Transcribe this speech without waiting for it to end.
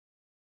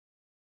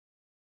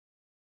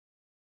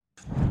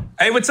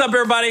Hey, what's up,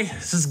 everybody?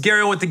 This is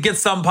Gary with the Get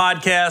Some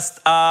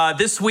podcast.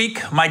 This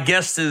week, my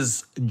guest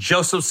is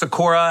Joseph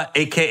Sikora,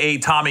 a.k.a.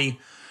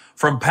 Tommy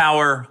from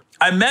Power.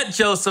 I met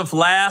Joseph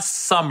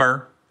last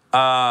summer.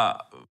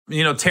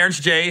 Terrence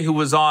J., who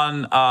was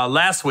on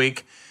last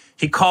week,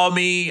 he called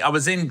me. I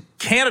was in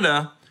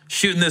Canada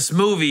shooting this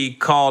movie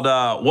called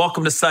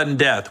Welcome to Sudden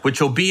Death, which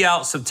will be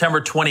out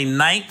September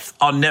 29th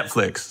on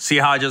Netflix. See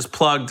how I just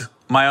plugged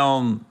my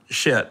own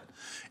shit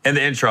in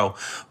the intro.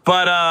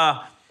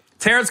 But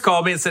Terrence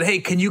called me and said, hey,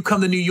 can you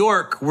come to New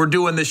York? We're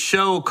doing this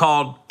show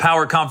called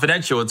Power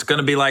Confidential. It's going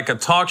to be like a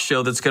talk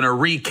show that's going to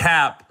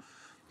recap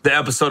the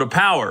episode of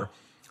Power.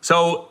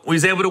 So we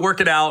was able to work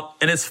it out.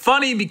 And it's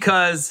funny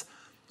because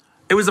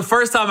it was the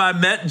first time I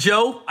met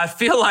Joe. I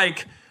feel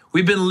like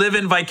we've been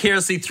living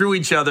vicariously through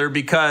each other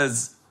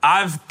because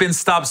I've been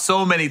stopped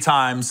so many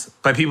times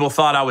by people who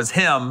thought I was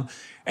him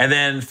and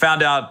then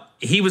found out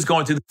he was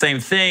going through the same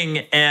thing.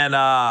 And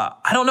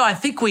I don't know, I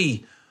think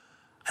we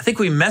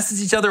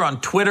messaged each other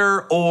on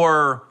Twitter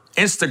or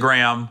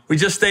Instagram. We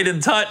just stayed in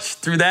touch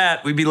through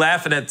that. We'd be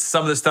laughing at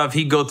some of the stuff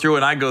he'd go through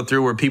and I go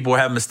through where people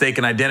have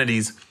mistaken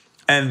identities.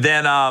 And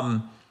then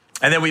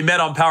we met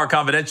on Power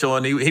Confidential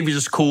and he was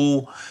just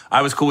cool.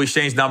 I was cool. We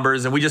exchanged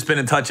numbers and we just been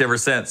in touch ever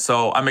since.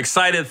 So I'm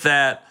excited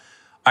that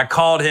I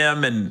called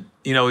him and,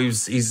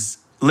 he's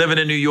living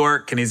in New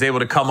York and he's able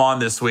to come on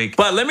this week.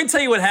 But let me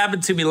tell you what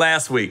happened to me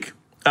last week.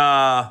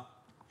 It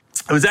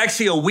was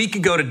actually a week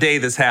ago today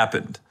this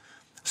happened.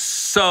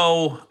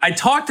 So I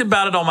talked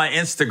about it on my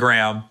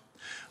Instagram,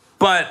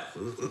 but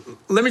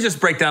let me just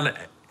break down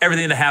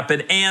everything that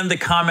happened and the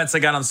comments I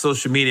got on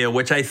social media,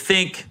 which I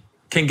think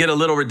can get a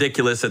little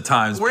ridiculous at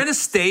times. We're in a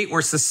state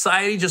where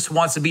society just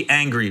wants to be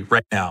angry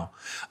right now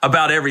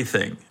about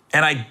everything.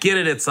 And I get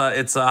it. It's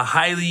a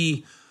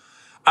highly,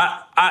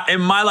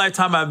 in my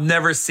lifetime, I've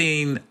never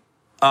seen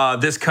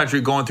this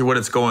country going through what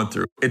it's going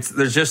through.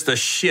 There's just a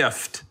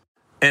shift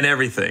in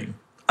everything.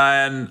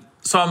 And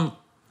so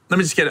let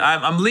me just get it.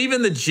 I'm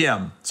leaving the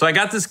gym. So I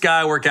got this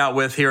guy I work out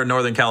with here in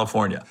Northern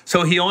California.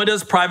 So he only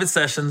does private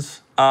sessions.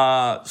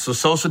 So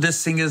social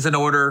distancing is in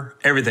order,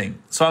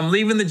 everything. So I'm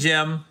leaving the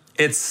gym.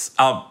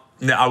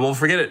 I won't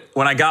forget it.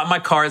 When I got in my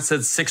car, it said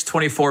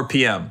 6:24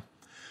 p.m.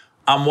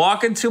 I'm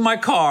walking to my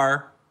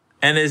car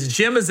and his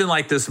gym is in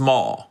like this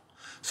mall.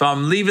 So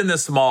I'm leaving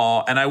this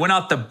mall and I went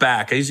out the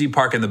back. I usually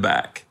park in the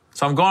back.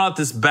 So I'm going out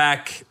this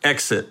back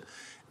exit.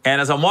 And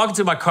as I'm walking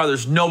to my car,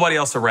 there's nobody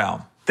else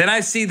around. Then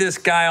I see this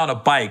guy on a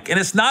bike, and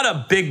it's not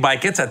a big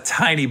bike, it's a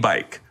tiny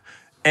bike.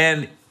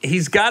 And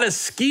he's got a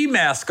ski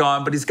mask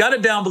on, but he's got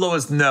it down below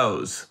his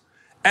nose.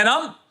 And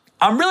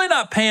I'm really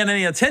not paying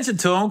any attention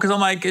to him because I'm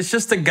like, it's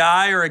just a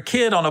guy or a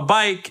kid on a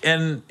bike,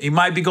 and he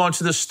might be going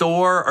to the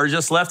store or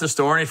just left the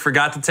store and he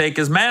forgot to take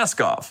his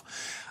mask off.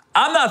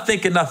 I'm not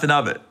thinking nothing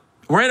of it.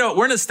 We're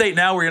in a state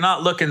now where you're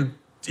not looking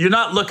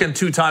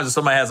 2 times if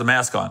somebody has a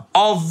mask on.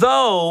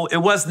 Although it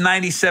was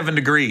 97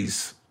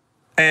 degrees.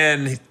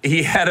 And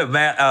he had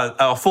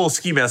a full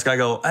ski mask. I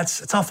go,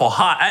 it's awful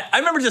hot. I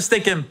remember just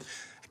thinking,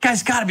 that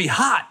guy's got to be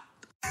hot.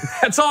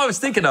 That's all I was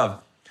thinking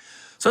of.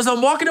 So as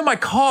I'm walking to my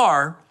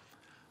car,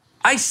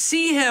 I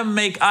see him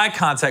make eye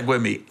contact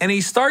with me. And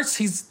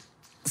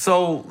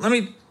so let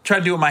me try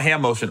to do it with my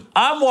hand motion.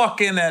 I'm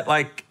walking at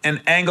like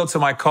an angle to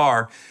my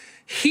car.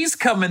 He's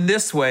coming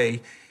this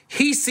way.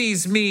 He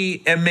sees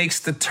me and makes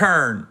the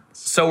turn.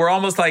 So we're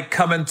almost like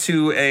coming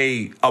to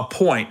a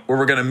point where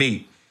we're going to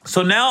meet.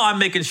 So now I'm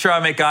making sure I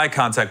make eye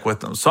contact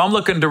with him. So I'm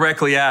looking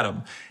directly at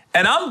him.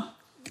 And I'm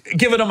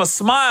giving him a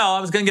smile.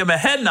 I was going to give him a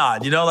head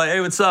nod, like, hey,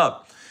 what's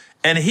up?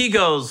 And he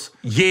goes,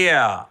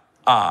 yeah,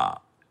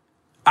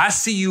 I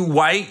see you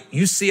white.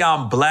 You see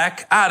I'm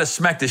black. I'd have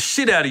smacked the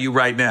shit out of you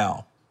right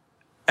now.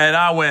 And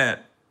I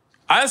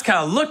just kind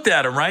of looked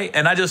at him, right?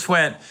 And I just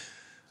went,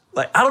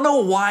 like, I don't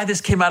know why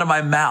this came out of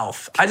my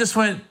mouth. I just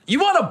went, you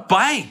on a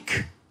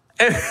bike?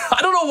 And I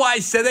don't know why I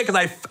said that because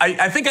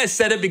I think I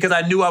said it because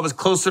I knew I was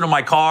closer to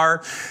my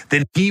car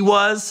than he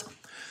was.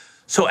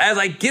 So as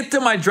I get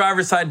to my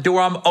driver's side door,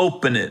 I'm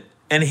opening it.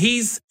 And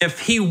if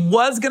he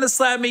was going to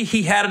slap me,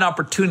 he had an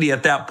opportunity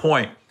at that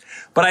point.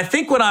 But I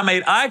think when I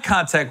made eye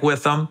contact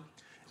with him,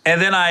 and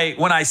then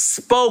when I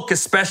spoke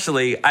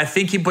especially, I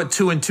think he put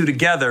 2 and 2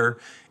 together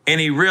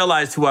and he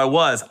realized who I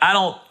was.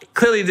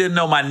 Clearly didn't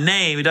know my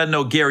name. He doesn't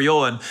know Gary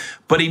Owen,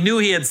 but he knew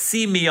he had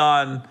seen me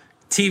on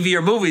TV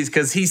or movies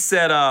because he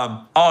said,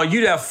 oh,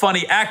 you that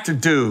funny actor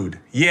dude.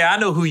 Yeah, I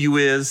know who you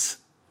is.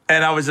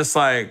 And I was just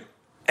like,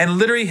 and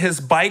literally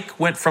his bike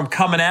went from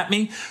coming at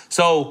me.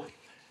 So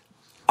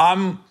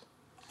I'm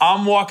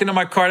walking to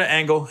my car at an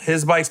angle.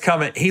 His bike's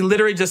coming. He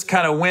literally just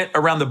kind of went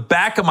around the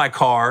back of my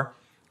car.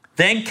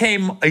 Then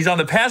he's on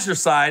the passenger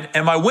side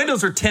and my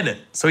windows are tinted.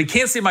 So he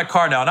can't see my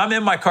car now. And I'm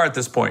in my car at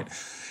this point.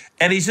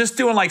 And he's just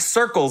doing like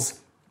circles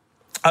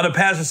on the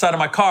passenger side of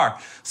my car.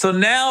 So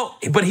now,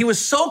 but he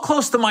was so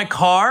close to my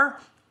car,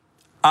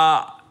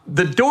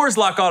 the doors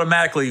lock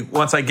automatically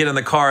once I get in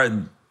the car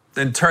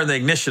and turn the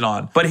ignition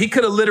on. But he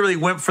could have literally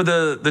went for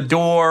the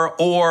door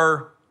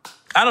or,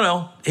 I don't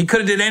know, he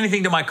could have did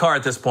anything to my car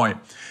at this point.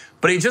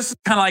 But he just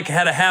kind of like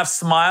had a half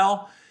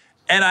smile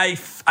And I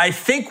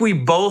think we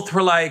both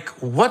were like,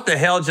 what the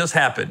hell just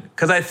happened?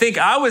 Because I think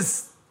I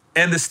was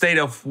in the state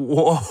of,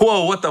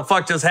 whoa, what the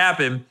fuck just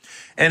happened?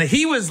 And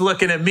he was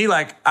looking at me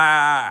like,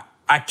 I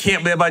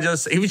can't believe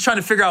he was trying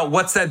to figure out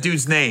what's that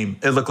dude's name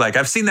it looked like.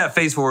 I've seen that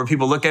face where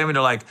people look at me and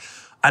they're like,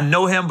 I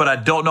know him, but I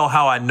don't know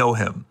how I know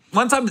him.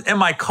 One time in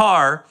my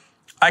car,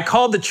 I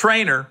called the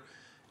trainer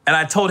and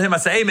I told him, I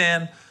said, hey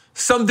man,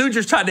 some dude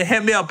just tried to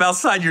hit me up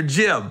outside your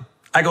gym.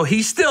 I go,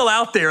 he's still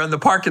out there in the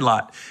parking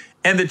lot.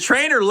 And the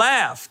trainer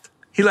laughed.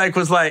 He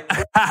was like,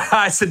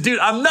 I said, dude,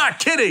 I'm not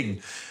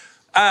kidding.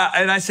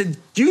 And I said,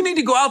 you need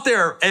to go out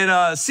there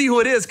and see who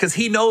it is because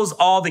he knows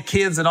all the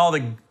kids and all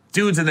the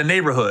dudes in the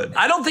neighborhood.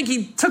 I don't think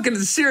he took it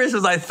as serious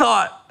as I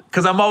thought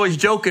because I'm always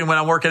joking when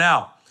I'm working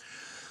out.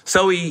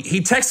 So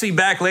he texted me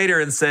back later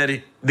and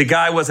said the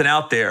guy wasn't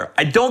out there.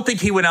 I don't think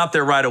he went out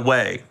there right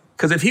away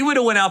because if he would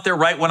have went out there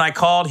right when I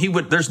called,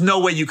 there's no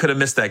way you could have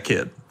missed that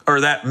kid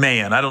or that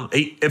man.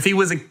 If he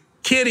was a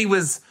kid, he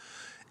was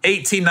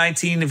 18,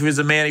 19. If he was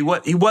a man,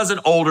 he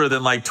wasn't older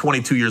than like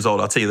 22 years old.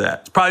 I'll tell you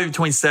that. It's probably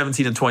between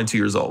 17 and 22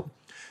 years old.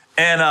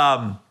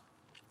 And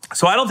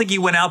so I don't think he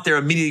went out there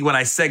immediately when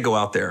I said go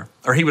out there,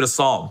 or he would have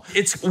saw him.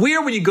 It's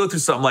weird when you go through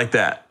something like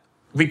that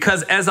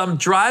because as I'm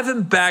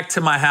driving back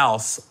to my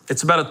house,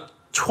 it's about a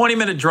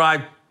 20-minute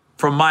drive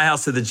from my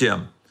house to the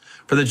gym,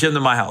 from the gym to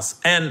my house.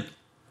 And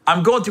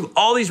I'm going through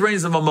all these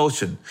ranges of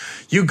emotion.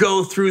 You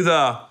go through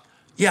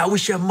I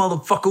wish that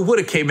motherfucker would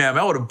have came at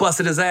me. I would have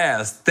busted his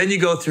ass. Then you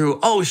go through,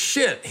 oh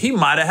shit, he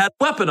might have had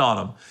a weapon on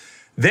him.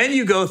 Then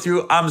you go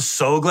through, I'm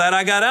so glad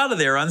I got out of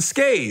there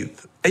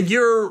unscathed. And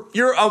your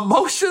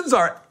emotions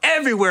are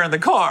everywhere in the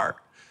car,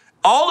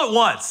 all at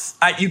once.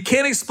 You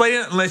can't explain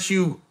it unless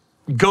you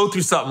go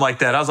through something like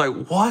that. I was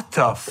like, what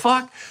the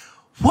fuck?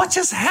 What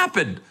just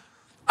happened?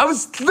 I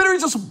was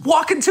literally just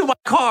walking to my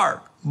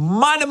car,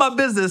 minding my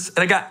business,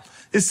 and all of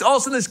a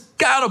sudden this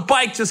guy on a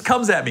bike just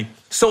comes at me.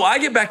 So I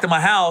get back to my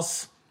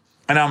house,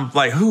 and I'm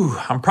like,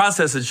 I'm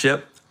processing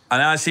shit. And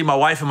now I see my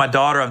wife and my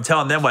daughter. I'm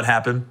telling them what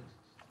happened.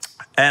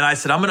 And I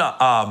said,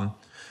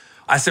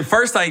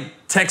 first I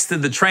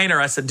texted the trainer.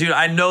 I said, dude,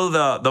 I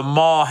know the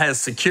mall has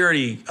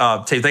security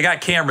tape. They got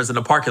cameras in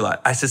the parking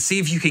lot. I said, see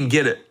if you can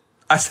get it.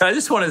 I said, I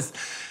just want to,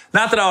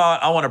 not that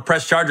I want to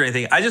press charge or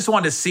anything. I just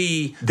wanted to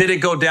see, did it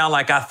go down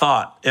like I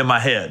thought in my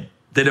head?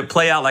 Did it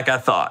play out like I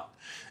thought?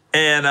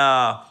 And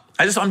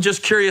I'm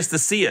just curious to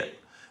see it.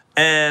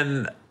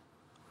 And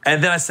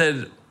then I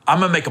said, I'm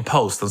going to make a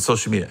post on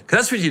social media. Because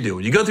that's what you do.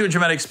 When you go through a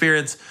traumatic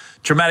experience,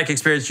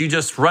 you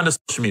just run to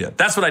social media.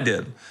 That's what I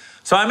did.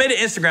 So I made an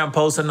Instagram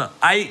post and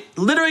I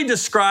literally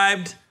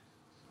described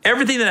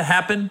everything that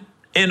happened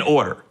in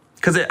order.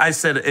 Because I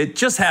said, it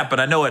just happened.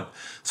 I know it.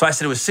 So I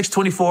said it was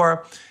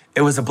 6:24.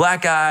 It was a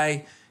black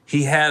guy.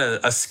 He had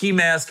a ski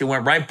mask. It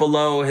went right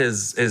below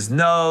his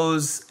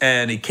nose.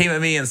 And he came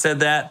at me and said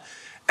that.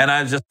 And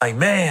I was just like,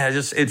 man,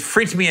 it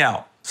freaked me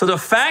out. So the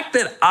fact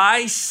that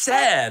I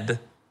said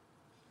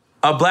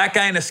a black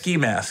guy in a ski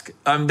mask,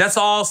 that's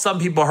all some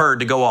people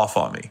heard to go off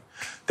on me.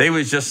 They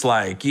was just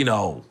like, you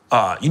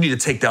need to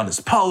take down this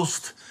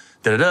post,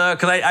 da-da-da.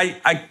 Because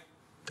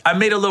I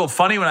made it a little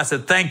funny when I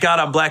said, thank God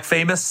I'm black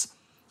famous.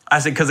 I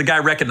said, because the guy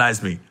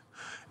recognized me.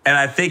 And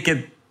I think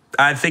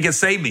it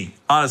saved me,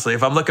 honestly.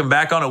 If I'm looking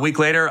back on it a week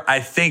later,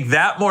 I think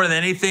that more than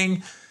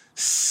anything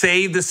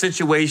saved the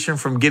situation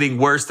from getting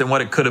worse than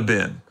what it could have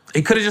been.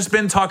 He could have just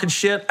been talking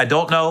shit. I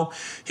don't know.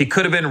 He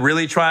could have been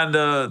really trying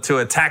to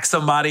attack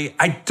somebody.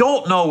 I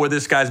don't know where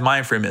this guy's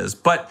mind frame is,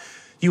 but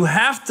you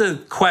have to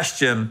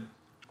question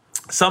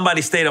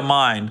somebody's state of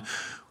mind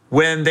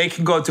when they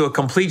can go up to a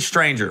complete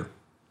stranger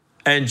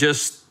and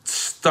just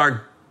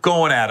start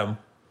going at him.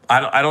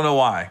 I don't know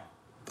why.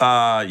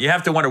 You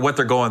have to wonder what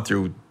they're going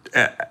through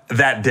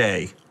that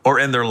day or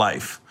in their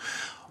life.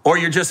 Or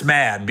you're just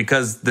mad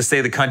because the state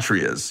of the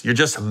country is. You're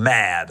just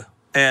mad.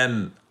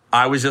 And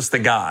I was just the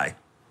guy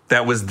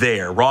that was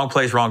there. Wrong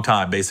place, wrong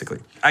time, basically.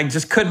 I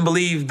just couldn't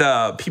believe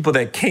the people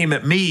that came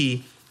at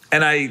me.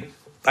 And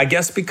I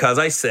guess because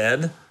I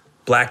said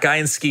black guy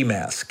in ski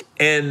mask.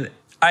 And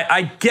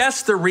I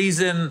guess the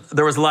reason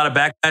there was a lot of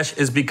backlash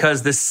is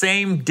because the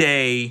same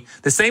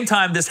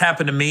time this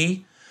happened to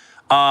me,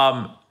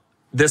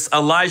 this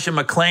Elijah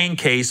McClain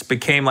case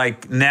became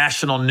like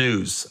national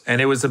news.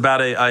 And it was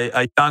about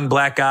a young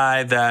black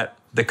guy that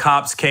the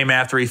cops came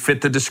after. He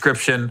fit the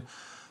description.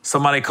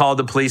 Somebody called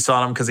the police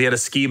on him because he had a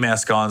ski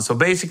mask on. So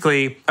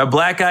basically, a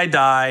black guy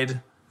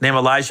died named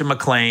Elijah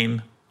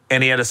McClain,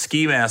 and he had a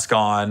ski mask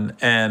on.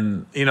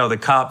 And, the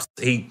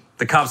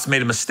cops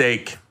made a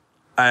mistake,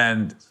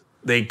 and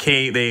they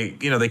came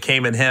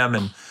at him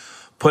and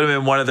put him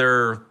in one of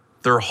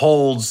their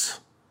holds,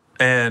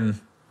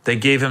 and they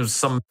gave him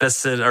some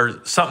medicine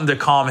or something to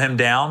calm him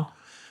down.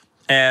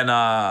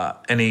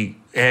 And he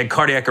had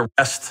cardiac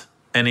arrest,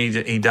 and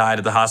he died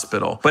at the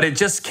hospital. But it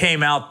just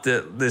came out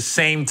the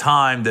same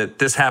time that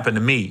this happened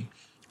to me.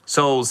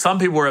 So some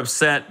people were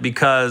upset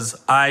because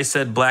I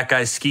said black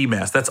guy ski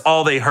mask. That's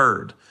all they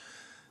heard.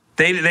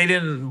 They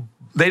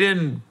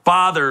didn't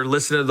bother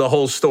listening to the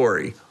whole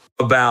story.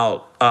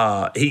 about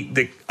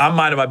I'm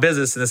minding my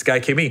business and this guy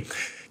came in.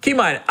 Keep in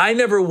mind, I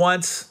never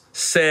once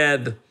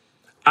said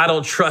I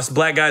don't trust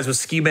black guys with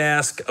ski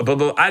masks. Blah,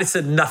 blah. I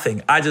said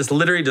nothing. I just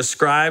literally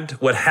described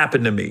what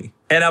happened to me.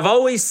 And I've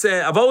always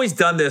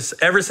done this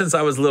ever since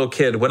I was a little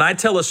kid. When I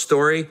tell a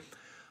story,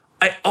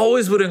 I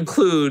always would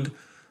include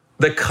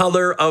the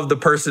color of the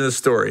person in the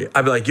story.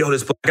 I'd be like, yo,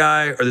 this black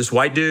guy or this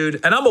white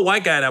dude. And I'm a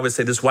white guy, and I would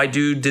say this white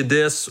dude did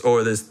this,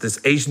 or this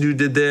Asian dude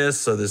did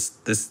this, or this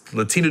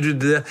Latino dude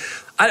did that.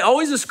 I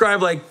always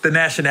describe like the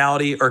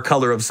nationality or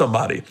color of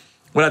somebody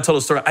when I told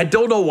a story. I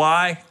don't know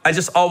why. I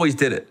just always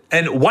did it.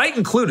 And white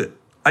included.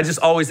 I just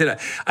always did it.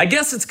 I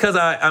guess it's because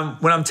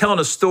when I'm telling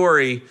a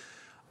story,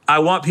 I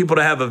want people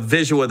to have a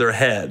visual in their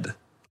head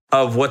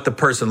of what the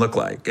person looked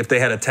like. If they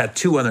had a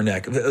tattoo on their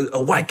neck,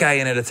 a white guy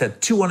and had a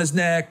tattoo on his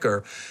neck,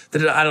 or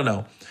I don't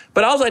know.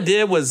 But all I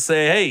did was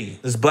say, hey,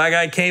 this black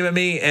guy came at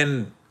me.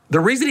 And the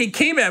reason he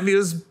came at me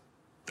was,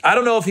 I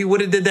don't know if he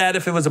would have did that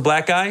if it was a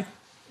black guy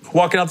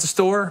walking out the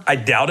store. I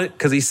doubt it,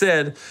 because he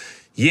said,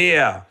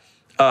 yeah,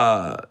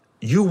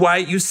 you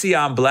white, you see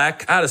I'm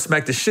black, I'd have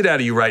smacked the shit out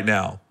of you right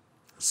now.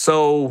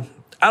 So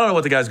I don't know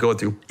what the guy's going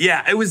through.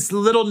 Yeah, it was a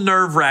little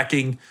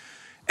nerve-wracking.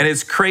 And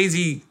it's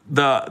crazy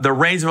the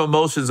range of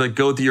emotions that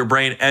go through your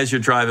brain as you're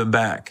driving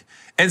back.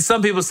 And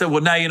some people said,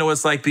 well, now you know what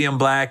it's like being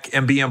black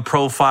and being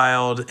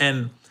profiled.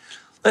 And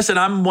listen,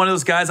 I'm one of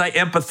those guys, I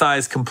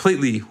empathize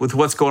completely with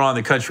what's going on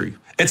in the country.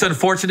 It's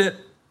unfortunate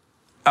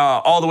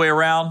all the way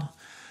around.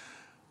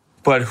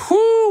 But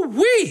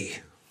whoo-wee,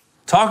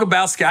 talk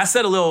about scary. I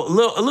said a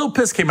little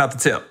piss came out the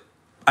tip.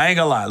 I ain't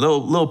gonna lie, a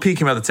little pee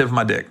came out the tip of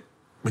my dick.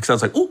 Because I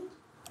was like, ooh.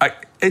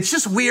 It's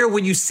just weird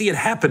when you see it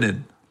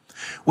happening.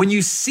 When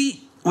you see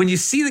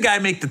the guy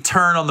make the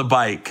turn on the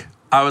bike,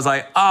 I was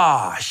like,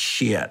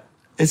 shit.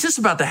 Is this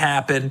about to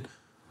happen?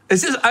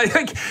 Is this,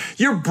 like,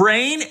 your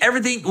brain,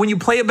 everything, when you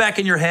play it back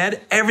in your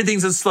head,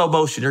 everything's in slow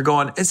motion. You're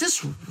going, is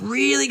this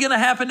really going to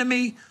happen to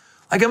me?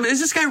 Like, is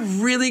this guy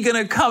really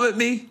going to come at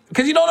me?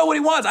 Because you don't know what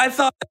he wants. I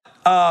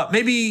thought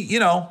maybe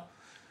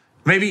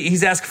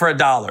he's asking for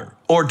 $1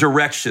 or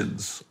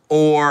directions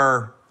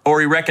or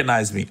he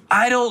recognized me.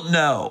 I don't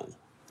know.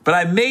 But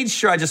I made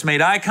sure I just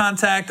made eye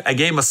contact. I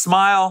gave him a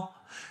smile.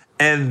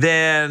 And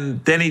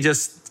then he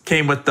just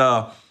came with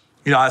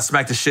I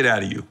smacked the shit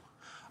out of you.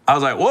 I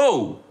was like,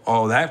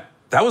 whoa, that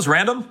was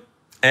random.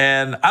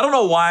 And I don't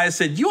know why I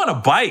said, you on a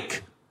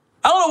bike?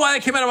 I don't know why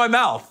that came out of my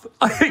mouth.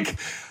 Like,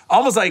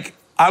 almost like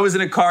I was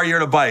in a car, you're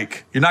on a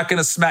bike. You're not going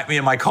to smack me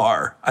in my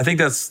car. I think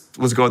that's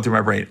what's going through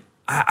my brain.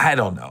 I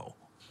don't know.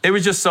 It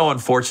was just so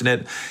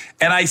unfortunate.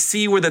 And I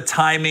see where the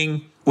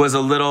timing was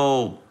a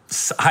little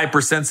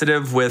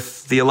hypersensitive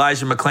with the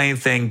Elijah McClain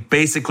thing,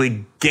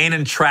 basically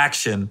gaining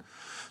traction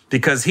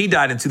because he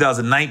died in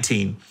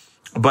 2019,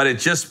 but it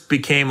just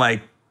became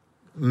like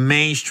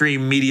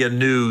mainstream media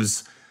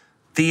news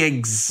the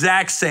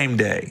exact same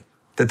day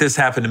that this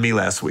happened to me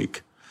last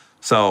week.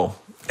 So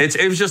it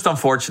was just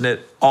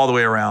unfortunate all the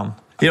way around,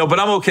 but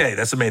I'm okay.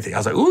 That's the main thing. I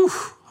was like, ooh,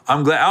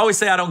 I'm glad. I always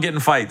say I don't get in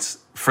fights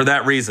for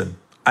that reason.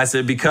 I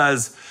said,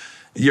 because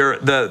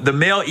the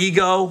male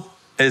ego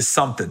is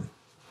something.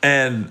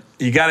 And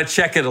you got to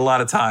check it a lot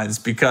of times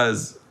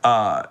because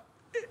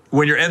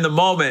when you're in the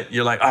moment,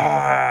 you're like,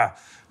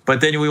 But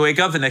then when you wake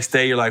up the next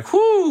day, you're like,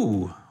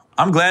 whoo,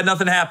 I'm glad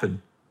nothing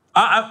happened.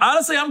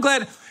 Honestly, I'm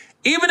glad.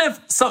 Even if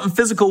something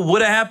physical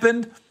would have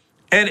happened,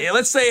 and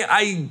let's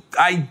say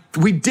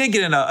we did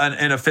get in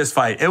a fist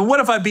fight, and what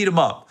if I beat him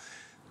up?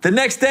 The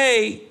next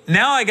day,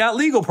 now I got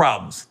legal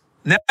problems.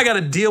 Now I got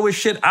to deal with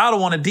shit I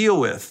don't want to deal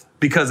with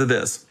because of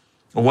this.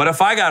 What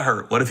if I got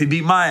hurt? What if he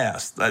beat my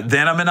ass?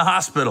 Then I'm in the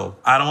hospital.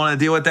 I don't want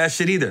to deal with that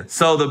shit either.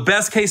 So the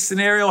best case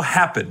scenario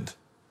happened.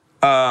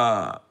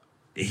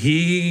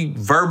 He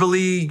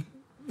verbally,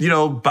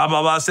 blah, blah,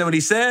 blah, said what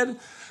he said.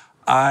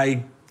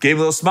 I gave a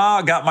little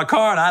smile, got my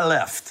car, and I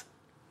left.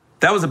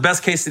 That was the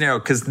best case scenario,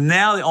 because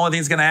now the only thing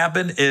that's going to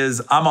happen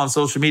is I'm on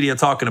social media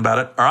talking about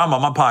it, or I'm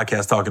on my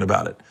podcast talking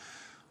about it.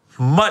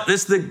 But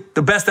this is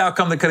the best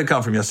outcome that could have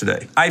come from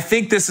yesterday. I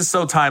think this is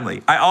so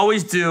timely. I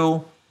always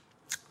do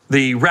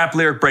the rap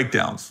lyric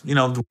breakdowns, the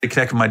way to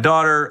connect with my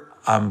daughter.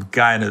 I'm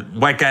a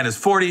white guy in his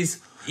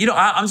 40s.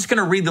 I'm just going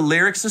to read the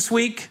lyrics this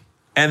week,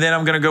 and then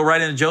I'm going to go right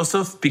into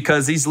Joseph,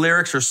 because these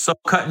lyrics are so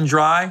cut and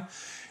dry,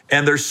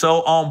 and they're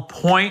so on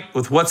point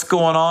with what's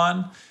going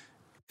on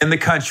in the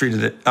country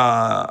today,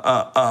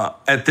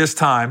 at this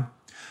time.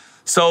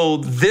 So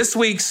this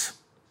week's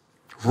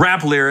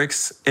rap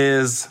lyrics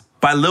is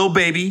by Lil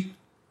Baby.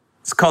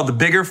 It's called The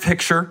Bigger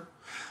Picture.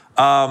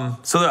 So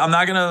I'm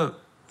not going to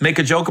make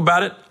a joke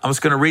about it. I'm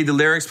just going to read the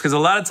lyrics, because a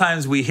lot of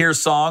times we hear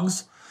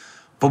songs,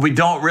 but we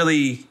don't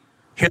really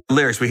hear the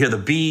lyrics. We hear the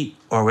beat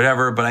or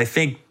whatever, but I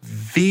think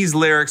these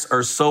lyrics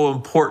are so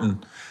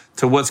important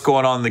to what's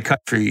going on in the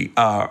country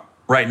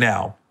right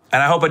now.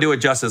 And I hope I do it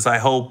justice. I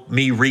hope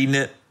me reading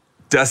it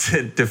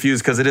doesn't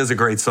diffuse, because it is a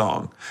great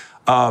song.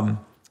 So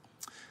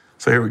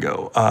here we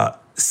go.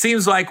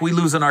 Seems like we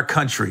losing our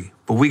country,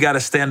 but we got to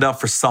stand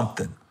up for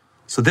something.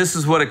 So this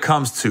is what it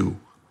comes to.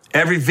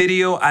 Every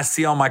video I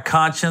see on my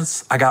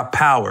conscience, I got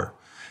power.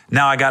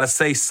 Now I gotta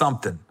say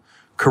something.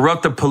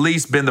 Corrupted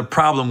police been the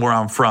problem where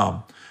I'm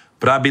from,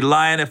 but I'd be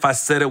lying if I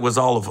said it was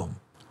all of them.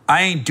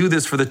 I ain't do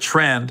this for the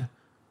trend.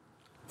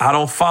 I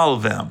don't follow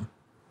them.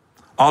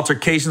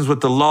 Altercations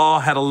with the law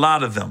had a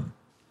lot of them.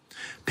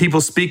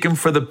 People speaking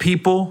for the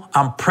people,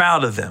 I'm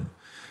proud of them.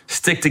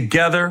 Stick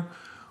together,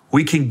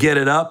 we can get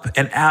it up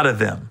and out of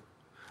them.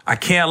 I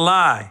can't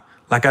lie,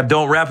 like I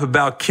don't rap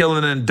about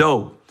killing and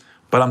dope,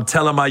 but I'm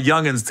telling my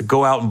youngins to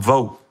go out and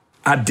vote.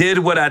 I did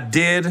what I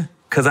did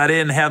because I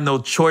didn't have no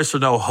choice or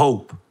no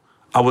hope.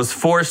 I was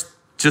forced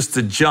just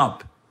to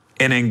jump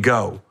in and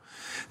go.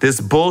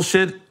 This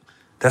bullshit,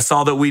 that's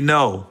all that we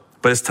know,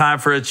 but it's time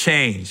for a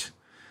change.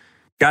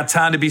 Got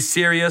time to be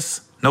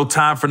serious? No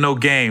time for no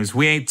games.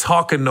 We ain't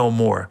talking no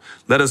more.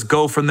 Let us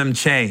go from them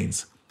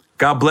chains.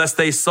 God bless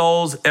they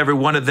souls, every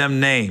one of them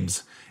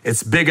names.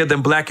 It's bigger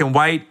than black and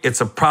white. It's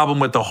a problem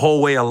with the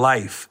whole way of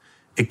life.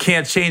 It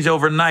can't change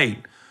overnight,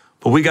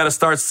 but we got to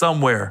start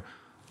somewhere.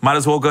 Might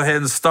as well go ahead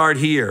and start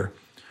here.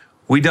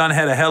 We done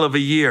had a hell of a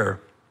year.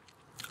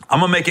 I'm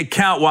going to make it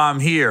count while I'm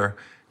here.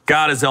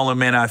 God is the only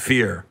man I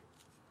fear.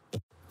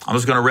 I'm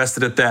just going to rest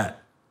it at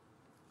that.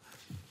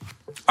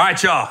 All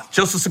right, y'all.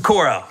 Joseph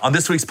Sikora on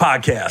this week's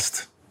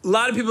podcast. A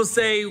lot of people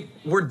say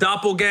we're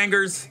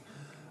doppelgangers.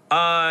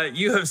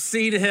 You have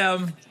seen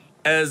him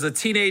as a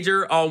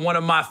teenager on one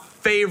of my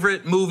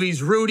favorite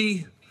movies,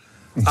 Rudy.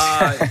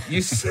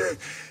 You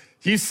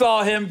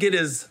saw him get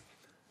his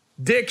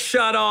dick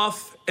shot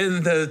off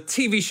in the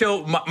TV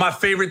show, my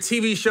favorite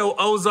TV show,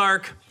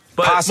 Ozark.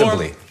 But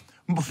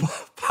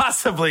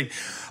possibly.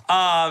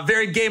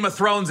 Very Game of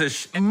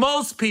Thrones-ish.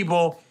 Most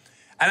people,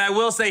 and I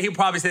will say, he'll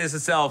probably say this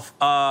himself,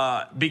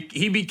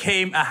 he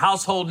became a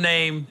household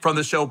name from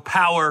the show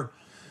Power.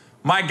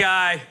 My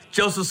guy,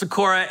 Joseph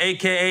Sikora,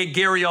 a.k.a.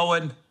 Gary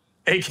Owen,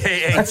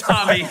 a.k.a.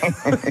 Tommy.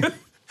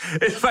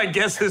 It's my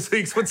guest this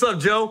week. What's up,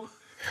 Joe?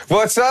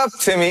 What's up,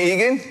 Timmy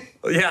Egan?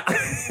 Yeah,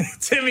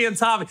 Timmy and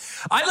Tommy.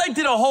 I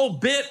did a whole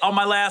bit on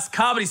my last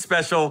comedy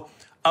special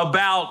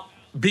about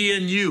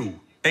being you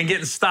and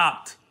getting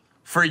stopped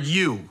for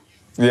you.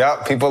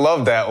 Yeah, people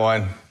love that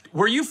one.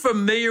 Were you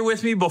familiar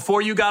with me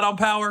before you got on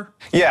Power?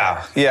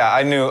 Yeah,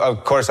 I knew,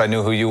 of course I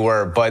knew who you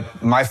were,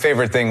 but my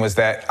favorite thing was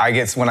that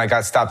when I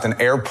got stopped in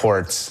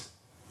airports,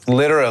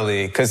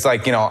 literally, because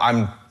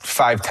I'm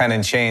 5'10"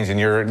 and change and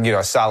you're,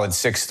 a solid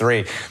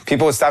 6'3".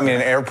 People would stop me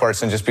in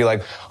airports and just be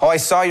like, oh, I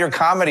saw your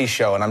comedy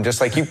show. And I'm just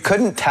like, you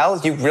couldn't tell?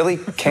 You really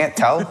can't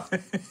tell?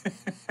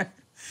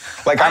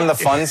 I'm the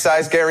fun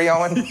size Gary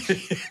Owen?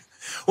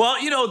 Well,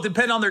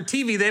 depending on their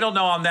TV, they don't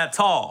know I'm that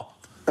tall.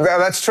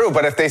 That's true,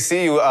 but if they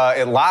see you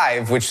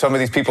live, which some of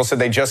these people said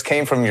they just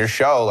came from your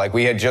show,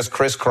 we had just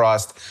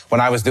crisscrossed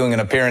when I was doing an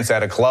appearance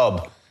at a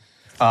club.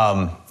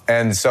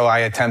 And so I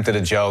attempted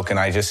a joke, and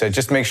I just said,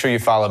 just make sure you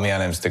follow me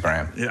on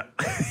Instagram. Yeah.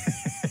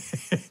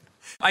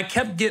 I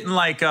kept getting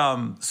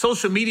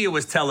social media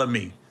was telling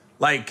me,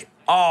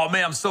 oh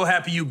man, I'm so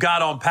happy you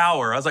got on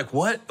Power. I was like,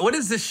 what? What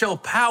is this show,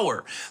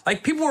 Power?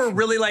 People were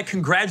really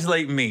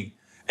congratulating me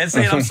and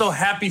saying, I'm so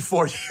happy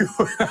for you.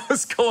 I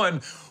was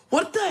going,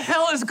 what the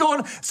hell is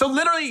going on? So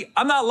literally,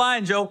 I'm not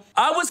lying, Joe.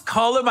 I was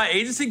calling my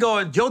agency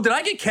going, Joe, did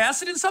I get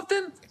casted in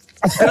something?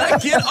 Did I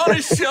get on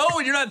a show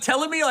and you're not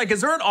telling me?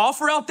 Is there an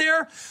offer out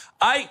there?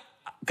 I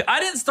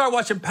didn't start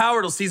watching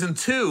Power till season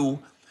 2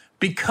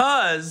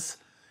 because,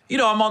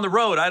 I'm on the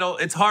road.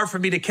 It's hard for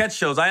me to catch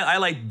shows.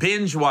 I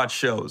binge watch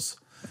shows.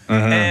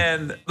 Mm-hmm.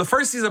 And the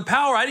first season of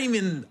Power, I didn't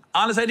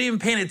even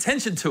pay any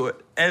attention to it.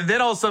 And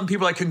then all of a sudden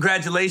people are like,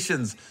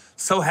 congratulations,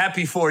 so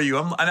happy for you.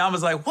 And I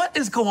was like, what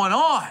is going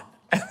on?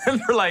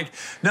 And they're like,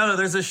 no,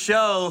 there's a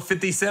show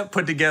 50 Cent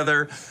put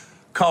together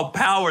called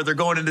Power. They're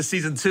going into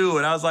season 2.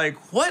 And I was like,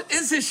 what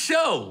is this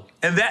show?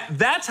 And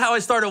that's how I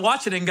started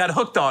watching it and got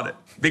hooked on it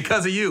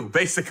because of you,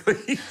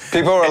 basically.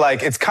 People were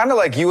like, it's kind of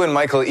like you and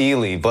Michael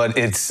Ealy, but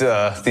it's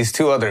these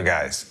two other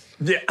guys.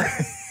 Yeah.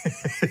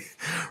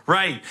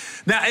 Right.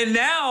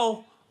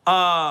 Now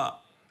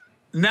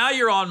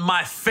you're on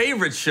my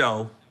favorite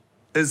show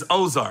is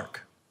Ozark.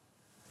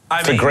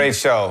 It's a great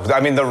show.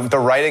 I mean, the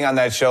writing on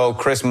that show,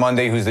 Chris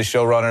Mundy, who's the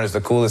showrunner, is the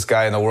coolest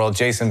guy in the world.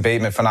 Jason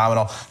Bateman,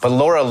 phenomenal. But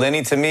Laura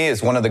Linney, to me,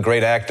 is one of the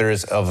great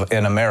actors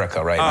in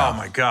America right now. Oh,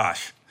 my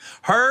gosh.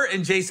 Her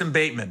and Jason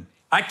Bateman.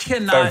 I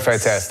cannot. They're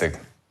fantastic.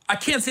 I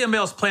can't see anybody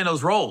else playing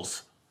those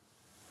roles.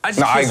 I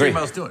just can't see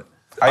anybody else doing it.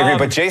 I agree,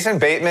 but Jason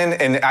Bateman,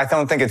 and I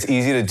don't think it's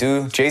easy to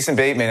do. Jason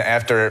Bateman,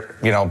 after,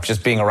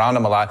 just being around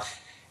him a lot,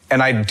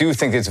 and I do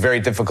think it's very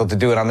difficult to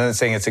do it. I'm not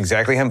saying it's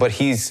exactly him, but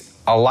he's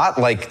a lot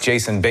like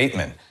Jason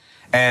Bateman.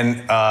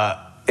 And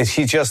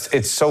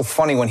it's so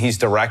funny when he's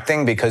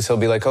directing because he'll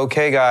be like,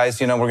 okay, guys,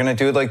 we're going to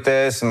do it like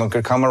this. And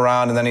they'll come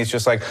around. And then he's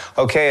just like,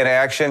 okay, in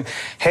action.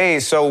 Hey,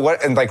 so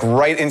what? And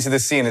right into the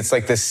scene. It's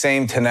the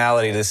same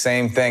tonality, the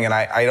same thing. And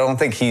I don't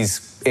think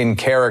he's in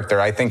character.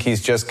 I think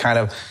he's just kind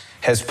of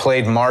has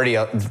played Marty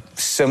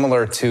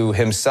similar to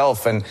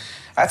himself. And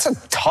That's a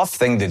tough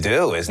thing to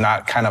do, is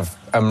not kind of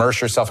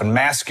immerse yourself and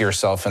mask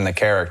yourself in the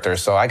character.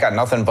 So I got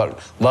nothing but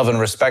love and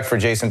respect for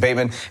Jason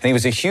Bateman. And he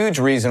was a huge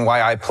reason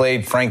why I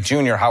played Frank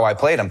Jr. how I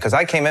played him, because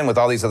I came in with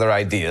all these other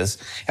ideas,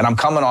 and I'm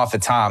coming off of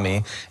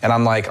Tommy, and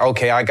I'm like,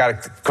 okay, I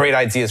got great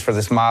ideas for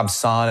this mob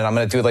son, and I'm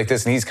going to do it like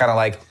this. And he's kind of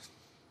like,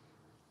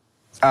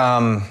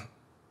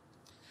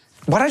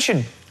 what I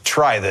should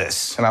try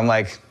this. And I'm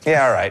like,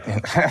 yeah, all right.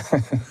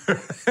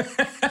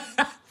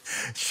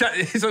 So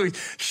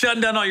he's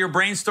shutting down all your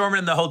brainstorming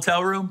in the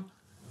hotel room?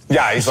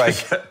 Yeah, he's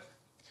like,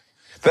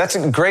 that's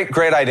a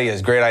great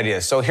ideas, great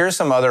ideas. So here's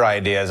some other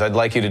ideas. I'd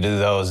like you to do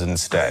those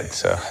instead.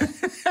 So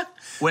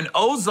when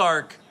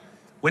Ozark,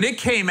 when it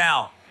came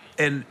out,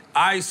 and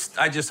I'm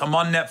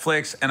on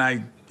Netflix and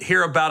I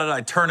hear about it,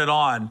 I turn it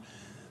on.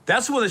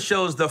 That's one of the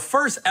shows, the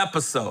first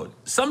episode.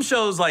 Some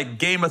shows like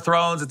Game of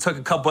Thrones, it took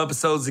a couple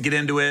episodes to get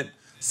into it.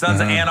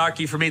 Sons of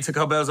Anarchy for me took a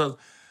couple episodes.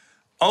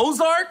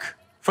 Ozark,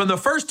 from the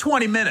first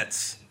 20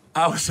 minutes,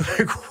 I was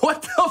like,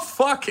 what the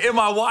fuck am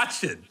I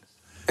watching?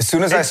 As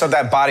soon as I saw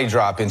that body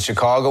drop in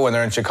Chicago, when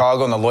they're in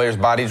Chicago and the lawyer's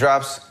body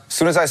drops, as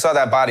soon as I saw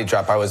that body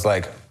drop, I was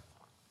like,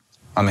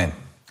 I'm in.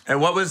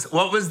 And what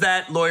was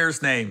that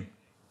lawyer's name?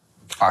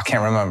 I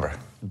can't remember.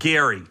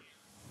 Gary.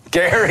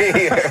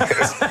 Gary.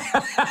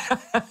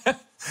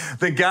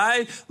 The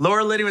guy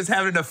Laura Linney was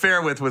having an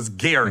affair with was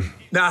Gary.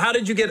 Now, how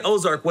did you get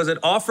Ozark? Was it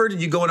offered?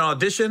 Did you go in an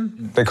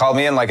audition? They called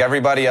me in like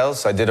everybody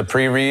else. I did a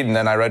pre-read, and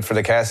then I read for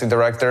the casting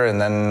director,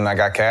 and then I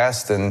got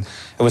cast. And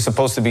it was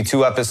supposed to be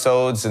 2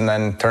 episodes, and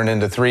then turned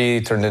into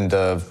 3, turned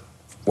into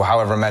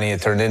however many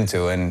it turned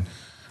into. And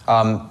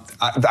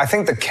I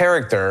think the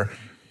character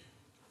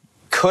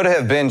could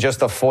have been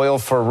just a foil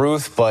for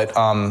Ruth, but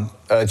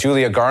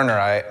Julia Garner,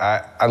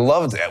 I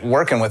loved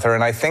working with her,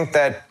 and I think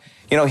that,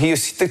 you know,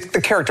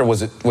 the character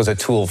was a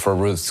tool for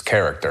Ruth's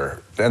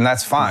character, and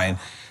that's fine.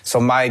 So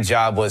my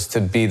job was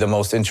to be the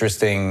most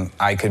interesting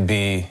I could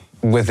be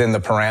within the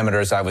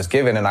parameters I was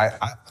given, and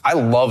I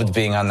loved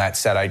being on that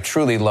set. I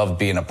truly loved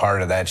being a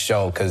part of that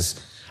show,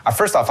 because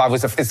first off,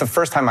 it's the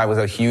first time I was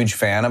a huge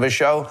fan of a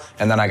show,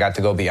 and then I got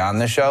to go beyond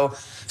the show.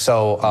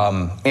 So,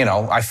 you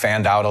know, I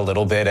fanned out a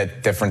little bit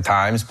at different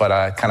times, but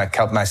I kind of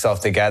kept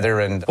myself together.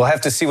 And we'll have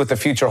to see what the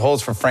future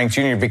holds for Frank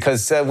Jr.,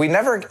 because we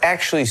never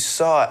actually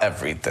saw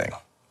everything.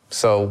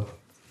 So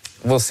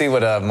we'll see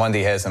what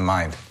Mundy has in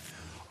mind.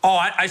 Oh,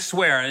 I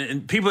swear,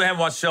 and people that haven't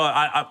watched the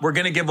show, we're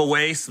going to give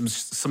away some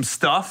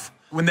stuff.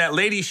 When that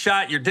lady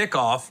shot your dick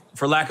off,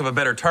 for lack of a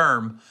better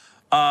term,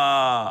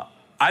 I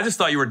just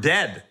thought you were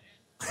dead.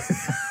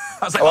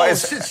 I was like, oh,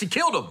 shit, she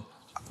killed him.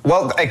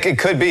 Well, it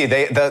could be.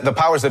 The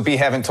powers that be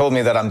haven't told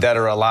me that I'm dead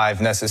or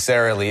alive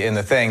necessarily in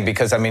the thing,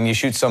 because, I mean, you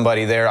shoot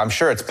somebody there. I'm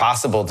sure it's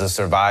possible to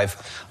survive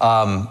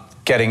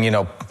getting, you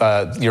know,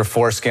 your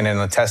foreskin and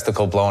a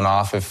testicle blown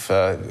off,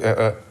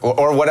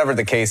 or whatever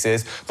the case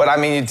is. But, I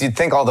mean, you'd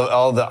think all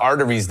the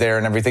arteries there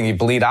and everything, you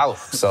bleed out.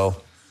 So,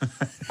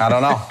 I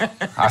don't know.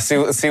 I'll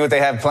see what they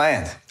have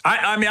planned.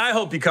 I mean, I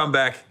hope you come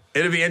back.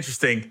 It'll be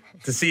interesting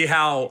to see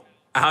how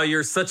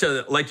you're such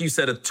a, like you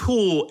said, a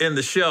tool in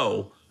the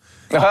show.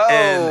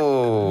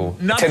 Oh,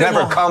 to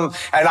never come,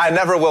 and I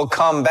never will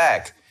come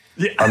back.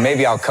 Yeah. Or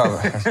maybe I'll come.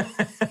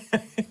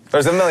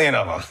 There's a million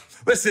of them.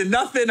 Listen,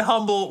 nothing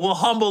will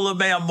humble a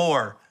man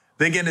more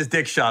than getting his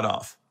dick shot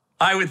off,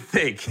 I would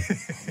think.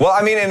 Well,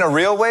 I mean, in a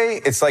real way,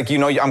 it's like, you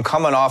know, I'm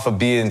coming off of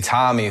being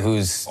Tommy,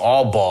 who's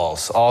all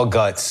balls, all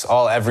guts,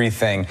 all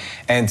everything.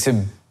 And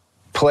to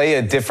play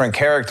a different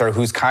character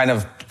who's kind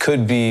of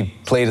could be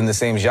played in the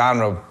same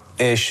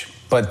genre-ish,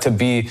 but to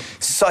be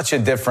such a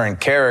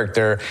different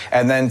character,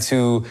 and then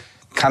to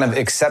kind of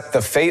accept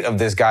the fate of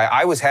this guy,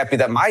 I was happy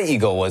that my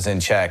ego was in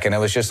check, and it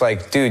was just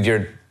like, dude,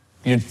 you're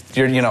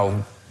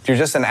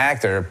just an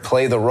actor.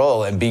 Play the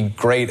role and be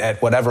great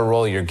at whatever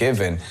role you're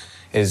given.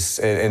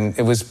 And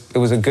it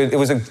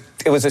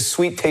was a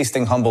sweet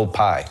tasting humbled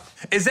pie.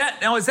 Is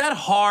that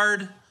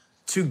hard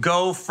to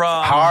go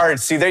from hard?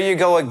 See, there you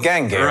go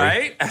again, Gary.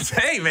 Right?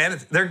 Hey, man,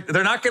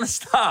 they're not going to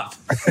stop.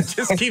 It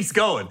just keeps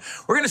going.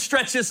 We're going to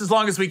stretch this as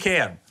long as we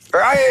can.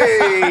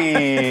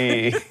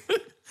 Right.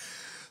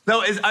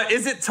 No,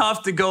 is it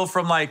tough to go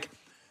from, like,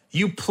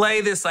 you play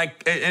this,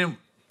 like,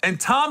 and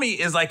Tommy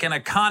is like an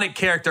iconic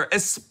character,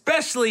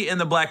 especially in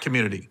the Black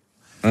community.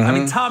 Mm-hmm. I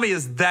mean, Tommy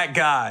is that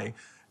guy,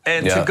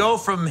 and to go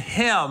from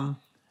him.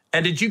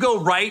 And did you go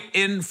right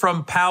in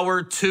from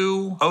Power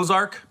to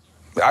Ozark?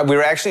 We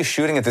were actually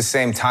shooting at the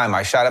same time.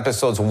 I shot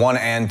episodes 1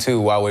 and 2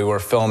 while we were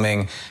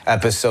filming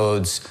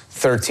episodes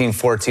 13,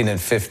 14, and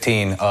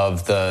 15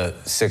 of the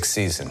 6th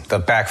season, the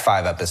back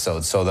 5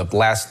 episodes. So the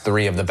last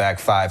 3 of the back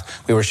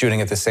 5, we were shooting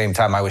at the same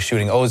time. I was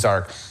shooting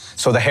Ozark.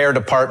 So the hair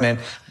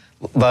department,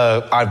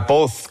 I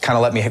both kind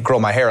of let me grow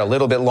my hair a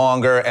little bit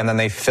longer, and then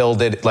they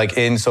filled it like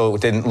in so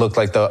it didn't look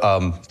like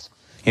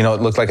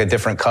it looked like a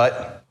different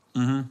cut.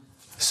 Mm-hmm.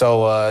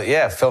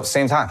 So,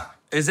 same time.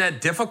 Is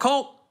that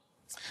difficult?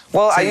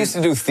 Well, I used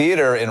to do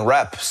theater in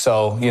rep,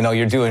 so,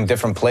 you're doing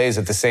different plays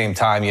at the same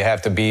time. You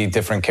have to be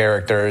different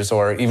characters,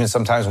 or even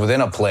sometimes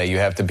within a play, you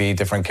have to be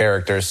different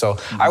characters. So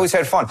I always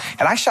had fun.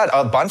 And I shot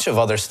a bunch of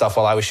other stuff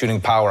while I was shooting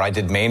Power. I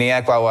did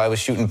Maniac while I was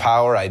shooting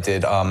Power. I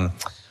did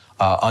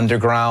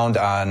Underground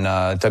on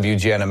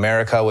WGN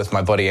America with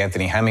my buddy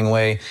Anthony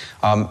Hemingway,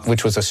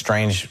 which was a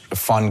strange,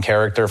 fun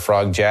character,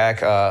 Frog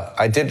Jack.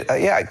 I did,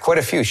 quite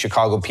a few.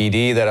 Chicago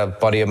PD that a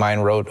buddy of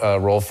mine wrote a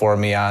role for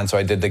me on, so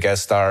I did the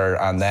guest star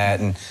on that,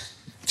 and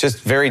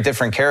just very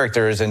different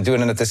characters and doing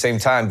it at the same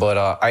time. But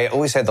I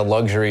always had the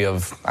luxury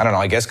of, I don't know,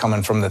 I guess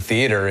coming from the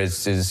theater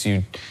is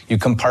you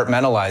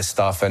compartmentalize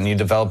stuff and you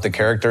develop the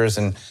characters,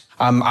 and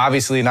I'm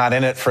obviously not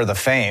in it for the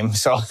fame,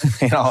 so,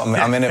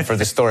 I'm in it for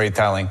the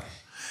storytelling.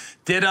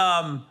 Did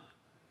now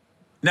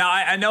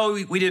I know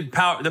we did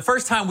Power. The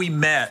first time we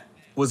met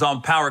was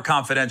on Power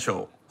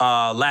Confidential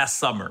last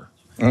summer,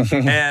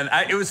 and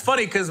it was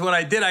funny because when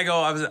I did,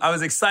 I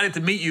was excited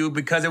to meet you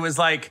because it was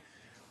like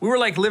we were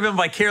like living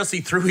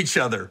vicariously through each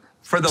other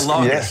for the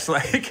longest.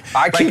 Yeah.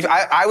 I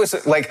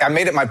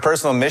made it my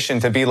personal mission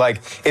to be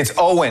like, it's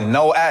Owen,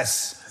 no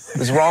S.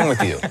 What's wrong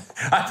with you?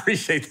 I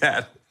appreciate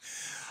that.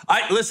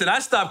 Listen, I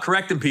stopped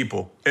correcting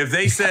people. If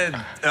they said,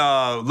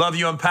 love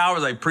you on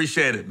Powers, I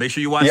appreciate it. Make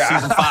sure you watch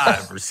season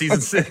 5 or season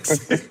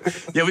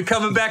 6. Yeah, we're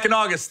coming back in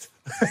August.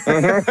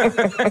 Hey, man,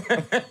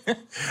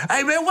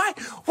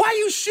 why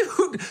you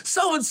shoot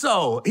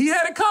so-and-so? He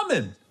had it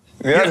coming.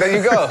 Yeah, there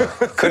you go.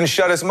 Couldn't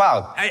shut his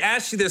mouth. I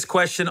asked you this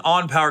question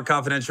on Power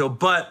Confidential,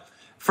 but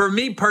for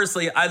me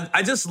personally,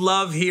 I just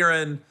love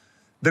hearing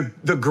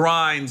the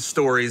grind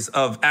stories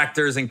of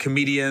actors and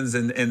comedians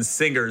and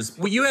singers.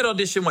 Well, you had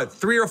auditioned,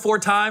 3 or 4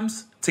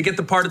 times to get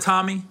the part of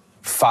Tommy?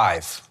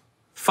 5.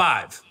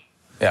 5.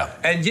 Yeah.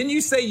 And didn't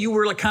you say you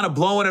were like kind of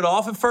blowing it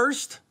off at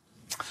first?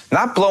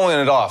 Not blowing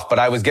it off, but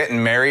I was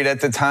getting married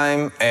at the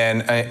time,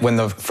 and when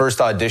the first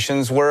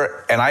auditions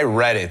were, and I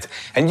read it.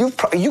 And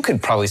you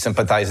could probably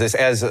sympathize this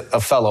as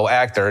a fellow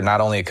actor, not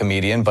only a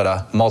comedian, but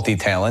a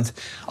multi-talent,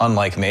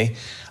 unlike me.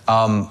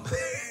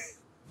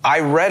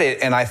 I read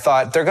it and I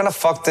thought, they're gonna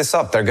fuck this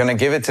up. They're gonna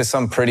give it to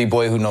some pretty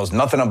boy who knows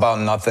nothing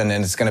about nothing,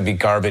 and it's gonna be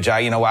garbage.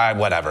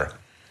 Whatever.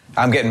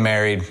 I'm getting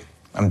married.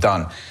 I'm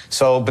done.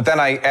 So, but then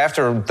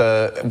after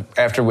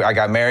I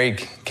got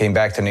married, came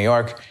back to New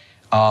York,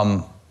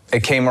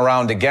 it came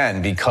around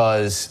again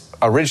because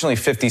originally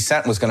 50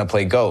 Cent was gonna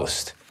play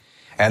Ghost.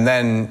 And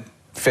then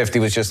 50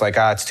 was just like,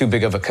 it's too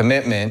big of a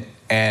commitment.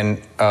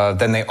 And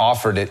then they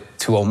offered it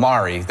to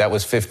Omari. That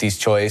was 50's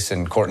choice,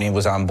 and Courtney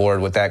was on board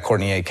with that,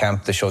 Courtney A.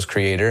 Kemp, the show's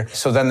creator.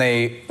 So then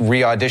they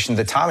re-auditioned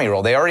the Tommy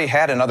role. They already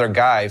had another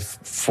guy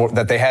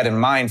that they had in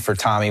mind for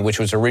Tommy, which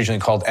was originally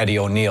called Eddie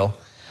O'Neill.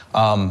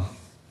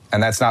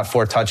 And that's not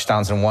 4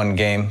 touchdowns in one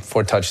game,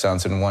 4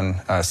 touchdowns in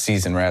one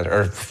season, rather,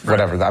 or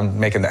whatever. I'm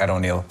making the Ed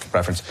O'Neill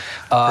reference.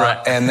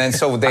 Right. And then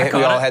so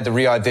we all had to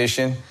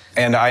re-audition.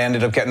 And I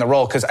ended up getting the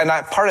role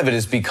part of it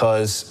is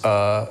because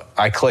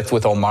I clicked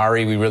with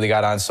Omari. We really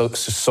got on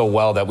so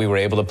well that we were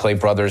able to play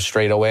brothers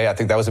straight away. I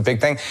think that was a big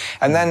thing.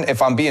 And then,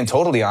 if I'm being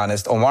totally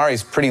honest,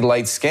 Omari's pretty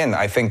light skin.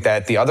 I think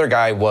that the other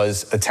guy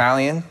was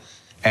Italian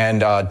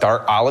and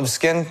dark olive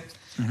skin.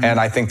 Mm-hmm. And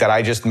I think that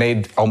I just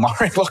made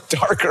Omari look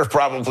darker,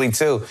 probably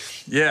too.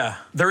 Yeah,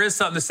 there is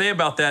something to say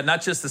about that.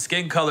 Not just the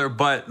skin color,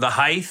 but the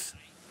height,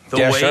 the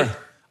weight. Sure.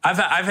 I've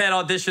had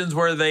auditions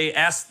where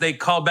they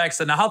called back and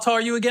said, "Now, how tall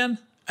are you again?"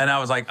 And I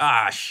was like,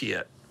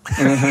 shit.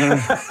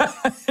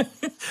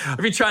 Mm-hmm.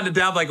 I'd be trying to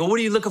down, like, well, what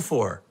are you looking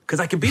for? Because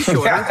I can be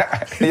shorter.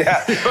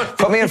 Yeah.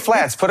 Put me in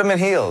flats. Put them in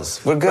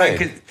heels. We're good. Right,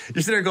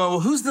 you're sitting there going,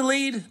 well, who's the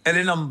lead? And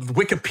then I'm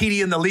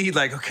Wikipedia in the lead,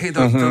 like, okay,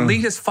 the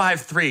lead is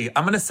 5'3".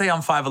 I'm going to say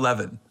I'm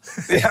 5'11".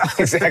 Yeah,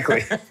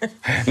 exactly.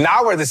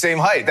 Now we're the same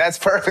height. That's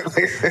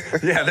perfectly.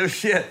 Yeah, no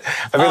shit.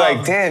 I'd be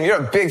like, damn, you're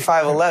a big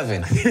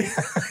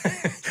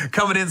 5'11".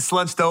 Coming in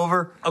slunched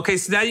over. Okay,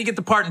 so now you get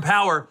the part in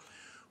Power.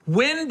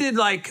 When did,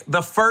 like,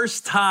 the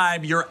first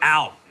time you're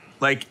out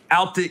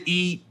to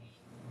eat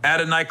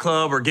at a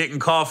nightclub or getting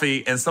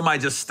coffee and somebody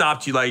just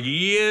stopped you like,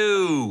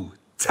 you,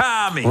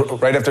 Tommy?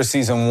 Right after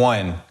season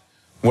 1,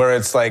 where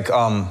it's like,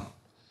 and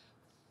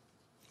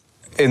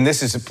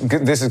this is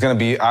going to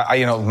be,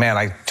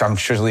 I'm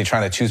surely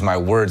trying to choose my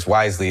words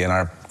wisely in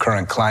our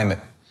current climate.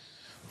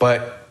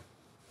 But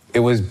it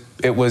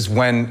was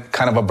when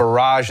kind of a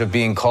barrage of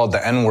being called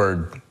the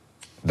N-word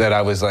that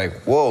I was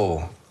like,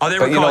 whoa. Oh, they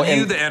were calling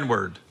you the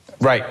N-word.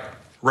 Right.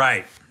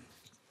 Right.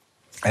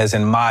 As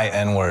in my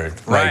N-word.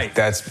 Right.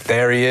 Like,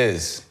 there he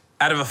is.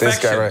 Out of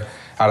affection. This guy, right?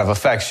 Out of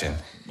affection.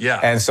 Yeah.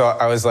 And so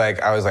I was like,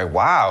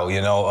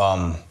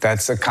 wow,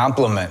 that's a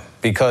compliment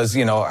because,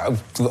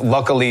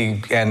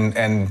 luckily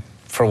and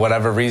for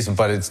whatever reason,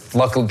 but it's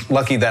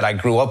lucky that I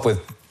grew up with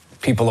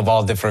people of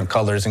all different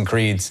colors and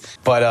creeds.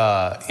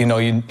 But, you know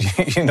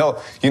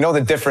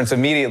the difference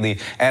immediately.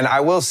 And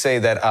I will say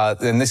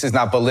that, and this is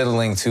not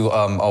belittling to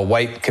a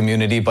white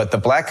community, but the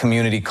black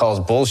community calls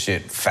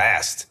bullshit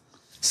fast.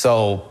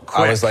 So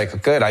quick. I was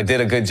like, good, I did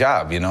a good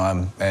job,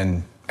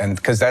 and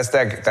because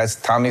that's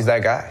Tommy's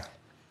that guy.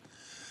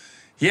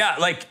 Yeah,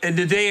 and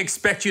did they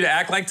expect you to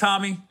act like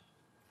Tommy?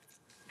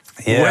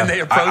 when they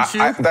approach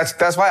you?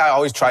 That's why I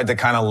always tried to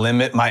kind of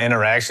limit my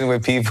interaction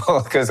with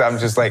people, because I'm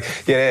just like,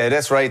 yeah,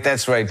 that's right.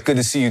 Good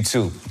to see you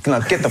too.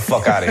 Get the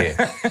fuck out of here.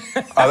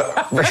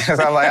 Because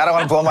I'm like, I don't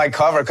want to blow my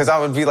cover, because I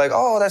would be like,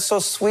 oh, that's so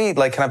sweet.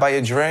 Like, can I buy you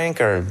a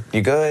drink, or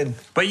you good?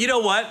 But you know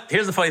what?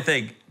 Here's the funny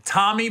thing.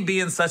 Tommy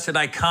being such an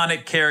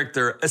iconic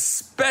character,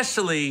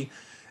 especially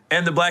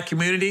in the black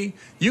community,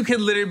 you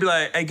can literally be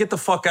like, hey, get the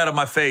fuck out of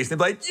my face.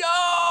 And they'd be like,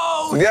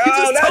 yo,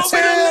 that's him.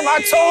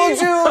 I told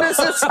you this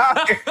is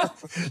Tommy.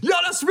 Yo,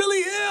 that's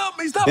really him.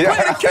 He's not playing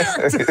a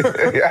character.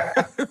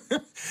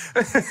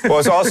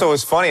 Well,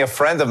 it's funny. A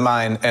friend of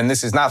mine, and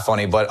this is not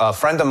funny, but a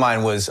friend of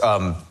mine was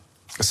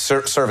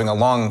serving a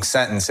long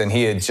sentence, and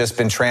he had just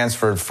been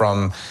transferred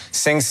from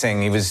Sing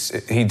Sing.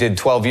 He did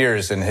 12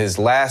 years, and his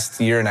last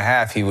year and a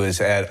half, he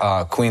was at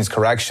Queens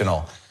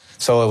Correctional.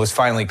 So it was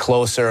finally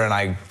closer, and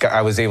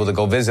I was able to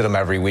go visit him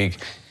every week.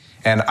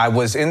 And I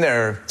was in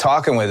there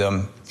talking with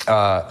him,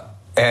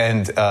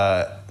 and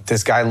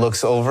this guy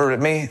looks over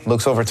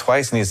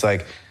twice, and he's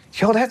like,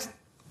 yo,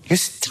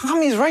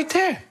 Tommy's right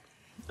there.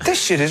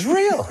 This shit is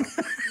real.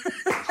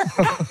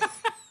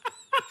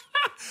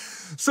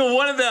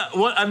 So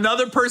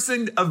another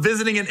person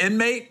visiting an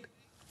inmate?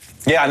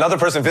 Yeah, another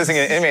person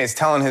visiting an inmate is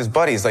telling his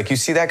buddies, like, you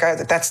see that guy?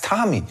 That's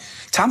Tommy.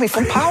 Tommy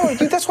from Power.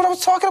 Dude, that's what I was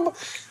talking about.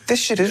 This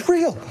shit is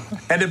real.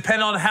 And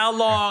depending on how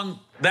long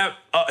that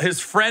his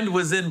friend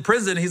was in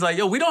prison, he's like,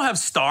 yo, we don't have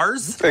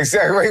stars.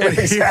 Exactly.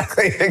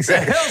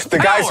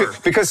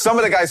 Because some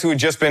of the guys who had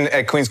just been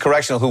at Queens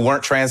Correctional who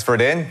weren't transferred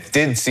in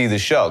did see the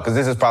show, because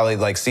this is probably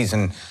like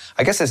season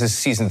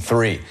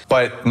 3.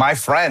 But my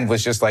friend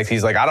was just like,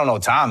 he's like, I don't know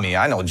Tommy,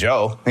 I know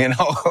Joe,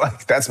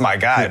 like, that's my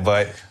guy.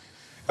 But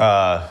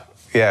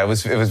yeah, it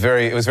was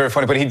very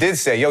funny. But he did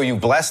say, yo, you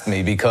blessed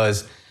me,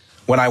 because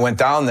when I went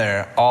down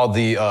there, all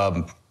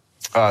the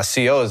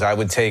COs, I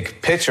would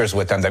take pictures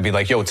with them. They'd be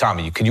like, yo,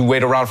 Tommy, could you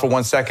wait around for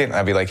 1 second?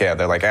 I'd be like, yeah.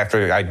 They're like,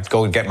 after I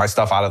go get my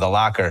stuff out of the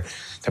locker,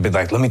 they'd be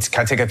like,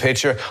 can I take a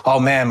picture? Oh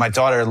man, my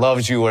daughter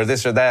loves you, or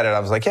this or that. And I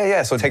was like,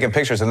 yeah. So taking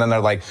pictures. And then they're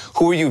like,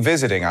 who are you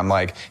visiting? I'm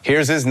like,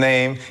 here's his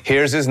name,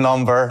 here's his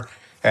number.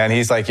 And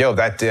he's like, yo,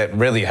 that did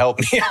really help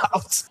me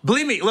out.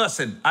 Believe me,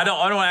 listen, I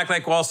don't act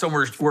like also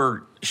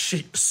we're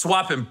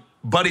swapping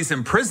buddies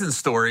in prison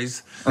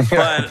stories, but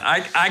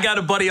I got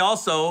a buddy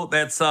also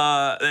that's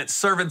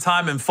serving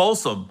time in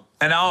Folsom,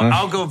 and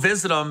I'll go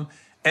visit him,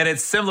 and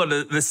it's similar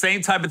to the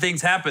same type of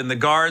things happen. The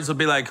guards will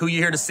be like, who you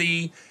here to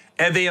see?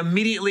 And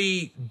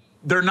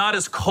they're not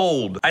as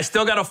cold. I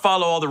still got to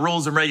follow all the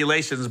rules and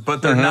regulations,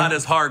 but they're not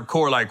as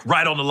hardcore, like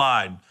right on the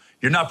line.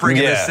 You're not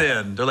bringing this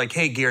in. They're like,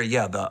 hey, Gary,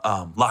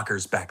 the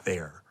locker's back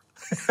there.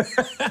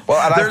 Well,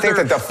 and I think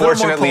that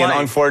fortunately and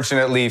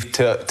unfortunately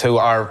to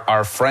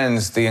our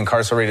friends, the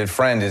incarcerated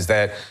friend, is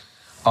that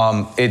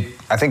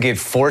I think it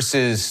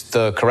forces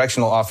the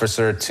correctional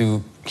officer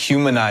to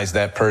humanize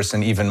that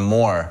person even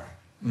more.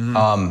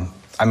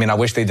 I mean, I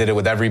wish they did it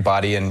with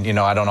everybody, and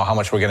I don't know how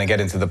much we're going to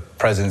get into the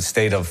present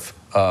state of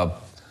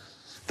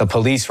the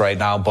police right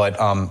now, but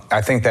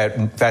I think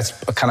that's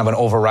kind of an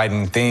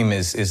overriding theme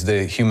is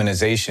the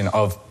humanization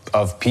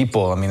of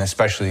people. I mean,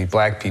 especially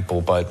black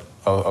people, but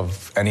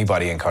of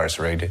anybody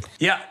incarcerated.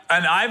 Yeah,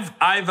 and I've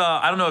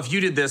I don't know if you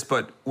did this,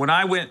 but when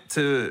I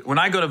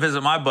go to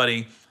visit my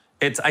buddy,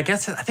 I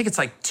think it's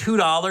like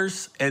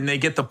 $2, and they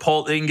can get a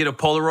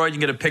Polaroid, you can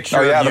get a picture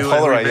of you. Oh yeah, the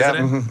Polaroid,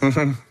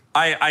 yeah.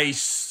 I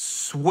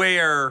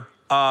swear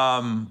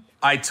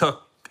I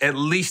took at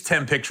least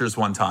 10 pictures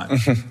one time.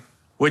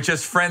 With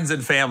just friends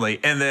and family,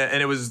 and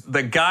it was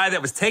the guy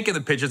that was taking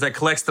the pictures that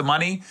collects the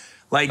money,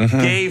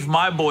 gave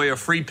my boy a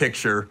free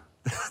picture.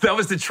 That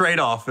was the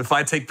trade-off. If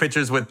I take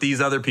pictures with these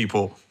other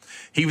people,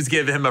 he was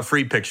giving him a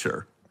free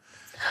picture.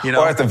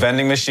 Or at the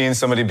vending machine,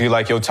 somebody'd be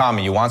like, "Yo,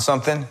 Tommy, you want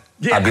something?"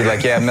 Yeah. I'd be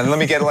like, "Yeah, man, let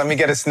me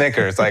get a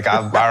Snickers." Like,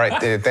 all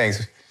right,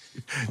 thanks.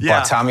 Yeah.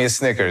 Bought Tommy a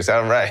Snickers.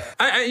 All right.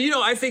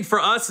 I think for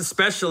us,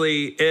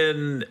 especially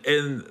in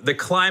the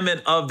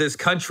climate of this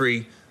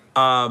country,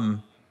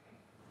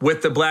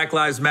 with the Black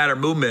Lives Matter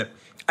movement,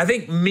 I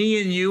think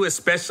me and you,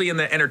 especially in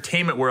the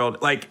entertainment world,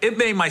 it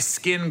made my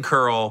skin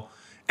curl.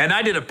 And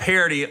I did a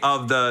parody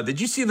of did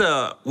you see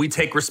the We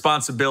Take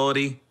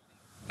Responsibility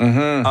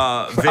video?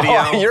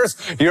 Oh,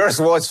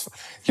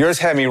 yours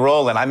had me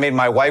rolling. I made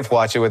my wife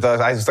watch it with us.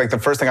 I was like, the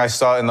first thing I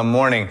saw in the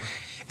morning.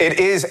 It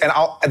is, and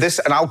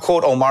I'll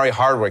quote Omari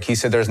Hardwick. He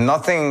said, there's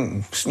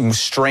nothing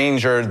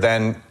stranger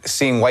than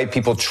seeing white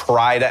people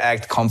try to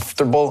act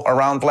comfortable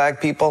around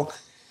black people.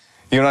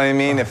 You know what I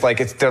mean? If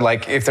they're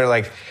like,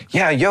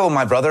 yeah, yo,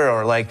 my brother,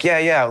 or like,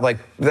 yeah, like,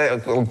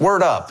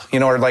 word up,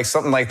 or like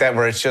something like that,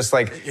 where it's just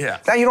like,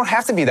 no, you don't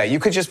have to be that. You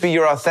could just be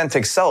your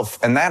authentic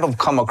self, and that'll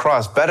come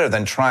across better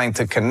than trying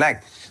to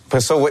connect.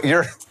 But so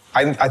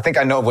I think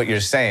I know what you're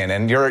saying,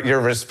 and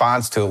your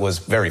response to it was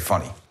very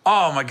funny.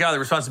 Oh my God, the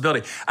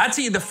responsibility. I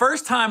tell you, the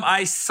first time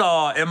I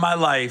saw in my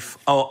life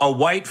a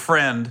white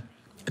friend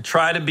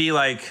try to be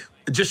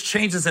just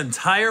change his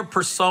entire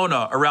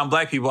persona around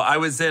black people, I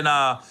was in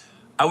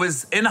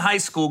high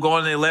school,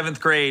 going to the 11th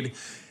grade,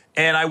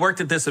 And I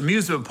worked at this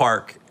amusement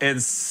park,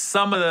 and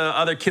some of the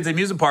other kids at the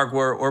amusement park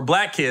were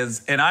black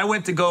kids. And I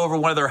went to go over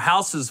one of their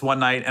houses one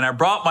night, and I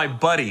brought my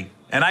buddy.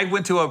 And I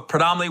went to a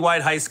predominantly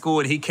white high school,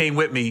 and he came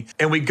with me.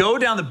 And we go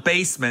down the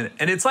basement,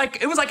 and it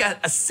was like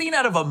a scene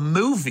out of a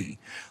movie.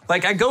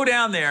 Like, I go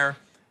down there,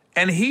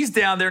 and he's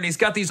down there, and he's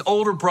got these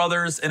older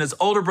brothers, and his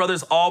older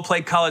brothers all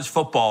play college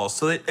football.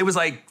 So it was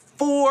like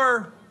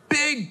 4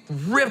 big,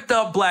 ripped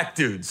up black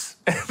dudes.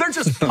 They're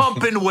just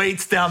pumping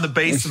weights down the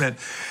basement.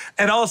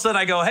 And all of a sudden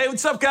I go, hey,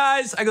 what's up,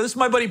 guys? I go, this is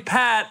my buddy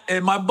Pat.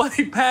 And my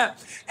buddy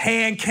Pat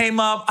hand came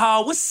up.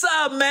 Oh, what's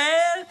up,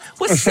 man?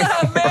 What's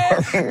up,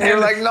 man? And you're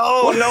like,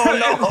 no.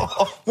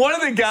 One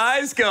of the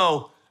guys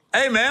go,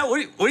 hey, man,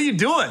 what are you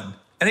doing?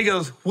 And he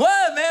goes,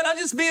 what, man? I'm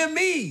just being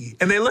me.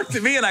 And they looked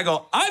at me and I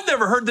go, I've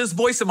never heard this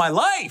voice in my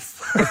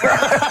life.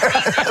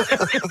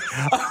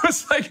 I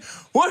was like,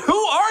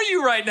 who are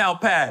you right now,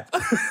 Pat?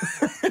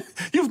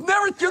 You're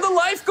the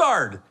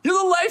lifeguard.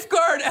 You're the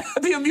lifeguard at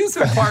the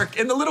amusement park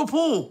in the little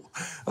pool.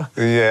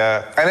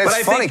 Yeah, and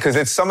it's funny because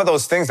it's some of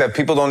those things that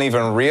people don't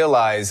even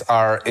realize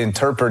are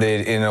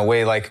interpreted in a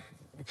way like,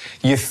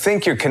 you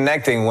think you're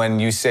connecting when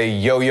you say,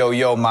 yo, yo,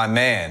 yo, my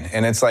man.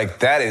 And it's like,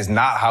 that is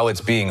not how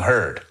it's being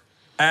heard.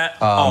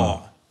 At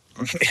all.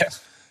 Yeah.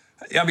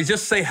 I mean,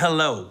 just say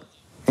hello.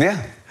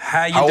 Yeah.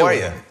 How doing? Are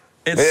you?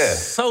 It's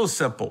so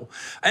simple.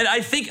 And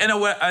I think,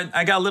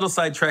 I got a little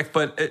sidetracked,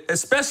 but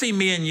especially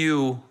me and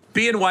you,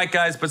 being white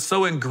guys, but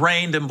so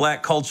ingrained in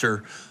black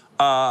culture,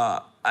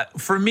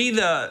 for me,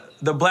 the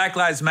Black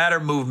Lives Matter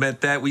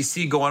movement that we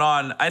see going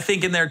on, I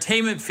think in the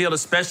entertainment field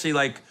especially,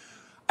 like,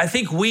 I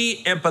think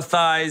we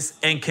empathize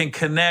and can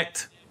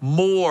connect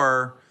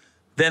more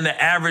than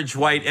the average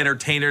white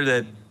entertainer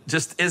that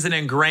just isn't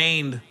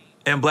ingrained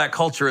in black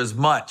culture as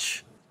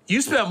much.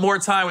 You spent more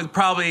time with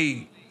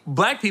probably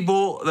black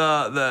people,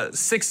 the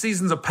 6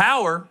 seasons of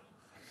Power,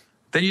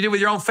 than you did with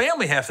your own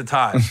family half the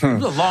time.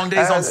 It was long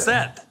days on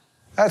set.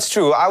 That's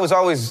true. I was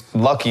always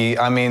lucky.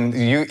 I mean,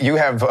 you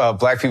have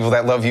black people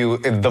that love you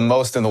the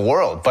most in the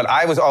world, but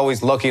I was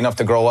always lucky enough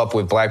to grow up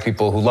with black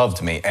people who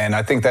loved me. And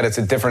I think that it's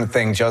a different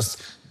thing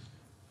just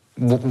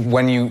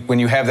when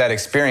you have that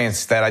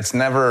experience that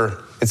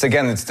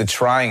it's the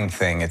trying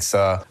thing.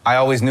 I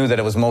always knew that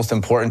it was most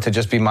important to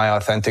just be my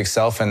authentic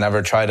self and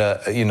never try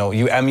to,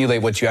 you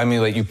emulate what you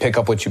emulate, you pick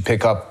up what you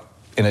pick up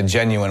in a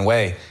genuine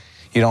way.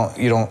 You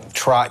don't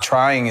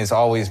trying is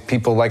always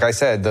people, like I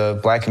said, the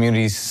black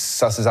community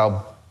susses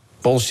out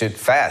bullshit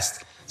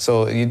fast.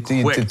 So you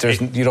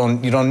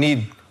don't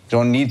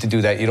need to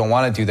do that. You don't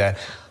want to do that.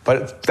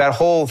 But that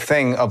whole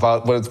thing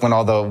about when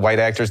all the white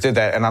actors did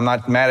that, and I'm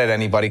not mad at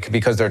anybody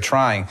because they're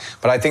trying,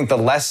 but I think the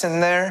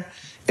lesson there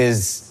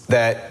is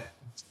that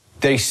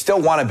they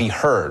still want to be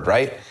heard,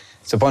 right?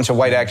 It's a bunch of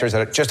white actors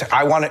that are just,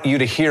 I want you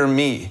to hear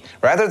me.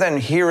 Rather than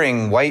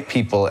hearing white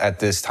people at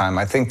this time,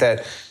 I think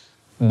that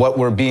what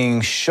we're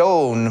being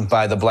shown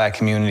by the black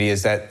community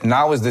is that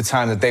now is the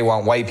time that they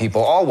want white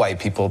people, all white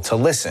people, to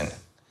listen.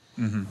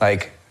 Mm-hmm.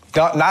 Like,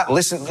 not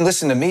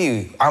listen to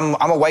me. I'm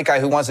a white guy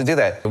who wants to do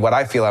that. What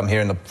I feel I'm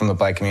hearing from the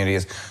black community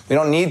is we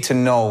don't need to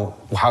know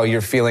how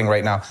you're feeling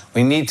right now.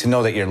 We need to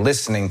know that you're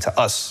listening to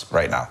us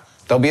right now.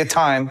 There'll be a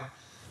time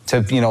to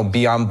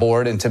be on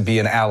board and to be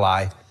an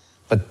ally,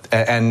 but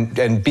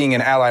and being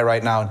an ally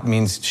right now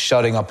means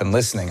shutting up and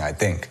listening, I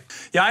think.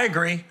 Yeah, I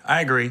agree.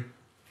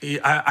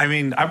 I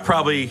mean,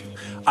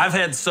 I've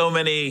had so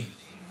many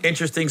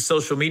interesting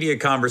social media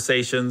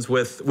conversations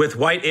with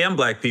white and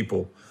black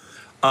people.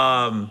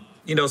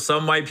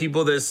 Some white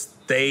people,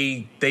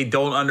 they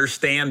don't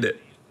understand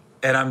it.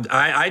 And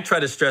I try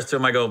to stress to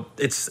them, I go,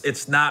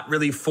 it's not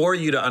really for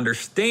you to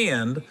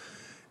understand.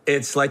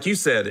 It's like you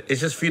said,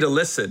 it's just for you to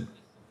listen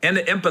and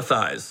to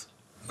empathize.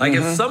 Like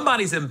if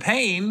somebody's in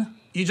pain,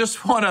 you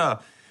just want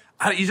to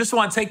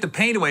take the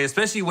pain away,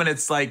 especially when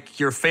it's like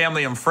your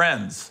family and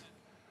friends.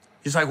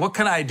 You're just like, what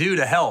can I do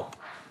to help?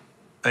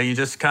 And you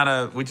just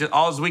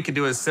all we could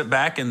do is sit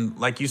back and,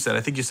 like you said,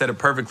 I think you said it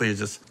perfectly,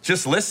 is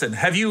just listen.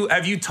 Have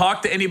you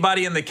talked to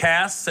anybody in the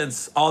cast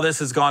since all this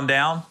has gone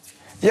down?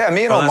 Yeah,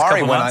 me and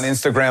Omari went on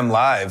Instagram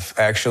Live,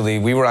 actually.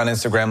 We were on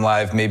Instagram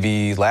Live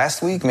maybe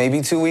last week,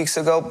 maybe 2 weeks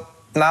ago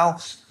now.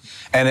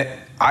 And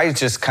I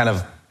just kind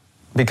of,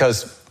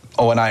 because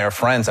O and I are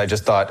friends, I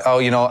just thought,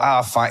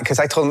 fine. Because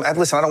I told him,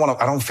 listen,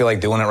 I don't feel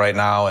like doing it right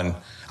now. And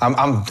I'm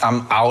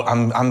out.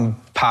 I'm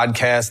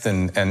podcast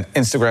and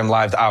Instagram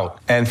Live out.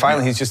 And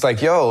finally, he's just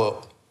like,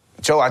 yo,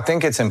 Joe, I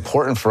think it's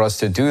important for us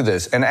to do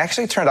this. And it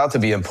actually turned out to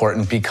be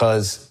important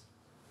because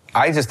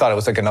I just thought it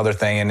was like another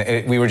thing.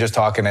 And we were just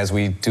talking as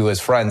we do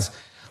as friends.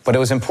 But it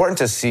was important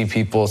to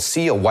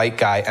see a white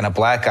guy and a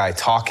black guy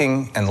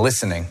talking and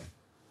listening,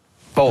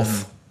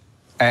 both.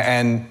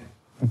 Mm-hmm.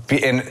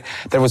 And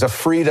there was a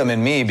freedom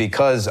in me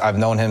because I've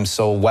known him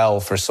so well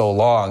for so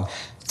long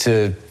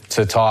to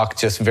talk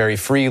just very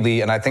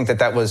freely. And I think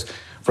that was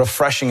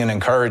refreshing and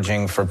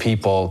encouraging for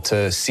people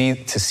to see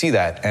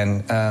that,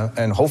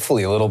 and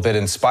hopefully a little bit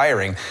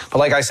inspiring. But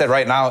like I said,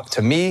 right now,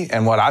 to me,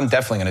 and what I'm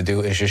definitely going to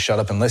do is just shut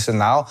up and listen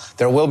now.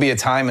 There will be a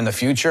time in the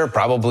future,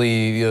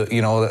 probably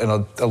in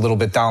a little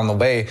bit down the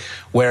way,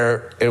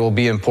 where it will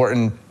be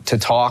important to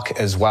talk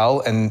as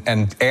well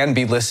and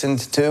be listened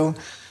to.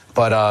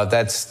 But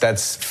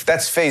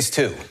that's phase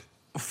 2.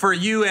 For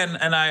you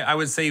and I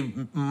would say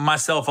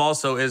myself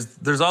also, is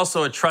there's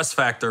also a trust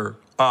factor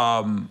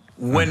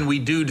when we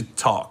do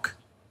talk,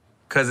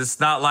 because it's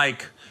not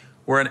like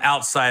we're an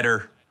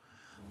outsider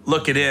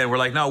looking in. We're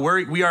like, no,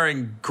 we are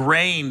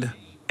ingrained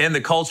in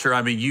the culture.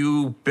 I mean,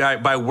 you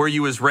by where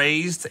you was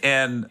raised,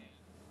 and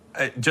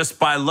just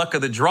by luck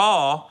of the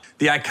draw,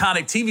 the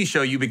iconic TV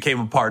show you became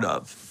a part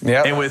of.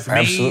 Yeah, and with me,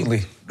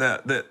 absolutely.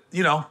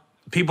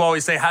 People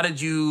always say, how did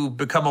you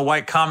become a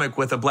white comic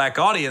with a black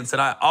audience?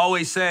 And I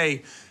always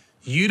say,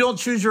 you don't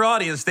choose your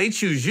audience, they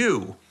choose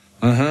you.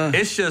 Mm-hmm.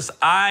 It's just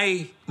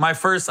my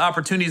first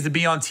opportunities to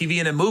be on TV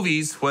and in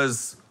movies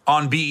was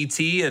on BET,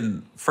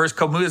 and first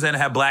couple movies I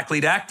didn't have black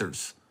lead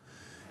actors.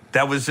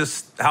 That was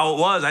just how it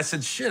was. I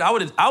said, shit, I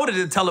would have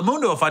did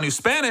Telemundo if I knew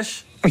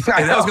Spanish. If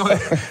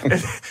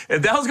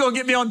that was going to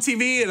get me on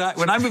TV, and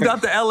when I moved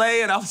out to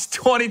LA and I was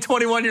 20,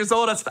 21 years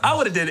old, I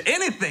would have did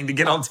anything to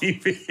get on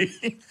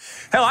TV.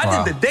 Hell,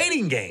 I did The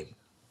Dating Game.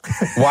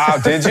 Wow,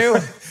 did you?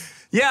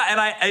 Yeah,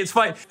 and it's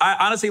funny.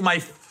 Honestly, my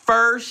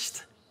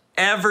first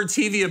ever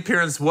TV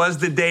appearance was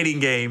The Dating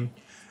Game,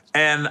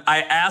 and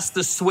I asked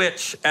to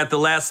switch at the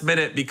last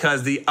minute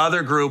because the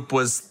other group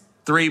was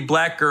 3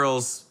 black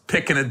girls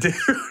picking a dude.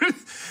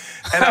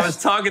 And I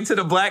was talking to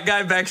the black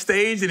guy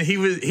backstage, and he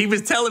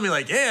was telling me,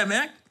 like, yeah,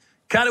 man,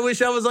 kind of wish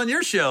I was on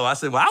your show. I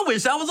said, well, I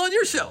wish I was on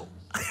your show.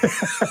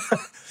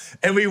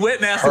 And we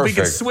went and asked if we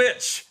could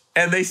switch,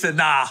 and they said,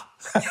 nah.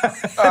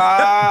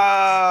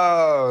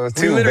 Oh,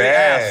 too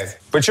bad.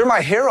 Asked. But you're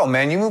my hero,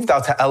 man. You moved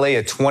out to LA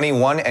at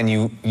 21, and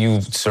you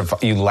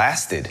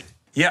lasted.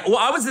 Yeah, well,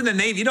 I was in the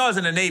Navy. You know I was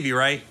in the Navy,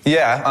 right?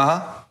 Yeah,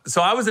 uh-huh.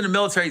 So I was in the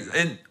military,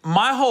 and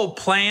my whole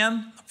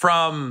plan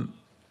from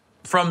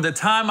the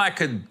time I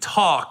could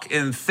talk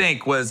and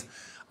think was,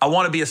 I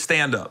want to be a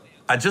stand-up.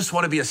 I just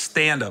want to be a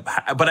stand-up.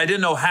 But I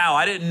didn't know how.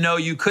 I didn't know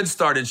you could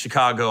start in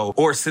Chicago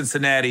or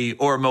Cincinnati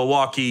or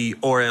Milwaukee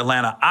or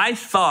Atlanta. I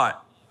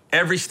thought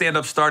every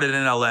stand-up started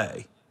in LA.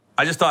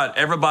 I just thought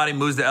everybody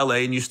moves to LA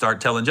and you start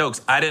telling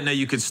jokes. I didn't know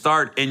you could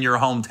start in your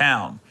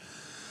hometown.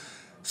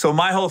 So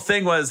my whole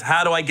thing was,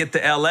 how do I get to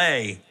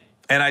LA?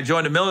 And I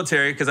joined the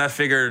military because I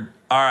figured,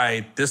 all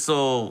right,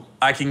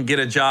 I can get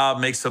a job,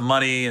 make some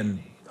money, and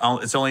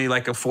it's only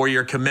like a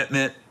 4-year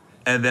commitment,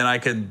 and then I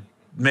could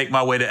make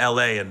my way to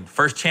LA. And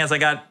first chance I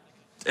got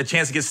a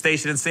chance to get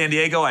stationed in San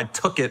Diego, I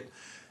took it.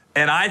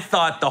 And I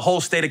thought the whole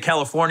state of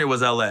California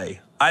was LA.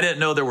 I didn't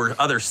know there were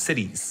other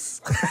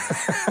cities.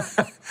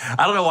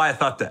 I don't know why I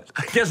thought that.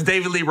 I guess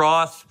David Lee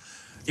Roth,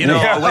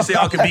 I wish they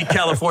all could be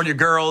California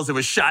girls. It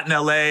was shot in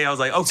LA. I was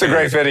like, okay. It's a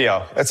great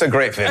video. It's a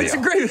great video. It's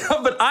a great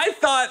video, but I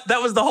thought that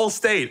was the whole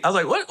state. I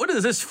was like, what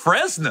is this,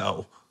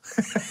 Fresno?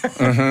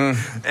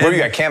 Mm-hmm. Where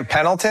you at, Camp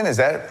Pendleton? Is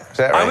that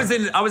right? I was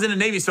in the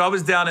Navy, so I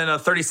was down in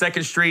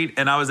 32nd Street,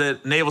 and I was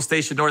at Naval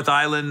Station North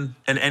Island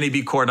and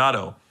NEB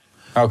Coronado.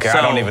 Okay, so,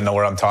 I don't even know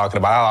what I'm talking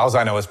about. All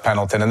I know is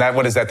Pendleton. And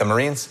what is that, the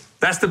Marines?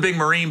 That's the big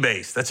Marine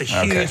base. That's a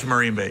huge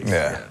Marine base.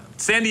 Yeah.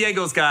 San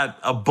Diego's got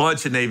a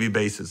bunch of Navy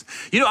bases.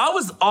 I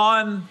was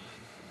on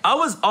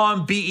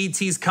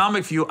BET's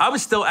Comic View. I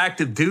was still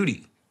active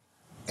duty.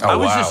 I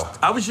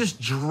was just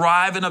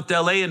driving up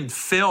to LA and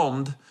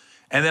filmed.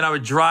 And then I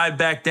would drive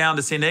back down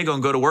to San Diego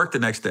and go to work the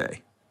next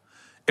day.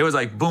 It was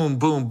like boom,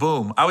 boom,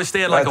 boom. I would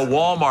stay at like a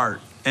Walmart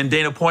in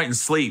Dana Point and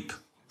sleep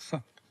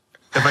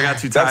if I got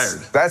too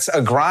tired. That's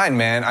a grind,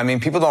 man. I mean,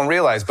 people don't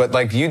realize, but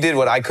like you did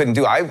what I couldn't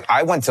do.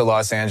 I went to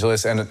Los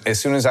Angeles, and as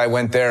soon as I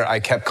went there, I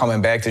kept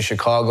coming back to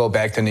Chicago,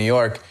 back to New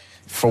York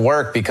for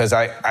work, because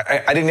I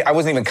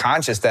wasn't even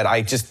conscious that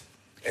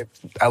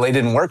LA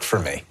didn't work for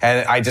me.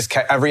 And I just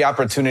kept, every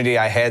opportunity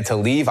I had to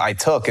leave, I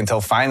took, until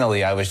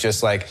finally I was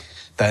just like,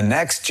 the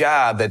next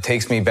job that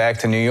takes me back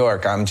to New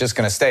York, I'm just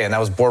going to stay. And that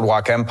was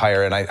Boardwalk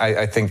Empire, and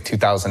I think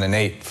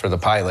 2008 for the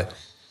pilot.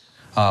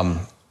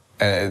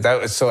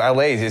 So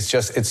LA is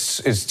just,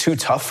 it's too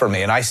tough for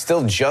me. And I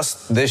still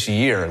just this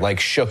year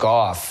shook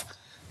off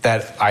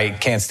that I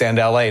can't stand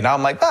LA. Now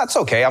I'm like, it's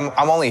okay. I'm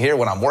only here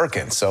when I'm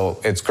working, so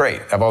it's great.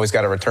 I've always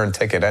got a return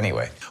ticket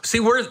anyway. See,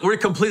 we're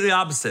completely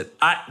opposite.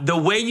 The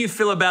way you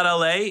feel about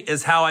LA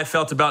is how I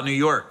felt about New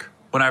York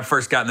when I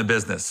first got in the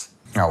business.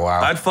 Oh,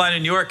 wow. I'd fly to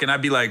New York and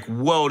I'd be like,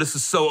 whoa, this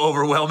is so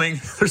overwhelming.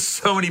 There's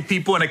so many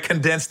people in a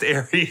condensed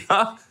area.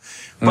 But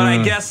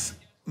I guess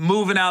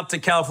moving out to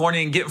California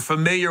and getting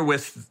familiar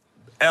with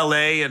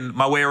LA and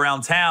my way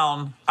around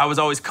town, I was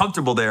always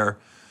comfortable there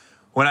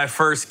when I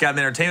first got in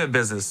the entertainment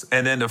business.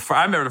 And then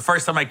I remember the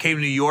first time I came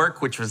to New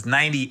York, which was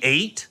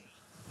 98.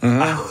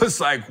 I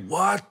was like,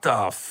 what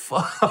the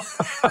fuck?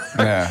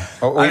 Yeah.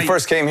 Well, we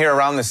first came here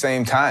around the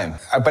same time.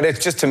 But it's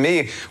just, to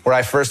me, where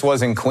I first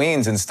was in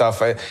Queens and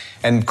stuff,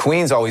 and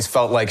Queens always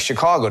felt like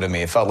Chicago to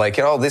me. It felt like,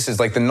 this is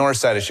like the north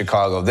side of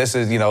Chicago. This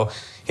is,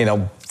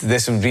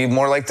 this would be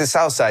more like the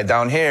South Side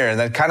down here. And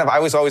then I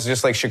was always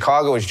just like,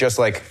 Chicago is just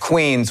like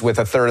Queens with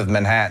a third of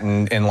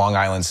Manhattan in Long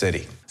Island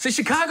City. See,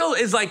 Chicago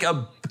is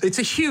it's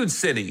a huge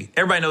city.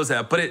 Everybody knows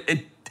that, but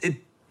it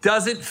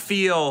doesn't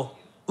feel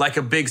like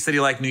a big city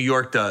like New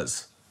York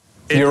does.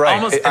 You're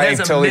right. It has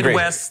a totally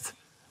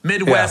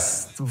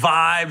Midwest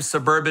vibe,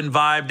 suburban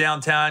vibe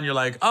downtown. You're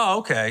like, oh,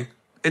 okay.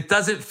 It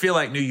doesn't feel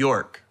like New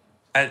York.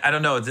 I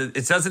don't know.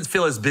 It doesn't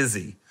feel as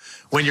busy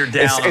when you're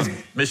down on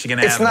Michigan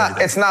Avenue.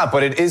 It's not,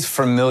 but it is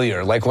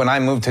familiar. Like when I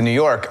moved to New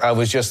York, I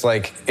was just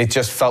like, it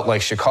just felt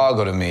like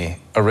Chicago to me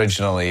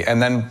originally.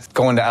 And then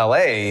going to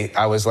LA,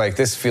 I was like,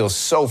 this feels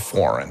so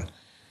foreign.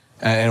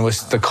 And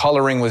the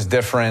coloring was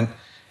different.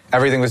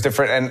 Everything was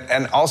different.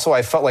 And also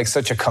I felt like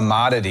such a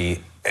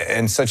commodity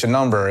and such a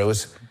number. It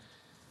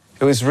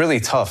was really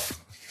tough.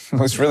 It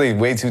was really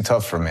way too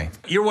tough for me.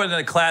 You're one of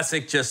the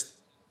classic, just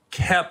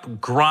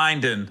kept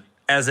grinding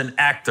as an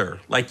actor.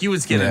 Like you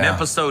was getting an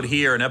episode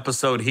here, an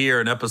episode here,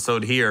 an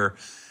episode here.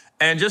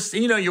 And just,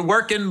 you're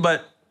working,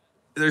 but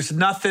there's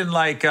nothing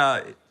like,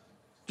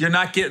 you're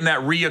not getting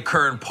that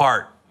reoccurring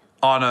part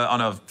on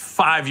a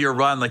 5-year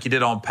run like you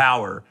did on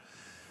Power.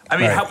 I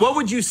mean, Right. what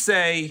would you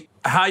say,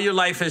 how your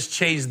life has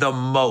changed the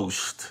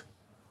most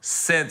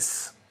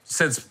since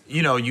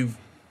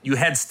you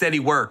had steady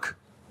work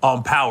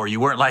on Power?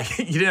 You weren't like,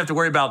 you didn't have to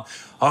worry about,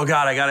 oh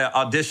God, I got to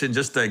audition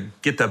just to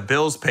get the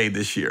bills paid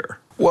this year.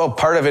 Well,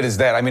 part of it is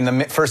that. I mean,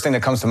 the first thing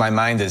that comes to my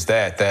mind is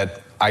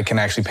that I can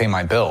actually pay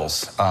my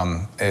bills.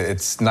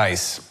 It's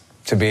nice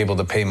to be able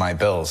to pay my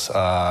bills.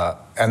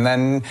 And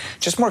then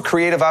just more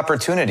creative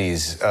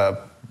opportunities.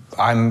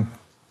 I'm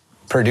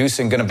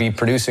going to be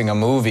producing a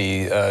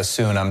movie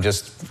soon. I'm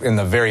just in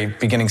the very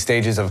beginning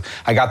stages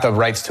I got the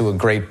rights to a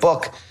great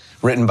book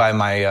written by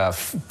my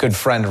good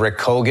friend Rick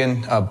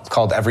Cogan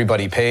called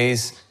Everybody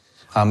Pays.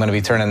 I'm going to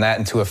be turning that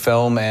into a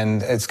film,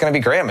 and it's going to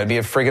be great. I'm going to be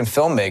a friggin'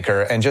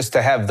 filmmaker. And just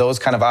to have those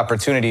kind of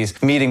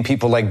opportunities, meeting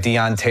people like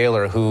Deon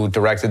Taylor, who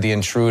directed The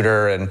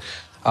Intruder and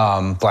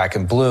Black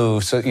and Blue,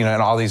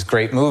 and all these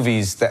great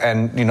movies,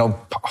 and,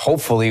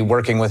 hopefully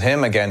working with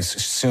him again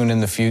soon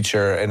in the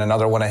future in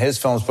another one of his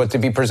films. But to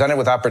be presented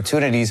with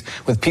opportunities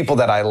with people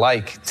that I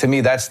like, to me,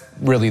 that's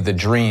really the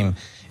dream,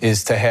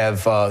 is to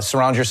have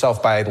surround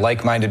yourself by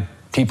like-minded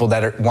people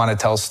that want to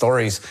tell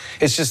stories.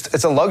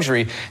 It's a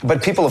luxury.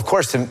 But people, of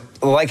course,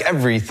 like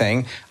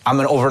everything,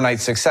 I'm an overnight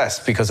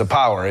success because of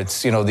Power.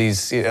 It's,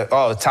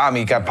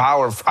 Tommy got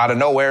Power out of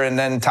nowhere, and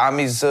then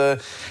Tommy's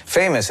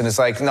famous. And it's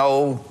like,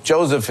 no,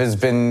 Joseph has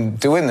been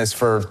doing this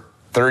for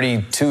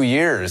 32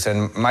 years,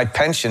 and my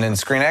pension in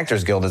Screen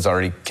Actors Guild has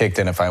already kicked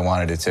in if I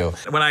wanted it to.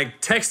 When I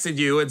texted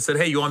you and said,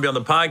 hey, you want to be on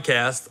the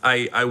podcast,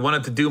 I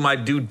wanted to do my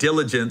due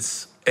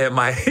diligence and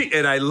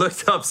I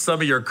looked up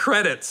some of your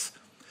credits.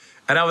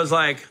 And I was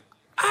like,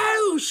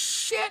 oh,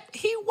 shit,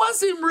 he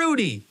was in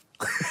Rudy.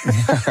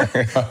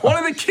 One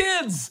of the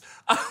kids.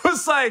 I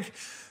was like,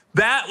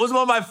 that was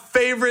one of my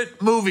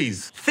favorite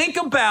movies. Think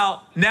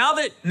about, now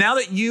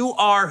that you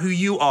are who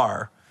you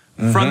are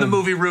from the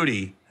movie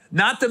Rudy,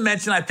 not to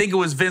mention, I think it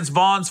was Vince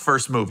Vaughn's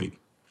first movie.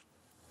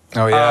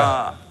 Oh,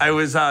 yeah. It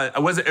was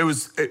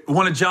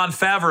one of Jon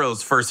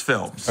Favreau's first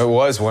films. It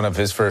was one of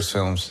his first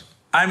films.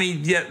 I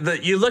mean,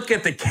 you look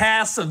at the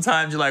cast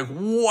sometimes, you're like,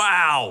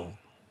 wow.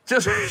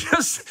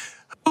 Just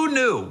who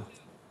knew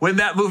when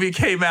that movie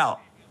came out?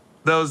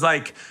 Those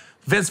like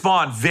Vince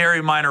Vaughn,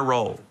 very minor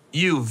role.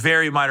 You,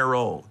 very minor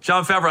role.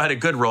 Jon Favreau had a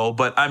good role,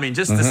 but I mean,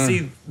 just to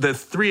see the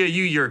three of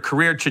you, your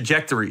career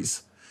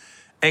trajectories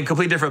and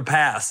complete different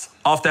paths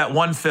off that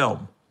one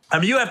film. I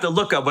mean, you have to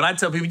look up when I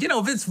tell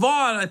people, Vince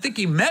Vaughn, I think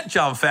he met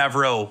Jon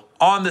Favreau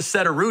on the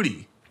set of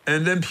Rudy.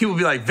 And then people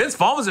be like, Vince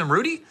Vaughn was in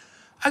Rudy?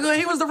 I go,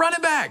 he was the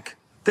running back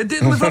that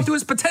didn't live up to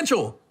his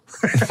potential.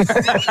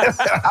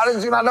 How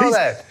did you not know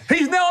that?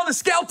 He's now on the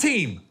scout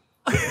team.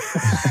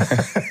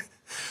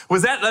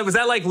 Was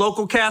that like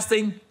local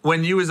casting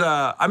when you was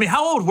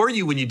how old were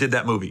you when you did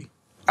that movie?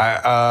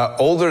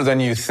 Older than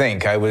you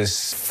think. I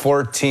was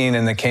 14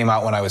 and it came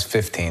out when I was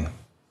 15.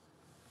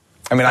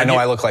 I mean, I know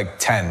I look like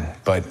 10,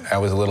 but I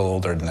was a little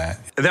older than that.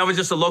 That was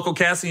just a local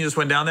casting? You just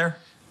went down there?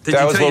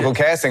 That was local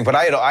casting, but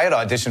I had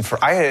auditioned for.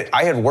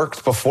 I had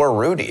worked before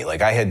Rudy.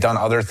 Like I had done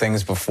other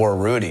things before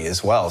Rudy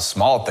as well,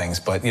 small things.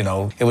 But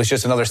it was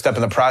just another step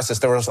in the process.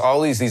 There was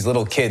always these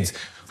little kids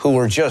who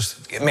were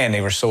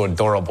they were so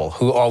adorable.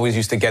 Who always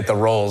used to get the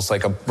roles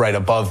like right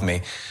above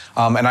me.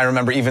 And I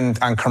remember even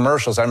on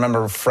commercials. I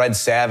remember Fred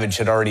Savage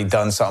had already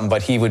done something,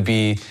 but he would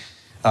be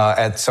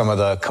at some of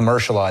the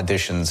commercial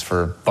auditions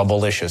for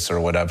Bubblicious or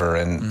whatever,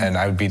 and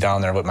I would be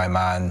down there with my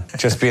mom,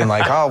 just being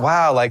like, oh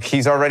wow, like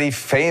he's already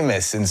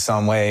famous in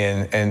some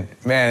way, and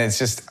man, it's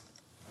just,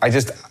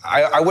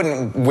 I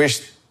wouldn't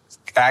wish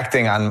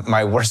acting on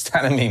my worst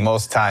enemy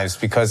most times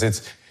because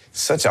it's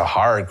such a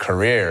hard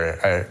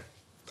career.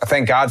 I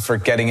thank God for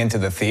getting into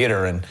the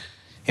theater and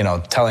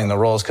telling the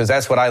roles, because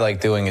that's what I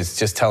like doing, is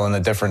just telling the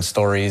different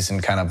stories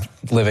and kind of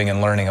living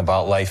and learning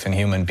about life and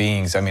human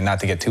beings. I mean, not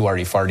to get too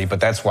arty-farty, but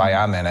that's why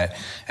I'm in it.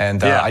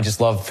 And I just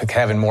love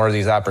having more of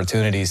these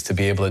opportunities to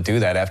be able to do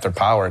that after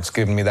Power. It's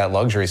given me that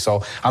luxury.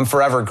 So I'm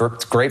forever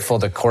grateful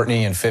to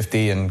Courtney and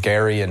 50 and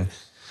Gary and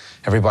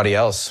everybody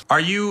else.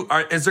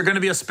 Is there going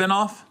to be a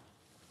spinoff?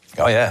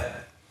 Oh, yeah.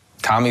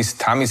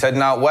 Tommy's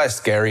heading out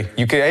west, Gary.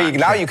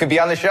 Now you could be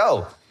on the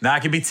show. Now I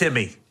can be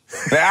Timmy.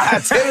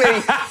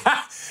 Timmy.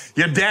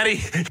 Your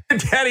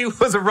daddy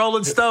was a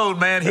Rolling Stone,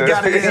 man. He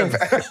got it in.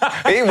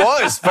 He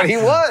was.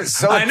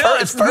 So I know,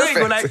 it's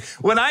perfect. Big.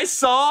 When I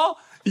saw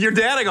your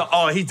dad, I go,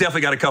 oh, he's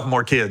definitely got a couple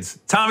more kids.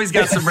 Tommy's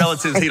got some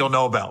relatives he don't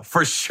know about,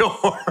 for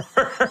sure.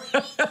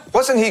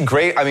 Wasn't he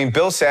great? I mean,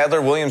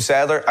 William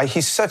Sadler,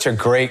 he's such a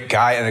great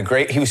guy and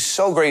he was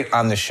so great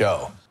on the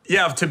show.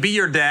 Yeah, to be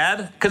your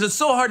dad, because it's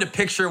so hard to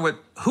picture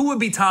who would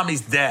be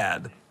Tommy's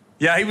dad.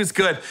 Yeah, he was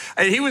good.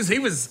 And he was.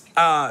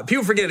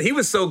 People forget he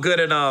was so good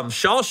in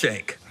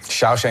Shawshank.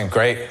 Shawshank,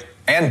 great,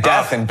 and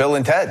Death and Bill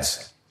and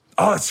Ted's.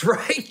 Oh, that's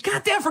right.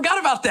 Goddamn, I forgot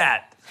about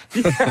that.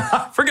 Yeah,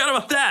 I forgot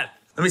about that.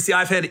 Let me see.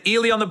 I've had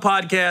Ely on the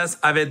podcast.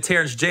 I've had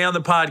Terrence J on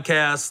the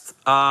podcast.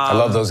 I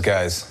love those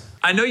guys.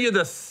 I know you're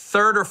the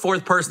third or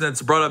fourth person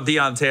that's brought up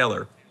Deon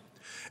Taylor.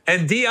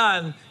 And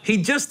Deon,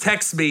 he just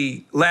texted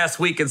me last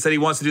week and said he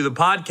wants to do the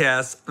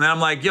podcast. And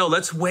I'm like, yo,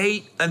 let's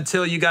wait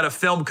until you got a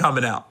film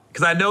coming out,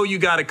 because I know you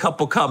got a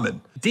couple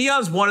coming.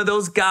 Deon's one of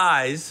those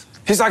guys.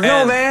 He's like,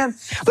 no, man,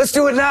 let's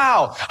do it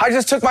now. I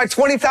just took my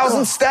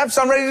 20,000 steps.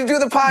 I'm ready to do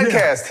the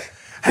podcast.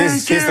 Yeah.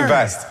 He's the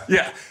best.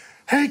 Yeah.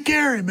 Hey,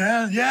 Gary,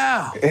 man.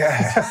 Yeah.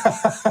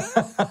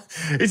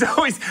 He's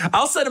always,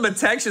 I'll send him a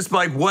text just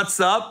like,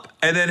 what's up?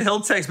 And then he'll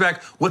text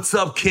back, what's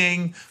up,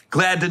 King?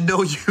 Glad to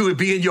know you would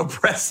be in your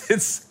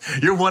presence.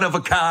 You're one of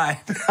a kind.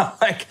 I'm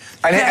like,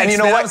 and you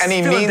know man, what? And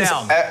he means,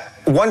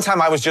 one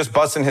time I was just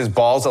busting his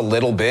balls a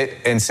little bit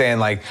and saying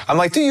like, I'm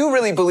like, do you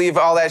really believe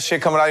all that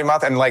shit coming out of your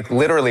mouth? And like,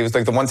 literally, it was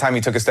like the one time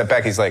he took a step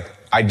back, he's like,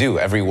 I do,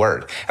 every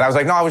word. And I was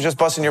like, no, I was just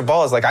busting your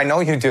balls. Like, I know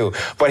you do.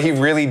 But he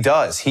really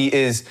does. He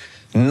is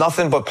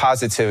nothing but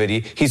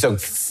positivity. He's a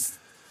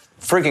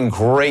freaking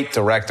great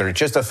director,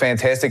 just a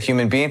fantastic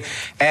human being.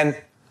 And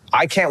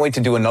I can't wait to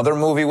do another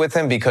movie with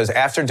him, because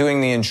after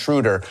doing The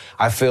Intruder,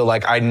 I feel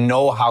like I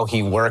know how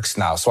he works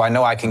now. So I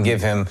know I can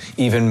give him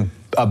even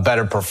a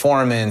better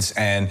performance.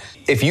 And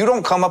if you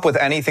don't come up with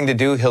anything to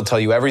do, he'll tell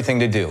you everything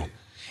to do.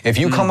 If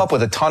you come up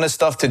with a ton of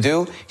stuff to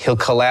do, he'll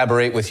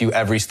collaborate with you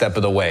every step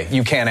of the way.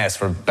 You can't ask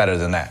for better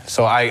than that.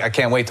 So I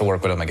can't wait to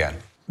work with him again.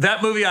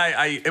 That movie,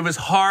 it was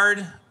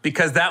hard,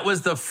 because that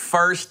was the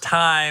first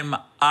time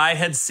I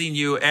had seen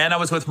you, and I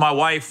was with my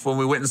wife when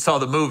we went and saw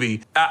the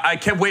movie. I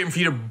kept waiting for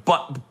you to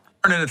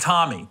burn into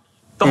Tommy,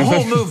 the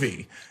whole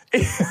movie.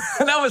 And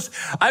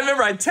I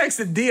remember I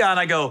texted Deon,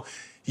 I go,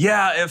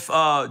 yeah, if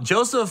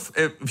Joseph,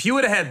 if you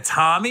would have had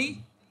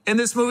Tommy in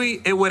this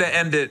movie, it would have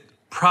ended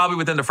probably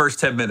within the first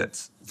 10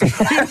 minutes.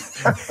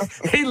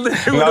 He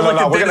literally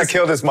No, we're going to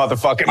kill this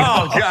motherfucker.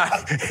 Oh,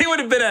 God. He would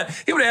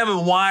have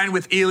having wine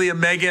with Ely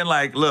and Megan,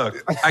 like,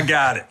 look, I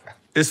got it.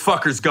 This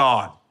fucker's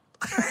gone.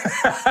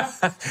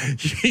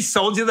 He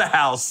sold you the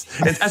house.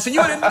 And I said, you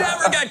would have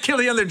never got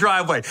killed in the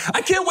driveway.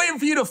 I can't wait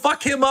for you to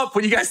fuck him up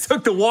when you guys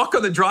took the walk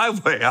on the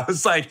driveway. I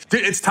was like,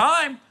 dude, it's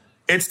time.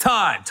 It's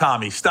time,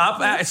 Tommy.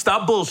 Stop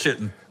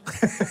bullshitting.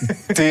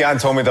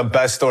 Deon told me the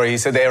best story. He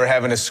said they were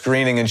having a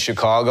screening in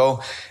Chicago,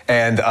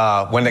 and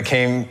when it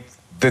came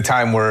the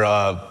time where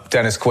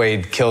Dennis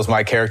Quaid kills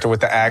my character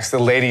with the axe, the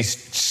lady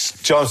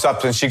jumps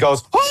up and she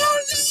goes, "Oh no,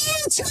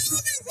 Tommy!"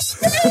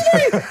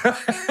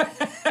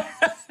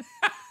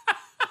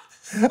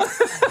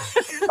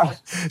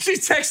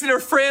 She's texting her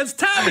friends,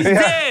 Tommy's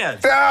dead.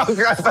 Oh,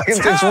 God,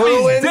 it's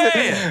ruined.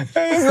 Dead.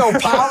 There's no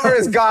power,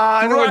 is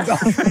gone. Right.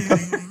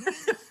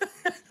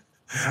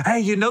 Hey,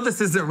 you know this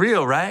isn't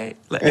real, right?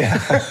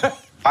 Yeah.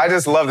 I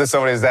just love that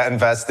somebody's that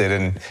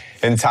invested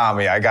in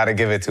Tommy. I got to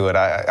give it to it.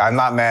 I'm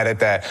not mad at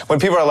that. When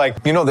people are like,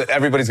 you know that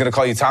everybody's going to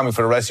call you Tommy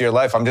for the rest of your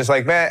life, I'm just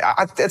like, man,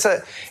 it's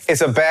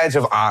a badge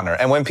of honor.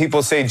 And when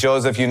people say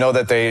Joseph, you know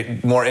that they're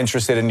more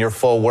interested in your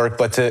full work.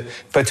 But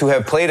to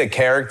have played a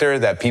character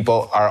that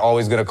people are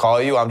always going to call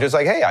you, I'm just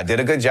like, hey, I did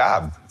a good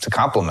job. It's a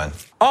compliment.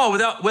 Oh,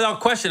 without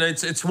question.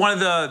 It's one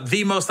of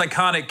the most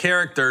iconic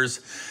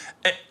characters,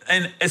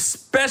 and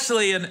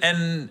especially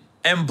in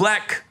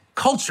Black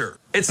culture.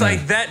 It's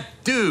like that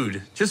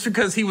dude, just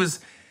because he was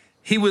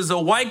a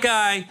white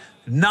guy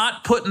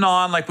not putting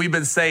on, like we've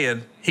been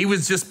saying, he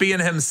was just being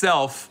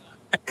himself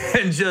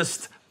and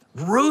just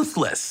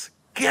ruthless.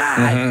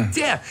 God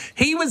damn.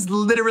 He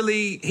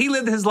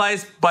lived his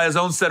life by his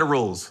own set of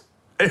rules.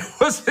 It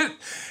wasn't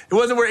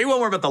where he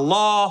wasn't worried about the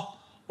law,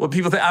 what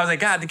people think. I was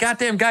like, God, the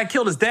goddamn guy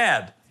killed his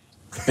dad.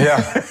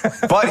 Yeah,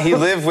 but he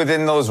lived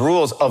within those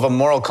rules of a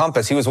moral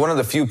compass. He was one of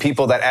the few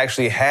people that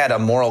actually had a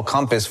moral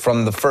compass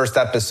from the first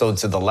episode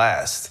to the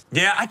last.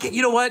 Yeah,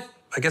 you know what?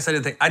 I guess I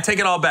didn't think. I take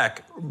it all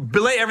back.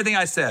 Belay everything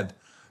I said.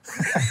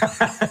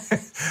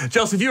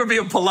 Joseph, you were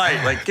being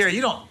polite. Like, Gary,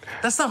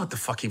 that's not what the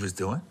fuck he was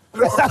doing.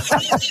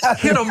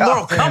 He had a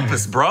moral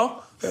compass,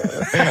 bro.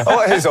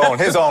 Oh,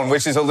 his own,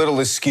 which is a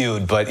little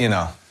skewed, but you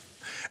know.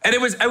 And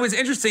it was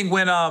interesting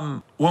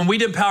when we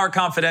did Power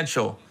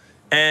Confidential,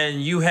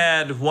 and you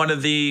had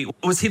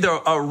was he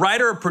a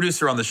writer or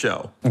producer on the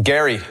show?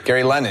 Gary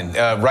Lennon,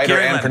 writer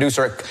Gary and Lennon.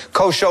 producer,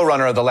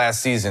 co-showrunner of the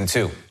last season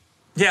too.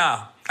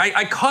 Yeah,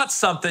 I caught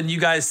something you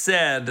guys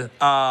said,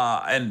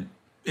 and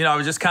I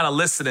was just kind of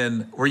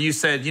listening, where you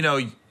said,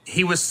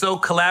 he was so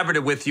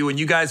collaborative with you, and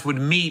you guys would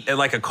meet at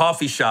like a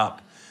coffee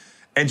shop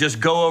and just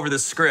go over the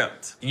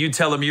script. You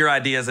tell him your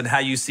ideas and how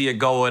you see it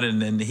going,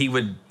 and he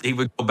would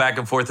go back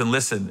and forth and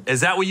listen.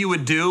 Is that what you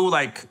would do,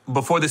 like,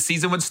 before the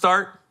season would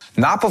start?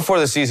 Not before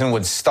the season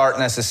would start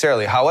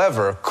necessarily.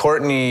 However,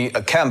 Courtney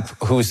Kemp,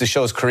 who's the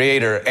show's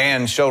creator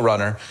and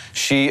showrunner,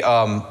 she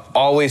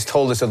always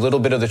told us a little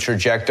bit of the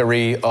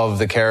trajectory of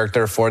the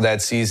character for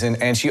that season,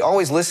 and she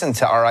always listened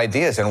to our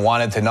ideas and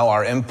wanted to know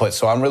our input,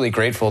 so I'm really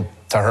grateful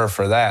to her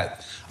for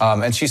that.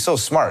 And she's so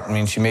smart. I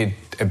mean, she made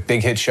a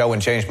big hit show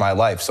and changed my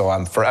life, so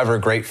I'm forever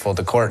grateful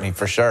to Courtney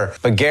for sure.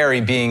 But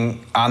Gary,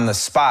 being on the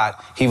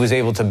spot, he was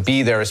able to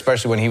be there,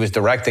 especially when he was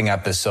directing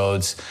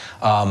episodes.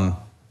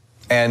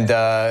 And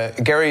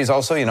Gary is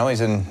also,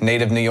 he's a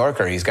native New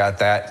Yorker. He's got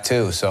that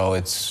too, so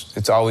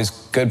it's always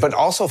good. But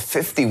also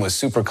 50 was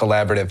super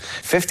collaborative.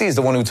 50 is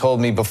the one who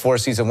told me before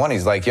season 1,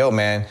 he's like, yo,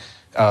 man,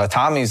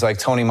 Tommy's like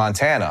Tony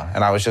Montana.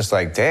 And I was just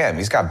like, damn,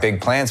 he's got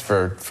big plans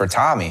for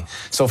Tommy.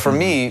 So for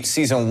me,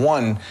 season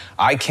 1,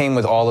 I came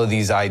with all of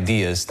these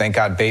ideas. Thank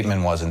God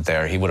Bateman wasn't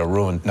there. He would have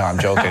ruined, no, I'm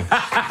joking.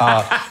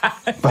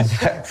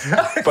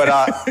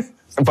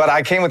 But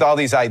I came with all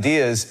these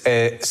ideas.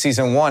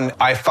 Season 1,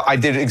 I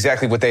did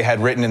exactly what they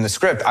had written in the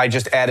script. I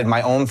just added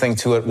my own thing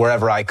to it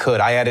wherever I could.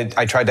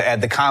 I tried to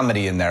add the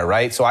comedy in there,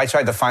 right? So I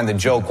tried to find the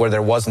joke where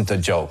there wasn't a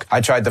joke.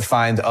 I tried to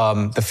find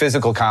the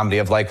physical comedy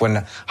of, like,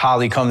 when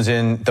Holly comes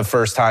in the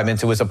first time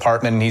into his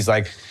apartment and he's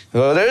like,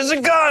 oh, there's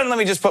a gun, let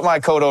me just put my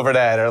coat over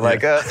that, or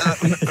like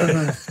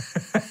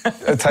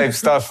type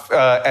stuff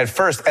at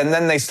first. And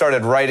then they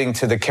started writing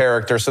to the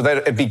character so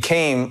that it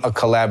became a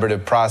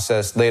collaborative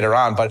process later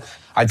on. But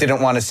I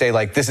didn't want to say,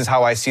 like, this is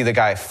how I see the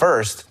guy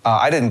first.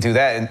 I didn't do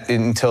that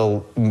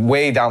until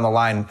way down the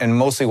line, and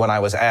mostly when I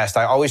was asked.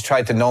 I always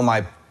tried to know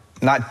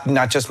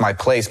not just my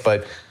place,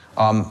 but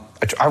I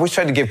always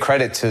tried to give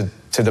credit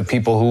to the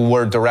people who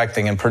were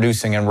directing and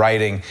producing and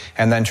writing,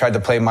 and then tried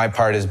to play my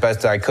part as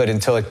best I could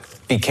until it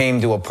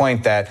became to a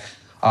point that,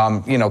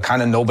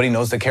 kind of nobody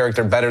knows the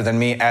character better than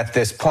me at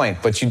this point.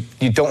 But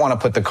you don't want to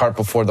put the cart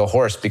before the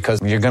horse, because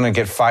you're going to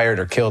get fired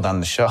or killed on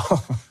the show.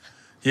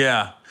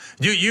 Yeah.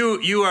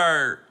 You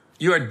are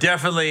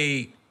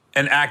definitely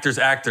an actor's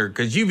actor,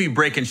 because you be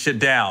breaking shit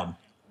down.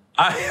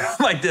 I'm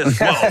like this.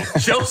 Whoa,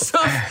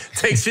 Joseph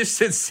takes his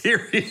shit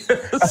serious.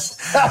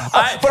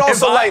 but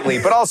also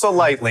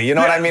lightly. You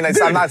know what I mean?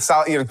 I'm not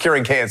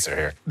curing cancer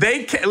here.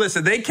 They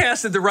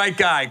casted the right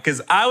guy,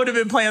 because I would have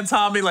been playing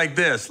Tommy like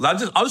this. I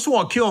just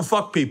want to kill and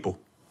fuck people.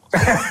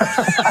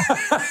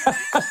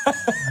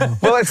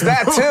 Well, it's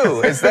that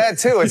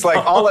too. It's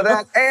like all of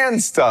that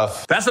and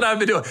stuff. That's what I've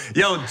been doing.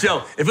 Yo,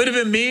 Joe, if it would have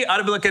been me, I'd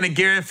have been looking at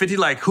Gary and 50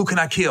 like, who can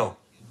I kill?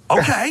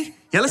 Okay,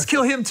 yeah, let's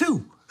kill him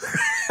too.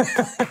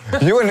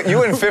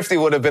 You and 50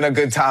 would have been a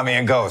good Tommy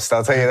and Ghost.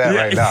 I'll tell you that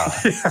right now.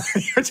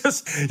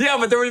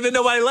 But there would have been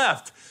nobody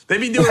left. They'd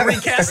be doing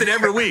recasting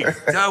every week.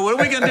 What are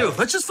we gonna do?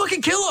 Let's just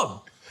fucking kill him.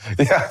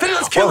 Yeah.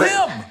 Let's kill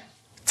him.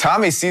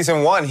 Tommy,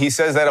 season 1, he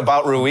says that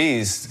about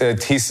Ruiz.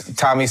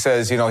 Tommy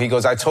says, he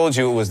goes, I told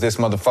you it was this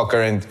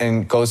motherfucker.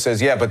 And Ghost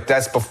says, yeah, but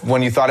that's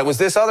when you thought it was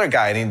this other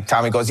guy. And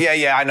Tommy goes,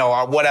 yeah, I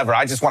know, whatever.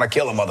 I just want to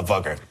kill a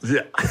motherfucker.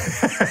 Yeah.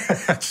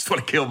 I just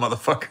want to kill a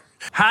motherfucker.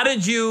 How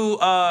did you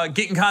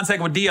get in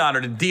contact with Dion, or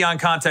did Dion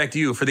contact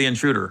you for The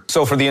Intruder?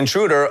 So for The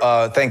Intruder,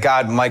 thank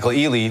God Michael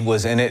Ealy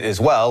was in it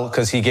as well,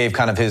 because he gave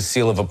kind of his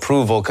seal of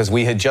approval, because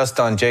we had just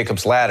done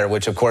Jacob's Ladder,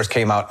 which of course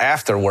came out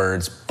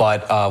afterwards,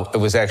 but it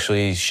was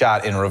actually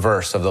shot in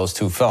reverse of those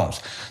two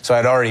films. So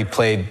I'd already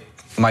played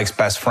Mike's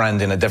best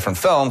friend in a different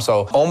film.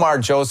 So Omar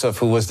Joseph,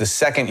 who was the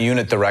second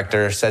unit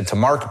director, said to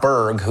Mark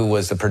Berg, who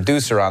was the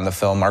producer on the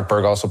film, Mark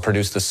Berg also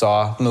produced the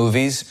Saw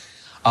movies,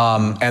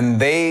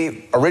 and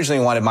they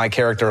originally wanted my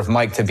character of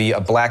Mike to be a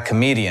black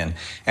comedian.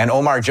 And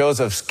Omar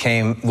Joseph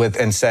came with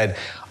and said,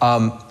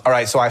 all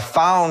right, so I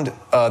found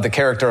the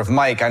character of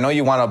Mike. I know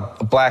you want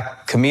a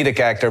black comedic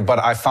actor, but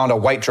I found a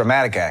white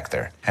dramatic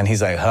actor. And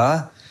he's like,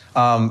 huh?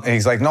 And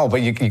he's like, no,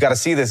 but you got to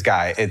see this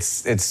guy.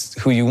 It's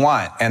who you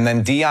want. And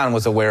then Dion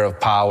was aware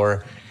of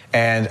Power,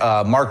 and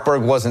Mark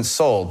Berg wasn't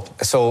sold.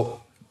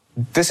 So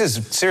this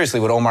is seriously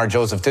what Omar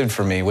Joseph did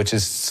for me, which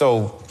is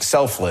so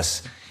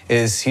selfless.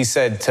 Is he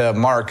said to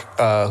Mark,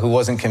 who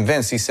wasn't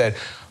convinced, he said,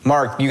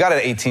 Mark, you got an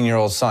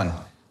 18-year-old son.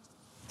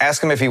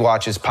 Ask him if he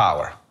watches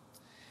Power.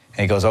 And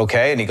he goes,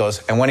 okay. And he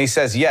goes, and when he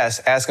says yes,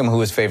 ask him who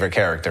his favorite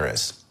character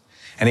is.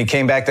 And he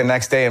came back the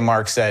next day and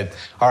Mark said,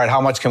 all right, how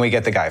much can we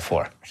get the guy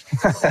for?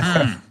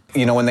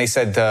 When they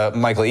said to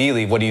Michael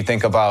Ealy, what do you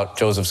think about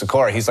Joseph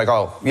Sikora? He's like,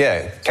 oh,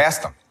 yeah,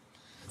 cast him.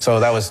 So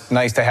that was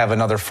nice to have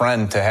another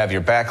friend to have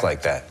your back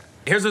like that.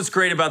 Here's what's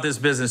great about this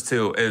business,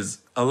 too, is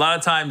a lot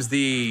of times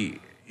the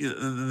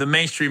the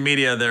mainstream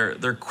media,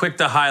 they're quick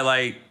to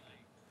highlight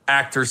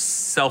actors'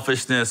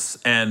 selfishness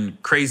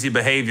and crazy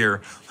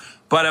behavior.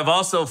 But I've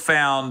also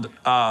found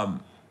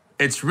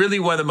it's really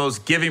one of the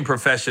most giving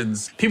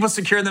professions. People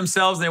secure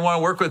themselves and they want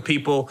to work with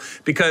people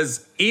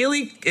because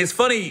Ely, it's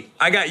funny,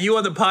 I got you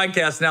on the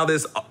podcast now,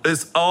 this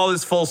all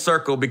is full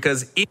circle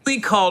because Ely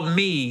called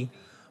me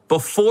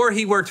before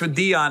he worked with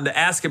Dion to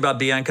ask about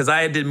Dion because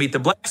I did Meet the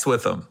Blacks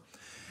with him.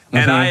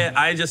 And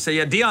I just said,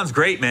 yeah, Dion's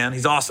great, man.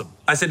 He's awesome.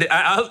 I said,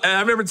 I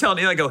remember telling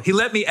Ely, I go, he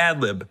let me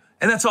ad-lib.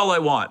 And that's all I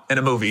want in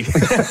a movie.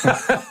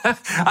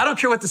 I don't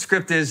care what the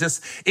script is.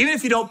 Just even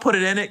if you don't put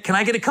it in it, can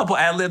I get a couple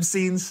ad-lib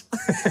scenes?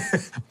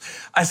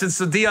 I said,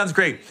 so Dion's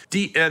great.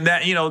 And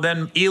that,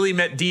 then Ely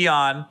met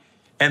Dion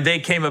and they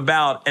came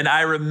about. And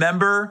I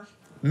remember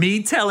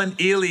me telling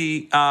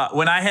Ely,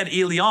 when I had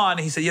Ely on,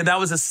 he said, yeah, that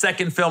was the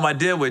second film I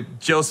did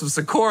with Joseph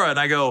Sikora. And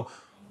I go,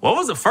 what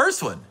was the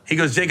first one? He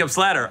goes, Jacob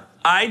Slatter.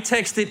 I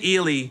texted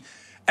Ely,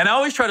 and I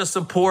always try to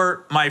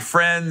support my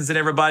friends and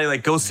everybody,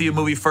 like go see a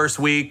movie first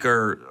week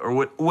or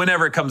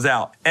whenever it comes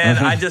out. And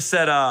I just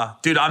said,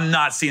 dude, I'm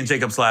not seeing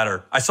Jacob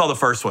Slatter. I saw the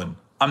first one.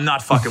 I'm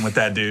not fucking with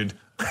that dude.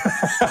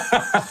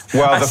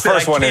 Well, the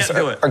first one is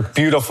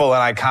beautiful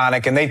and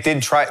iconic, and they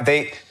did try.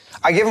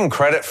 I give them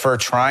credit for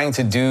trying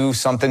to do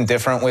something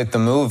different with the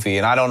movie,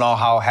 and I don't know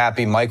how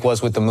happy Mike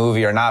was with the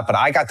movie or not, but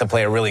I got to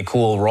play a really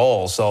cool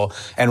role,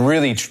 and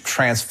really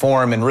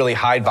transform and really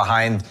hide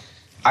behind.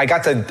 I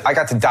got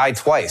to die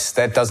twice.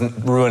 That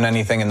doesn't ruin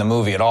anything in the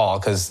movie at all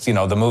because,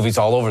 the movie's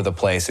all over the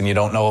place and you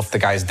don't know if the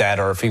guy's dead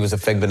or if he was a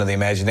figment of the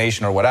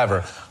imagination or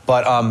whatever.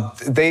 But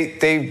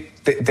they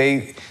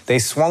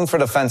swung for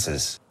the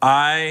fences.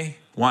 I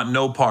want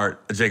no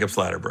part of Jacob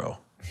Slatter, bro.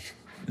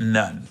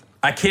 None.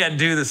 I can't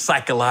do the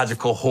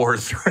psychological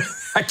horrors.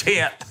 I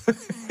can't.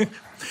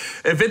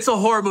 If it's a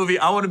horror movie,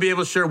 I want to be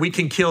able to sure we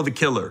can kill the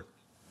killer.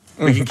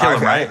 We can kill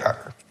him, right?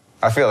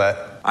 I feel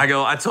that.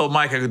 I told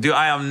Mike, dude,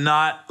 I am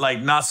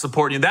not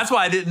supporting you. That's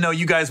why I didn't know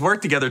you guys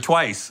worked together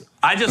twice.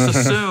 I just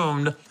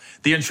assumed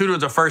The Intruder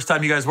was the first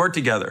time you guys worked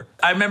together.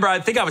 I remember, I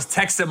think I was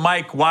texting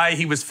Mike why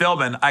he was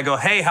filming. I go,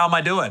 hey, how am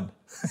I doing?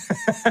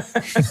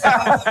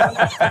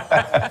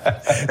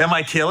 Am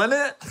I killing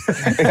it?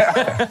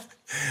 Yeah.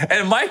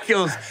 And Mike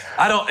goes,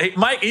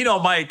 Mike,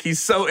 Mike,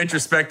 he's so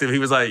introspective. He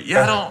was like,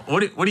 yeah,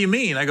 what do you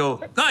mean? I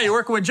go, no, you're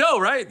working with Joe,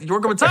 right? You're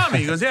working with Tommy.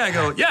 He goes, yeah. I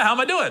go, yeah, how am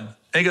I doing?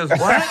 And he goes,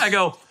 what? I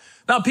go,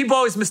 no, people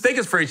always mistake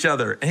us for each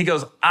other. And he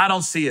goes, I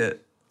don't see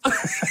it. And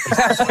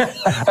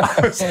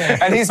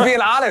he's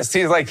being honest.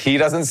 He's like, he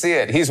doesn't see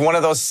it. He's one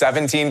of those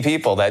 17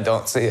 people that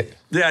don't see it.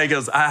 Yeah, he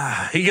goes,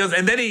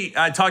 and then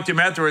I talked to him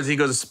afterwards. He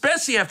goes,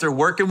 especially after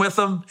working with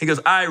him, he goes,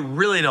 I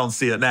really don't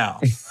see it now.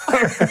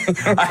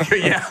 I go,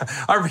 yeah.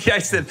 I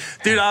said,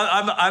 dude,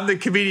 I'm the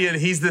comedian.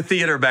 He's the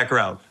theater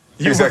background.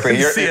 Exactly.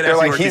 You're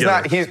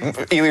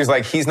like, Ely's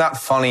like, he's not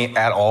funny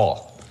at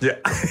all. Yeah.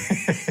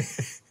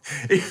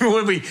 Even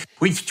when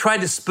we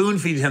tried to spoon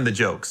feed him the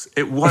jokes,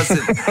 it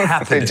wasn't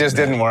happening. It just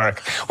didn't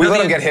work. We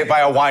let him get hit by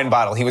a wine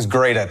bottle. He was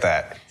great at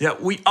that. Yeah,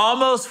 we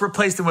almost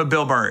replaced him with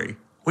Bill Murray.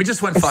 We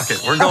just went, fuck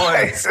it. We're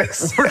going,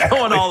 We're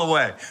going all the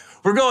way.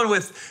 We're going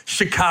with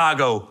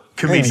Chicago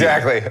comedian.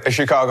 Exactly, a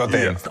Chicago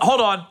thing. Yeah.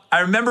 Hold on. I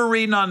remember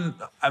reading on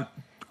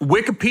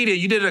Wikipedia,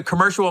 you did a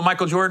commercial with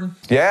Michael Jordan?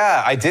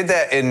 Yeah, I did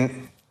that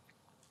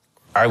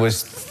I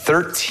was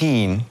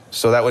 13,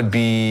 so that would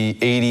be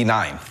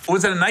 89.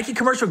 Was it a Nike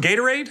commercial,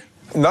 Gatorade?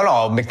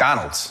 No,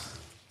 McDonald's.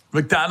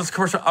 McDonald's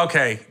commercial?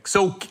 Okay.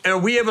 So are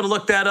we able to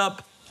look that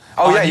up?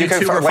 Oh, yeah, you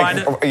can find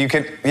it? You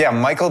could, yeah,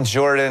 Michael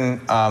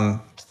Jordan. I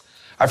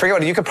forget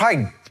what, you could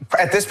probably,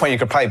 at this point, you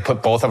could probably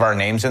put both of our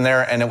names in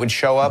there and it would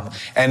show up.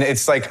 And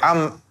it's like,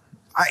 I'm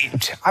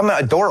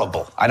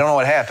adorable. I don't know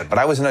what happened, but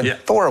I was an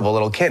adorable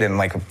little kid and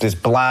like this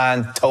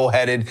blonde,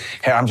 toe-headed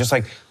hair. I'm just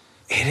like,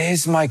 it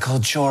is Michael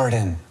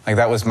Jordan. Like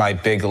that was my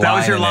big line. That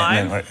was your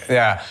line?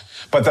 Yeah.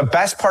 But the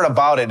best part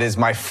about it is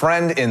my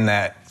friend in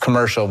that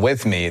commercial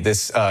with me,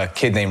 this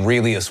kid named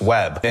Relius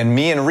Webb, and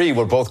me and Ree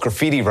were both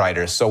graffiti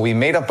writers. So we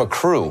made up a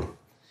crew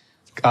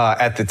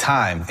at the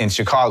time in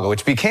Chicago,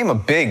 which became a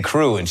big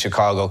crew in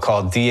Chicago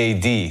called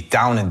DAD,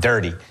 Down and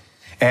Dirty.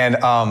 And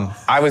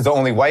I was the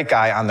only white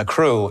guy on the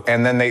crew.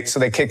 And then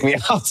they kicked me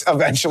out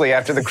eventually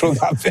after the crew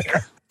got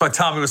bigger. But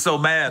Tommy was so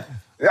mad.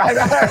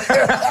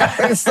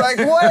 It's like,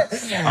 what?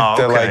 Oh,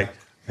 they're okay.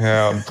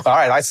 like, all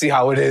right, I see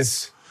how it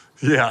is.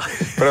 Yeah.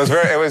 But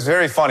it was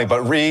very funny.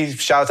 But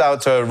shout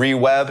out to Ree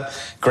Webb,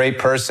 great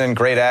person,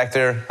 great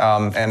actor,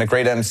 and a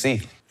great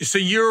MC. So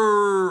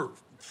you're,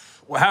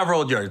 however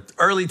old you are,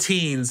 early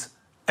teens,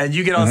 and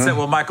you get on set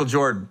with Michael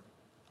Jordan.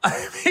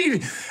 I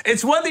mean,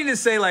 it's one thing to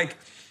say, like,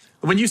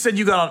 when you said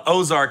you got on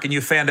Ozark and you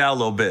fanned out a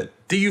little bit.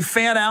 Do you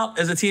fan out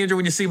as a teenager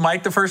when you see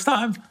Mike the first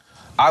time?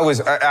 I was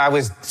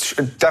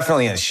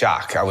definitely in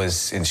shock. I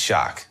was in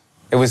shock.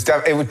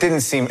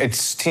 It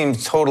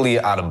seemed totally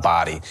out of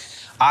body.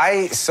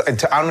 I'm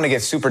going to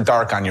get super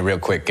dark on you real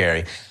quick,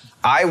 Gary.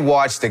 I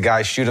watched a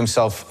guy shoot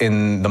himself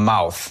in the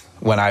mouth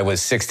when I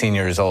was 16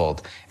 years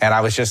old. And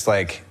I was just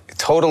like,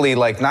 totally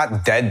like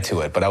not dead to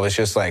it, but I was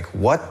just like,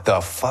 what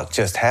the fuck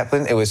just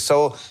happened? It was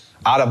so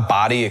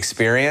out-of-body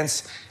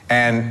experience.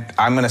 And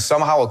I'm going to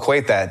somehow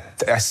equate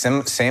that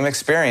same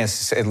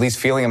experience, at least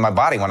feeling in my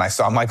body, when I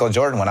saw Michael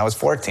Jordan when I was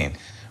 14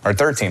 or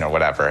 13 or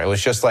whatever. It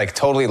was just like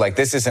totally like,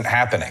 this isn't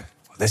happening.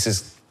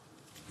 Is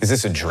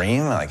this a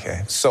dream? Like,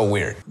 it's so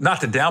weird.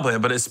 Not to downplay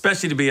it, but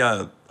especially to be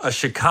a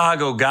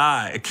Chicago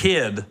guy, a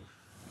kid,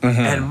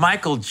 and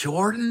Michael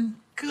Jordan.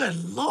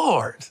 Good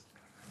Lord,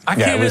 I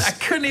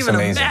couldn't even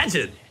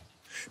imagine.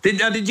 Were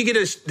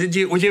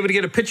you able to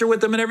get a picture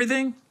with them and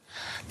everything?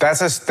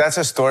 That's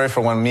a story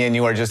for when me and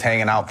you are just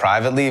hanging out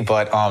privately.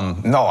 But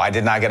no, I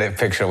did not get a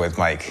picture with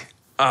Mike.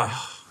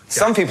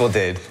 Some people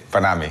did, but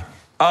not me.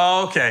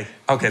 Oh, okay.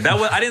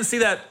 I didn't see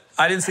that.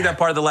 I didn't see that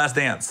part of The Last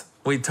Dance.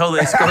 We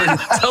totally missed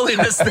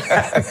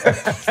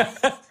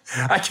that.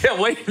 I can't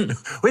wait.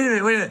 Wait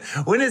a minute.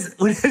 When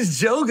is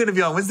Joe going to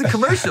be on? When's the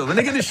commercial? When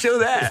are they going to show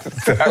that?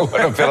 That would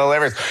have been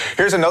hilarious.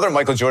 Here's another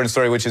Michael Jordan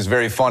story, which is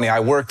very funny. I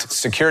worked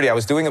security. I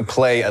was doing a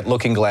play at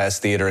Looking Glass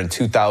Theater in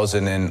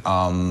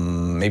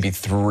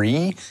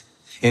 2003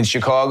 in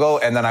Chicago,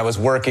 and then I was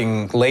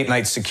working late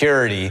night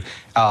security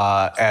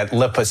at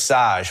Le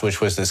Passage, which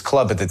was this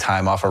club at the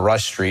time off of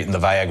Rush Street in the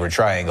Viagra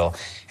Triangle.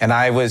 And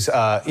I was,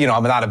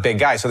 I'm not a big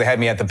guy, so they had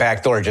me at the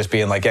back door just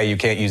being like, hey, you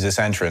can't use this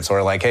entrance,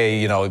 or like,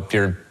 hey,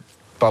 you're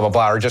blah, blah,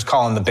 blah, or just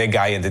calling the big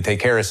guy in to take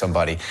care of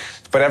somebody.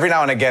 But every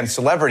now and again,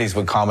 celebrities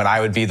would come, and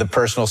I would be the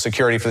personal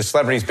security for the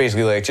celebrities,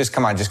 basically like, just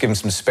come on, just give them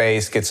some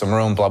space, get some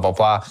room, blah, blah,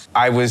 blah.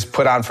 I was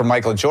put on for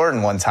Michael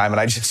Jordan one time, and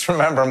I just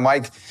remember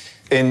Mike,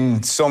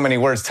 in so many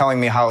words, telling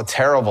me how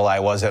terrible I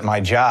was at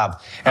my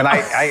job. And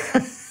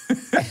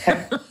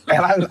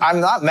I'm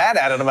not mad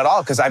at him at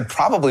all, because I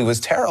probably was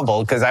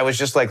terrible, because I was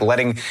just like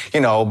letting,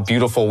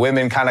 beautiful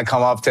women kind of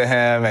come up to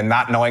him, and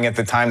not knowing at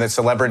the time that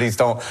celebrities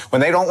when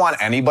they don't want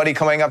anybody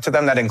coming up to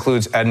them, that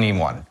includes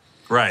anyone.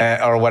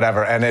 Right. Or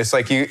whatever. And it's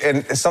like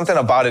and something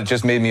about it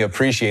just made me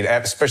appreciate,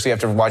 especially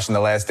after watching The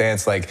Last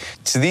Dance, like,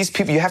 to these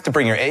people, you have to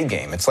bring your A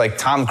game. It's like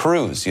Tom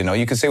Cruise,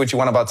 you can say what you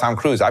want about Tom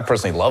Cruise. I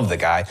personally love the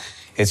guy.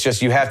 It's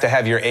just, you have to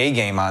have your A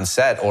game on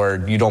set,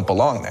 or you don't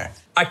belong there.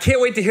 I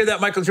can't wait to hear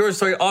that Michael Jordan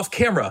story off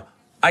camera.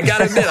 I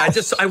gotta admit, I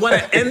want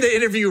to end the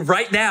interview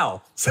right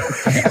now, so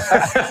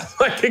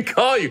I can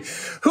call you.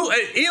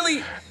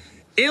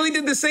 Ely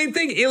did the same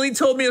thing. Ely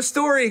told me a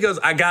story. He goes,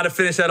 I gotta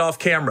finish that off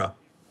camera.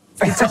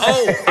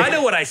 I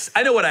know what I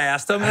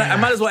asked him. I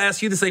might as well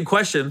ask you the same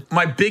question.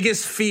 My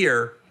biggest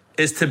fear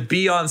is to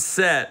be on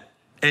set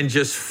and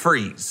just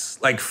freeze,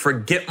 like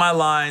forget my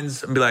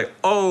lines and be like,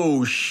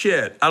 oh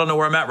shit, I don't know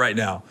where I'm at right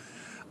now.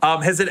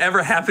 Has it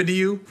ever happened to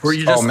you where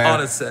you're just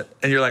on a set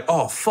and you're like,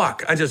 oh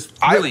fuck, I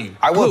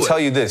will tell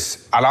you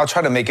this, and I'll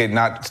try to make it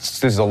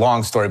this is a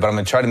long story, but I'm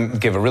gonna try to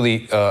give a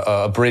really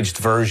abridged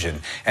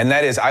version. And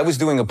that is, I was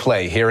doing a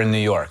play here in New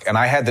York, and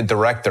I had the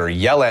director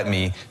yell at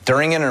me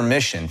during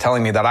intermission,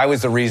 telling me that I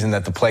was the reason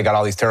that the play got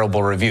all these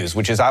terrible reviews,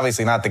 which is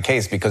obviously not the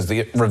case, because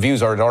the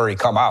reviews had already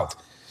come out.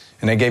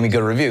 And they gave me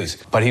good reviews.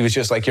 But he was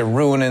just like, you're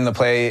ruining the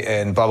play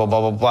and blah, blah,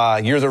 blah, blah, blah.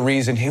 You're the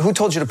reason. Who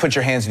told you to put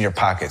your hands in your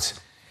pockets?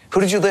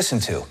 Who did you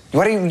listen to?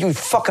 Why are you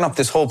fucking up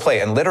this whole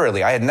play? And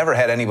literally, I had never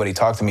had anybody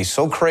talk to me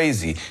so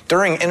crazy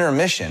during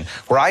intermission,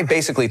 where I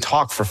basically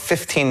talked for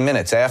 15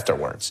 minutes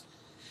afterwards.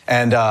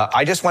 And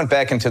I just went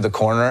back into the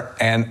corner,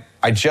 and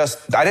I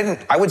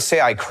would say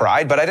I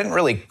cried, but I didn't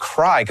really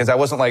cry, because I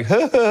wasn't like,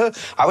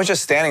 I was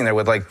just standing there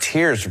with like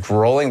tears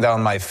rolling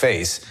down my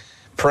face,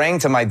 praying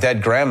to my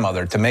dead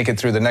grandmother to make it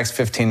through the next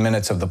 15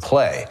 minutes of the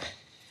play.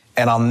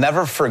 And I'll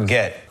never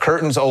forget,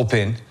 curtains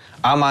open,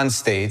 I'm on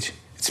stage.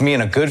 It's me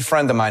and a good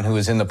friend of mine who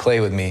was in the play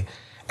with me.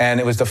 And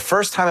it was the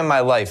first time in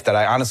my life that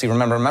I honestly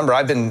remember. Remember,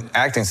 I've been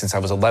acting since I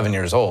was 11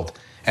 years old.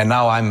 And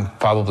now I'm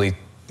probably,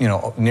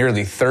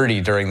 nearly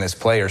 30 during this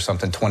play or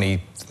something, 20,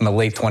 in the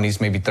late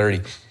 20s, maybe 30.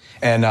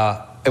 And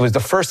it was the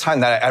first time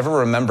that I ever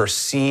remember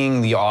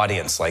seeing the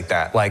audience like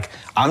that. Like,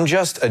 I'm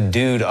just a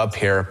dude up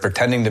here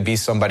pretending to be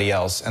somebody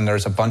else, and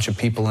there's a bunch of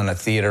people in a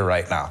theater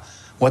right now.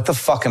 What the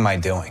fuck am I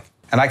doing?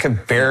 And I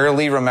could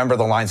barely remember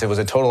the lines. It was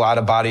a total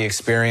out-of-body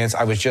experience.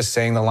 I was just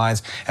saying the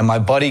lines, and my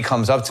buddy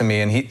comes up to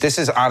me, and this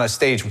is on a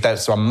stage,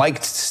 that's a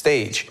mic'd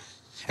stage,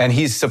 and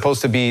he's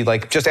supposed to be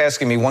like just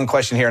asking me one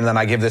question here, and then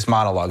I give this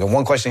monologue, and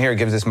one question here,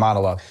 gives this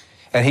monologue.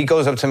 And he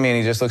goes up to me, and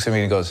he just looks at me,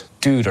 and he goes,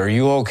 dude, are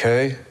you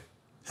okay?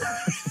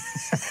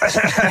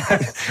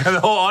 And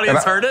the whole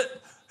audience heard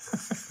it?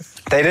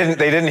 They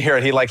didn't hear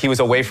it. He was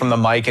away from the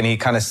mic, and he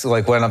kind of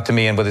like went up to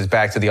me and with his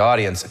back to the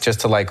audience, just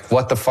to like,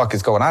 what the fuck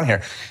is going on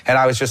here? And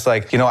I was just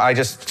like, I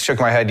just shook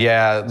my head,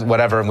 yeah,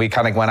 whatever. And we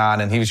kind of went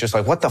on, and he was just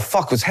like, what the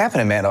fuck was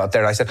happening, man, out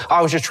there? And I said,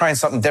 I was just trying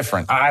something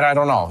different. I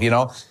don't know,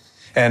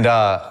 And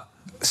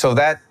so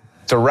that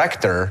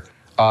director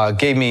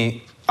gave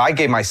me, I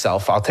gave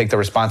myself, I'll take the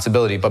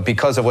responsibility, but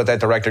because of what that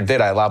director did,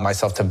 I allowed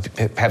myself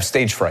to have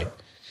stage fright.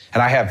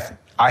 And I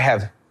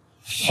have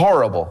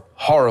horrible,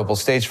 horrible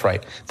stage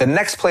fright. The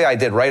next play I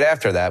did right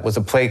after that was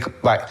a play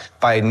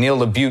by Neil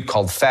LaBute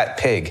called Fat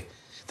Pig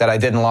that I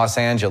did in Los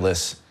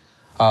Angeles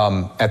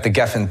at the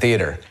Geffen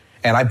Theater.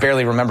 And I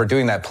barely remember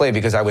doing that play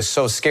because I was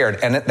so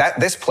scared. And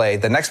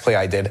the next play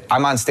I did,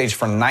 I'm on stage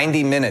for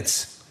 90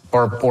 minutes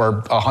or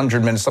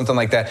 100 minutes, something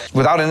like that,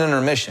 without an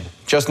intermission.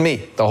 Just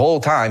me the whole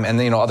time. And,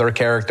 other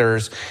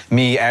characters,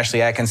 me,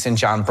 Ashley Atkinson,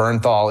 John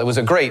Bernthal. It was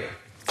a great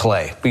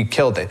play. We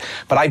killed it.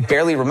 But I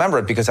barely remember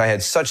it because I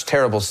had such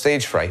terrible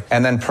stage fright.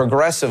 And then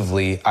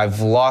progressively, I've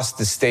lost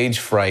the stage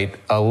fright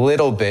a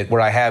little bit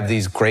where I have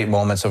these great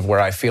moments of where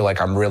I feel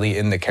like I'm really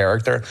in the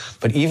character.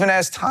 But even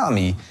as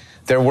Tommy,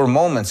 there were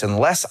moments,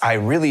 unless I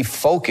really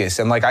focus,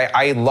 and like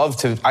I love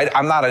to.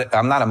 I'm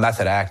not a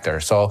method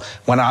actor. So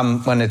when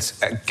it's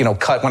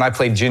cut, when I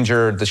played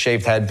Ginger, the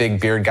shaved head,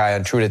 big beard guy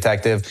on True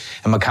Detective,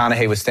 and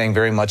McConaughey was staying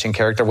very much in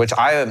character, which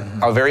I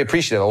am very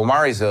appreciative.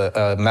 Omari's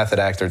a method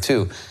actor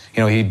too.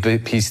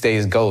 He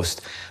stays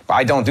Ghost, but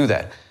I don't do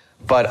that.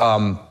 But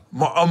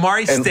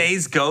Omari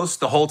stays Ghost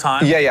the whole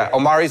time? Yeah.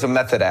 Omari's a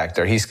method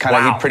actor. He's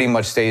he pretty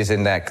much stays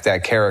in that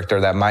character,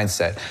 that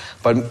mindset.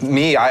 But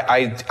me,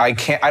 I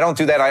can't, I don't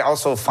do that. I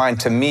also find,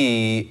 to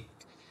me,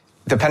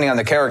 depending on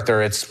the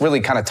character, it's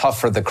really kind of tough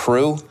for the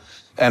crew.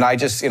 And I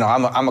just,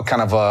 I'm a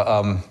kind of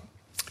a,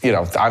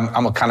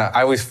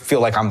 I always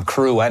feel like I'm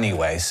crew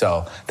anyway.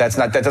 So that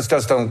just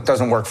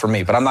doesn't work for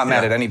me. But I'm not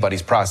mad at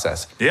anybody's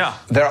process. Yeah.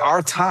 There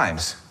are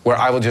times where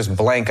I will just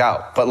blank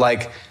out.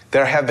 But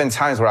there have been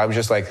times where I was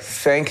just like,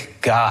 thank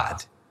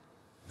God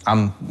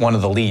I'm one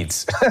of the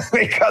leads.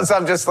 Because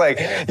I'm just like,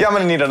 I'm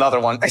going to need another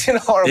one,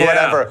 or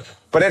whatever.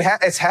 But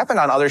it's happened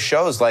on other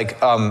shows.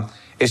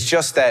 It's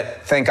just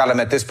that, thank God I'm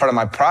at this part of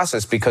my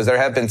process, because there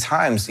have been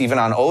times, even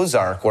on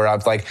Ozark, where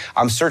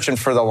I'm searching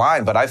for the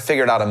line, but I've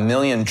figured out a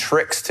million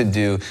tricks to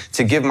do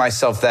to give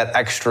myself that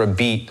extra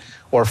beat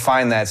or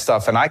find that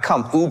stuff. And I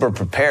come uber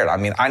prepared. I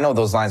mean, I know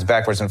those lines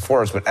backwards and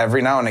forwards, but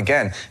every now and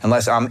again,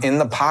 unless I'm in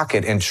the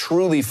pocket and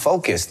truly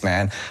focused,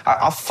 man,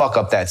 I'll fuck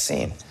up that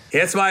scene.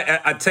 Yeah,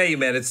 I tell you,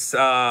 man, it's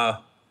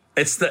the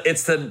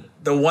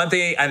one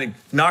thing, I mean,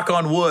 knock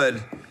on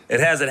wood, it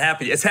hasn't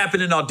happened. It's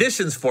happened in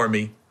auditions for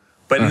me,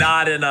 but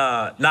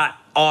not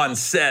on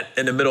set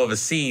in the middle of a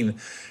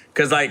scene.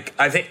 Because I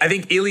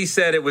think Ely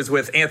said it was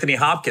with Anthony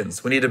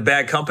Hopkins when he did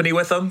Bad Company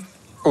with him.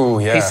 Oh,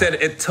 yeah. He said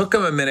it took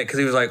him a minute because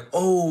he was like,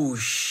 oh,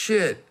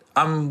 shit,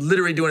 I'm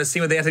literally doing a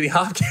scene with Anthony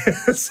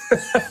Hopkins.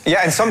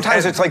 Yeah, and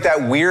sometimes it's like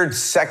that weird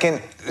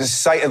second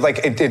sight,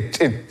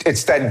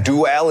 it's that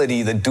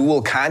duality, the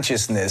dual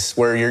consciousness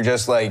where you're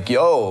just like,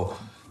 yo,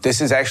 this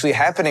is actually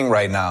happening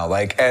right now.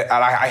 And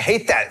I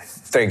hate that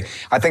thing.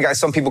 I think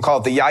some people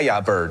call it the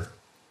yaya bird.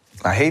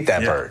 I hate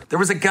that bird. There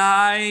was a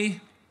guy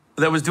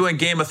that was doing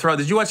Game of Thrones.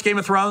 Did you watch Game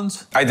of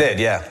Thrones? I did,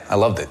 yeah. I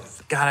loved it.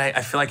 God,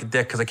 I feel like a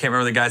dick because I can't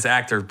remember the guy's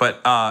actor,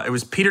 but it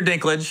was Peter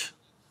Dinklage.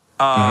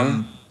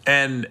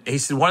 And he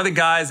said one of the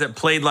guys that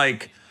played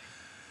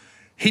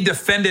he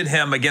defended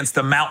him against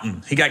the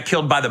Mountain. He got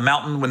killed by the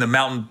Mountain when the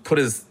Mountain put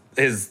his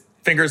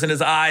fingers in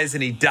his eyes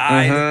and he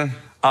died.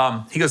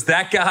 He goes,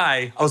 that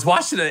guy, I was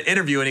watching an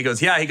interview and he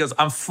goes,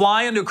 I'm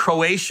flying to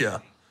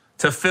Croatia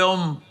to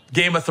film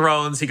Game of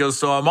Thrones. He goes,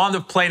 so I'm on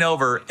the plane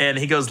over, and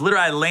he goes,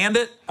 literally, I land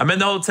it, I'm in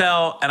the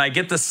hotel, and I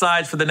get the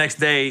sides for the next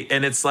day,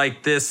 and it's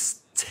like this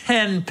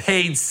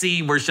 10-page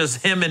scene where it's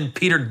just him and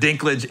Peter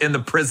Dinklage in the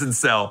prison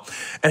cell.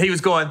 And he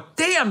was going,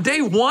 damn,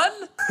 day one?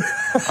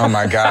 Oh,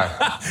 my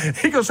God.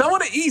 He goes, I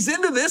want to ease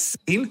into this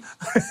scene.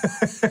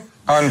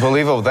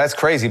 Unbelievable. That's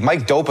crazy.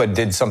 Mike Dopa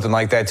did something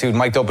like that, too.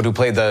 Mike Dopa, who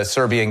played the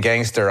Serbian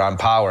gangster on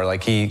Power,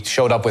 he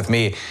showed up with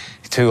me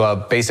to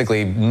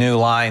basically new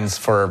lines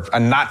for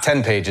not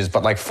 10 pages,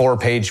 but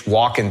 4-page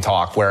walk and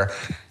talk where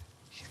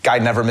guy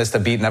never missed a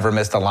beat, never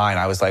missed a line.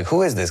 I was like,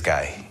 who is this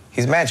guy?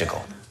 He's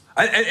magical.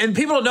 And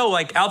people don't know,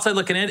 outside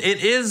looking in, I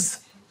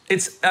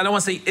don't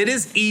want to say it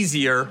is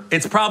easier.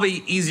 It's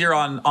probably easier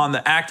on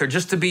the actor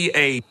just to be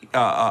a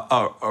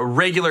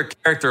regular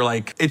character.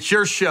 It's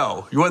your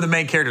show. You're the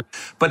main character.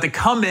 But to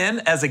come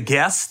in as a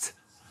guest,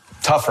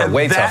 tougher,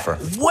 way tougher.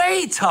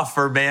 Way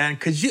tougher, man.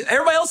 Because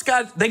everybody else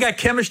got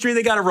chemistry,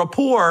 they got a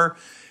rapport,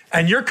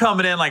 and you're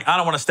coming in I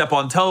don't want to step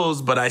on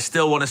toes, but I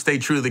still want to stay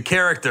true to the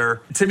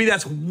character. To me,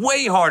 that's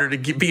way harder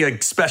to be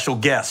a special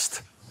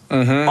guest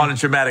on a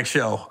dramatic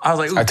show. I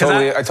was like, I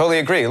totally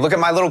agree. Look at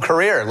my little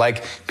career.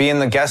 Being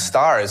the guest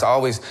star is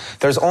always,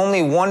 there's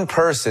only one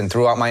person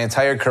throughout my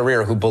entire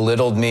career who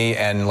belittled me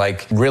and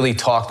really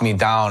talked me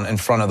down in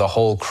front of the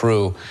whole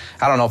crew.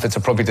 I don't know if it's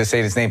appropriate to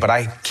say his name, but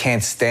I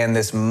can't stand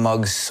this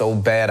mug so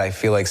bad. I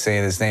feel like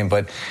saying his name,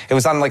 but it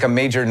was on a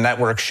major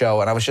network show.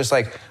 And I was just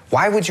like,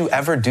 why would you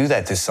ever do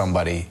that to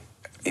somebody?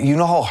 You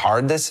know how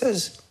hard this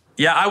is?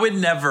 Yeah, I would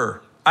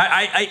never.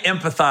 I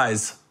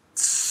empathize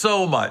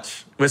so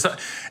much.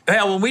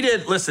 When we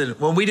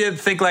did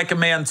Think Like a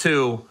Man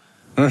 2,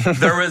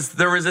 there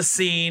was a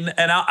scene,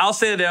 and I'll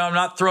say that I'm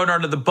not throwing her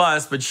under the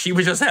bus, but she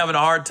was just having a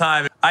hard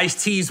time.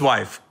 Ice-T's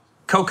wife,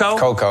 Coco.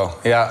 Coco,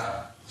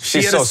 yeah.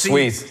 She's so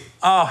sweet.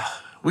 Oh,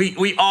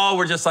 we all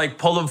were just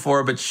pulling for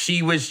her, but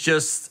she was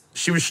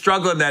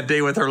struggling that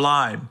day with her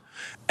line.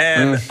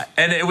 And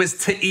it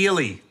was to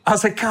Ely. I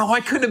was like, God,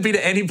 why couldn't it be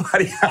to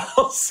anybody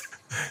else?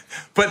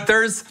 But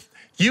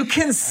you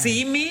can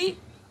see me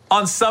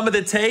on some of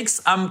the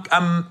takes,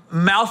 I'm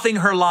mouthing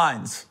her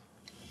lines.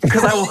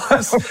 because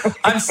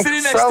I'm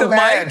sitting next So to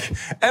mad. Mike,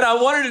 and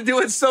I wanted to do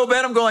it so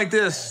bad. I'm going like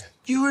this.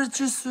 You were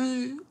just,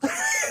 and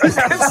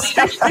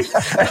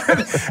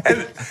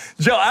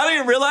Joe, I don't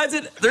even realize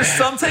it. There's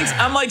some takes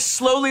I'm like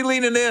slowly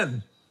leaning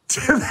in to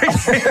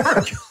the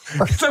camera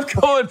because I'm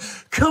going,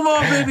 come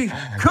on, baby,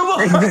 come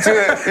on.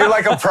 You're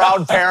like a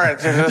proud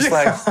parent. You're just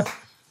like,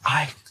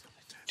 I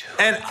do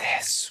And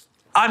this.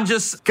 I'm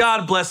just,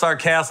 God bless our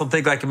cast on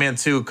Think Like a Man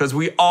too, because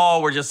we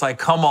all were just like,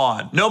 come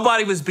on.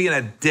 Nobody was being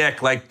a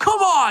dick, like, come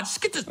on,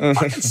 just get this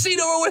fucking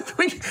scene over with.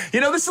 This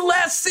is the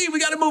last scene,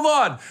 we got to move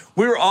on.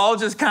 We were all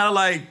just kind of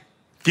like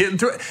getting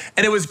through it.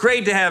 And it was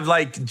great to have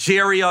like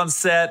Jerry on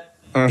set.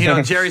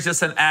 Jerry's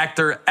just an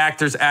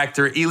actor's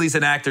actor. Ely's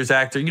an actor's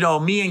actor.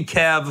 Me and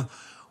Kev,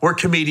 we're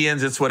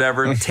comedians, it's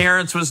whatever.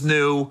 Terrence was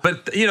new.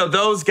 But,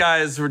 those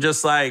guys were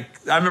just like,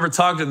 I remember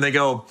talking to them, they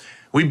go,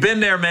 we've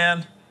been there,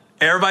 man.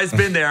 Everybody's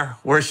been there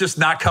where it's just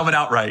not coming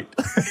out right.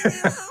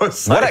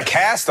 What a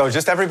cast, though.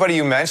 Just everybody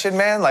you mentioned,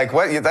 man. Like,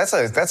 what? That's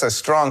a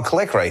strong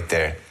click right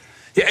there.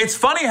 Yeah, it's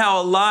funny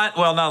how not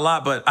a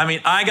lot, but I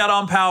mean, I got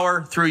on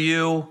Power through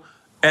you,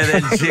 and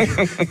then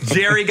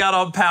Jerry got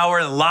on Power,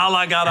 and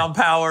Lala got on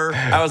Power.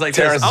 I was like,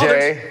 Terrence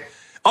J.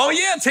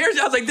 Yeah,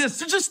 Terrence. I was like, they're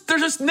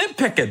just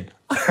nitpicking.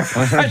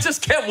 I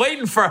just kept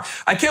waiting for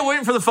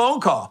the phone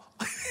call.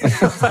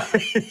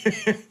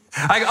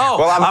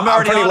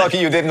 I'm pretty lucky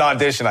you didn't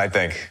audition, I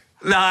think.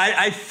 No,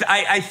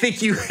 I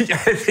think you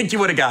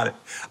would have got it.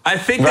 I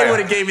think they would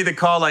have gave me the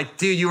call, like,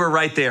 dude, you were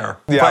right there.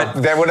 Yeah,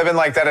 that would have been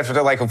like that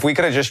if we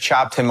could have just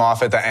chopped him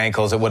off at the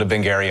ankles, it would have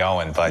been Gary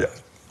Owen. But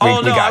we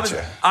got you.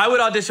 I would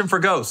audition for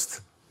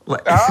Ghost.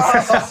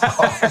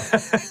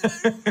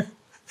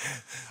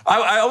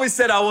 I always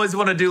said I always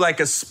want to do like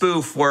a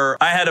spoof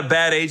where I had a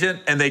bad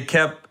agent and they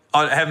kept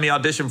having me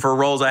audition for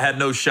roles I had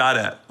no shot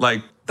at,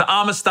 like the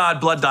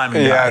Amistad Blood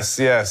Diamond guy.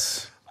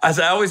 Yes.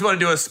 I always want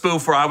to do a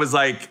spoof where I was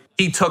like,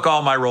 he took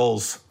all my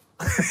roles.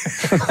 And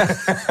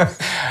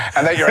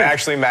that you're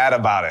actually mad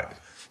about it.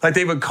 Like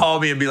they would call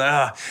me and be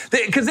like,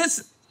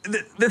 because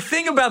the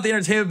thing about the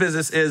entertainment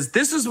business is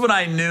this is when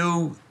I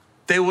knew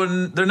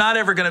they're not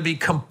ever going to be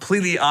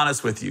completely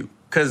honest with you.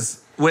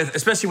 Because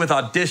especially with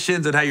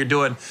auditions and how you're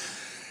doing,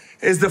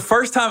 is the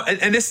first time,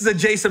 and this is a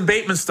Jason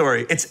Bateman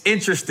story. It's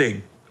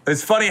interesting.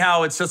 It's funny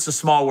how it's just a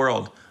small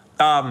world.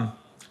 I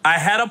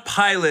had a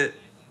pilot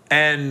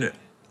and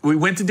we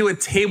went to do a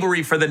table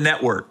read for the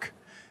network.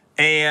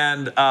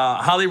 And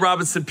Holly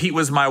Robinson Peete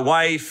was my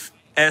wife.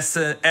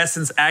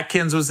 Essence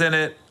Atkins was in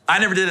it. I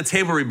never did a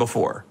table read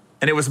before.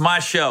 And it was my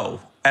show.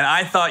 And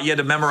I thought you had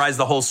to memorize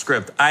the whole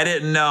script. I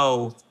didn't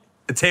know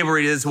a table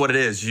read is what it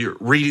is. You're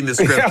reading the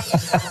script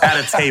at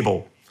a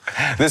table.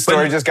 This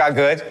story just got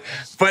good.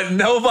 But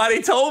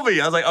nobody told me.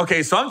 I was like,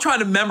 okay, so I'm trying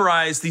to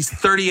memorize these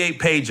 38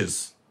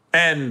 pages.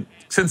 And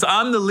since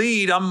I'm the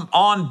lead, I'm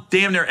on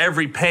damn near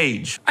every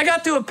page. I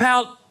got to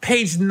about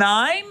page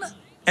 9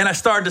 and I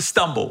started to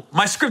stumble.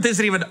 My script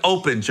isn't even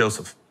open,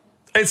 Joseph.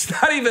 It's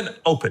not even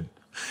open.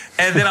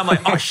 And then I'm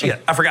like, oh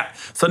shit, I forgot.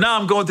 So now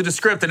I'm going through the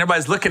script and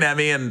everybody's looking at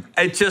me and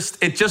it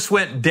just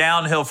went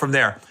downhill from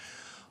there.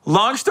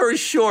 Long story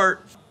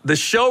short, the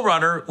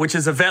showrunner, which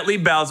is Yvette Lee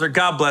Bowser,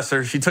 God bless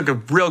her, she took a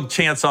real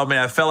chance on me.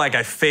 I felt like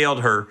I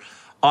failed her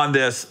on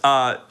this.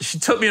 She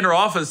took me in her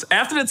office.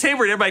 After the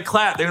table read, everybody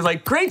clapped. They were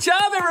like, great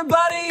job,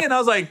 everybody. And I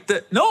was like,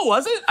 no, it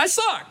wasn't. I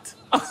sucked.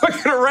 I'm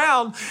looking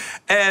around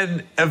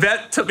and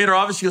Yvette took me in her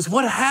office. She goes,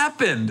 what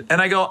happened?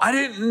 And I go, I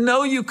didn't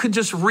know you could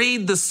just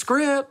read the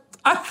script.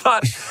 I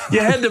thought you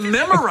had to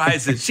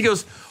memorize it. She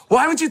goes,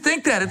 why would you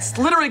think that? It's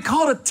literally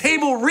called a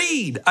table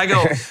read. I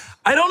go,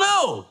 I don't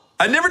know.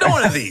 I've never done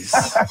one of these.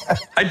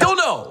 I don't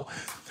know.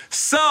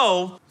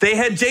 So they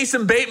had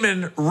Jason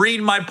Bateman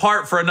read my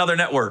part for another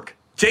network.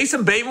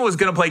 Jason Bateman was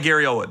going to play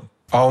Gary Owen.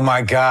 Oh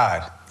my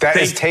God. That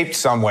is taped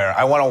somewhere.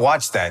 I want to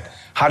watch that.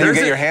 How do you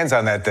get your hands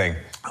on that thing?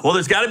 Well,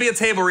 there's got to be a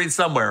table read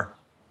somewhere.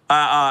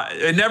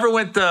 It never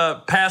went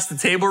past the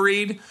table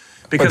read.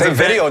 Because but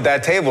they videoed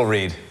that table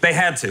read. They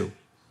had to.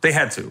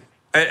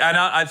 And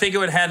I think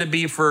it had to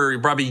be for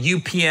probably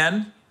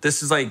UPN.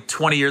 This is like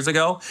 20 years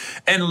ago.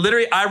 And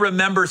literally, I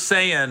remember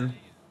saying,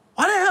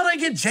 why the hell did I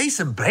get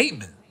Jason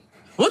Bateman?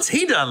 What's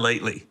he done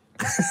lately?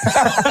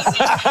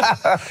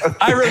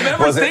 I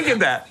remember thinking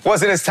that.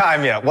 Wasn't his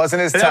time yet.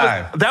 Wasn't his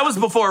time. That was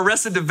before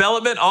Arrested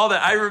Development, all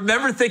that. I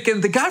remember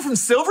thinking, the guy from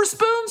Silver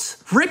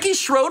Spoons? Ricky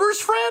Schroeder's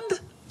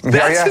friend?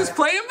 That's who's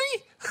playing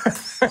me?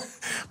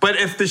 But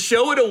if the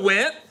show would have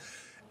went,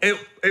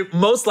 it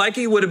most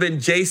likely would have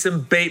been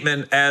Jason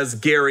Bateman as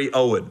Gary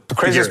Owen. The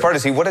craziest part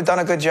is he would have done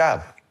a good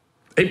job.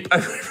 He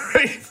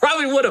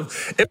probably would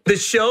have. If the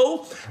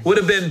show would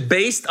have been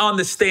based on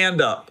the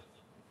stand-up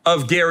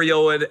of Gary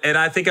Owen, and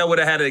I think I would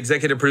have had an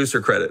executive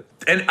producer credit.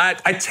 And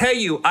I tell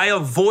you, I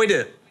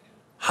avoided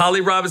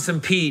Holly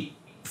Robinson Peete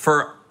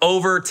for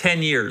over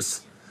 10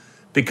 years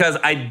because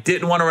I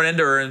didn't want to run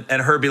into her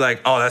and her be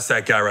like, oh, that's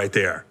that guy right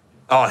there.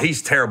 Oh,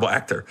 he's a terrible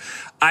actor.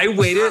 I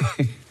waited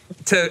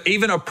to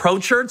even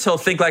approach her till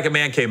Think Like a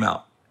Man came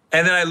out.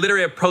 And then I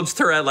literally approached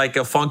her at like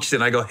a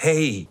function. I go,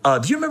 hey,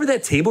 do you remember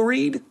that table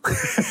read?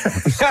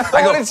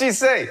 What did she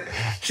say?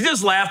 She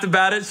just laughed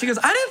about it. She goes,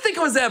 I didn't think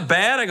it was that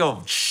bad. I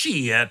go,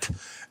 shit.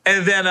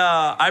 And then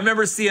I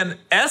remember seeing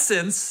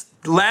Essence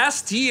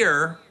last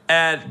year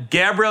at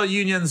Gabrielle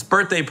Union's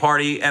birthday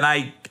party, and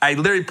I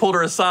literally pulled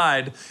her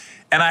aside,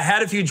 and I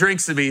had a few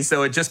drinks in me,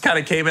 so it just kind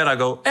of came in. I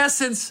go,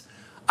 Essence,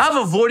 I've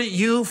avoided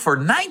you for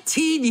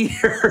 19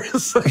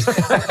 years.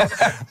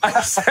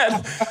 I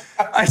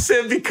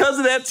said, because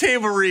of that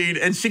table read.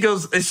 And she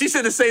goes, and she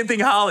said the same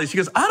thing, Holly. She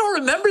goes, I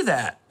don't remember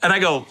that. And I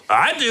go,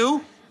 I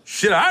do.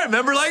 Shit, I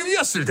remember like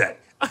yesterday.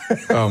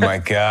 Oh my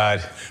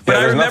God. But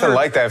there's nothing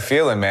like that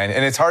feeling, man.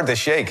 And it's hard to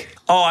shake.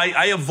 Oh,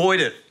 I avoid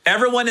it.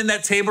 Everyone in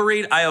that table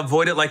read, I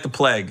avoid it like the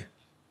plague.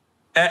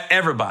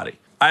 Everybody.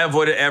 I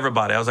avoided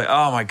everybody. I was like,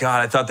 oh my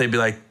God, I thought they'd be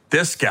like,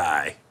 this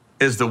guy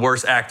is the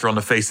worst actor on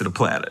the face of the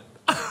planet.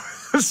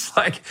 It's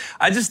like,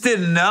 I just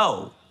didn't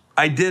know.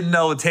 I didn't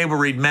know a table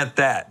read meant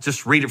that.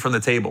 Just read it from the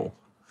table.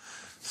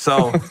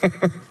 So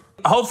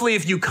hopefully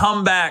if you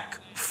come back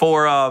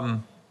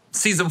for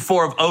season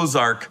 4 of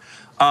Ozark,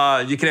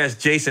 you can ask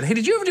Jason, hey,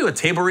 did you ever do a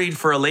table read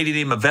for a lady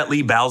named Yvette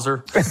Lee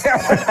Bowser?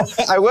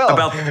 I will.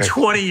 About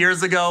 20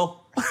 years ago.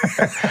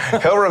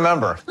 He'll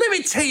remember. Let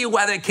me tell you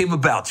why that came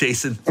about,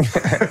 Jason.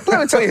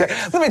 Let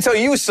me tell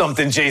you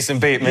something, Jason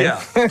Bateman.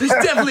 Yeah,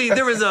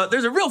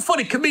 there's a real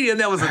funny comedian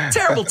that was a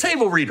terrible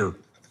table reader.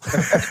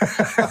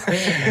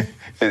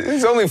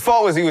 His only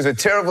fault was he was a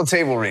terrible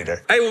table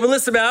reader. Hey, well,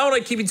 listen, man, I don't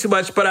want to keep you too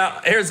much,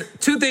 but here's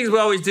 2 things we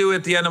always do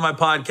at the end of my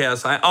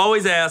podcast. I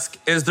always ask,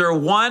 is there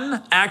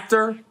one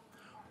actor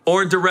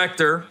or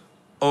director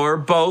or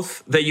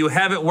both that you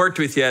haven't worked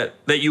with yet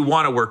that you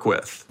want to work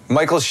with?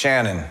 Michael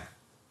Shannon.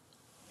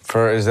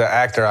 As an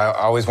actor, I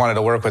always wanted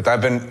to work with.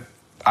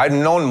 I'd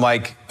known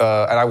Mike,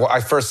 and I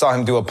first saw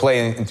him do a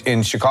play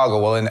in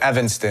Chicago, in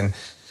Evanston,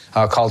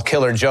 called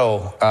Killer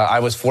Joe. I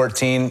was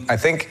 14, I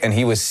think, and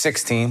he was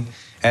 16.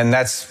 And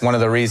that's one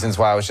of the reasons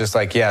why I was just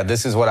like, yeah,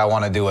 this is what I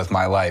want to do with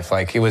my life.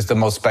 Like, it was the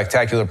most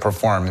spectacular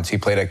performance. He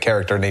played a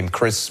character named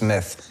Chris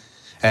Smith.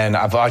 And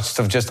I've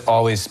just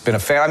always been a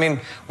fan. I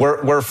mean,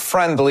 we're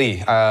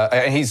friendly.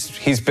 And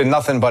he's been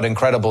nothing but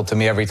incredible to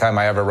me every time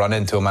I ever run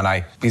into him.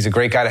 And he's a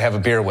great guy to have a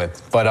beer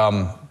with. But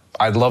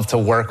I'd love to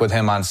work with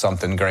him on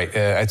something great.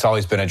 It's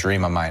always been a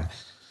dream of mine.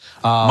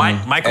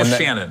 Michael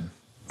Shannon.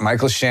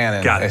 Michael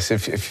Shannon. Got it.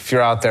 If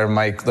you're out there,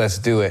 Mike, let's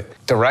do it.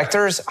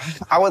 Directors,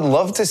 I would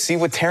love to see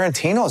what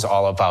Tarantino's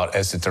all about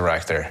as a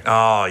director.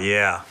 Oh,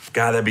 yeah.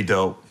 God, that'd be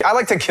dope. I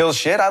like to kill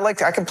shit.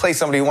 I can play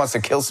somebody who wants to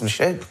kill some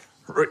shit.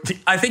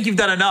 I think you've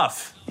done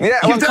enough.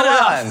 Yeah, you've come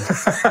on.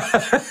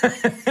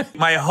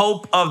 My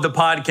hope of the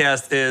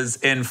podcast is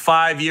in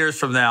 5 years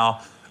from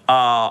now,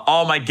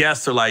 all my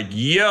guests are like,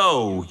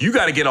 yo, you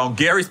got to get on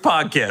Gary's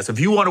podcast. If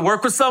you want to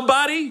work with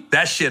somebody,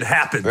 that shit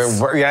happens.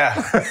 Yeah,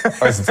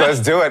 let's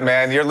do it,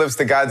 man. Your lips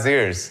to God's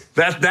ears.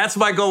 That's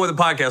my goal with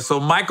the podcast.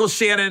 So Michael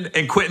Shannon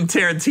and Quentin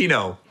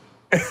Tarantino.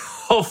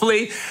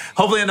 hopefully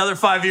another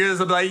 5 years,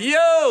 I'll be like,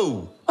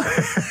 yo,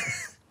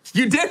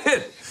 you did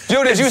it.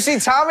 Yo, did you see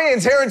Tommy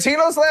and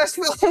Tarantino's last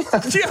film?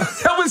 Yeah,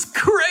 that was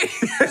great.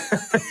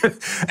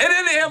 And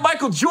then they had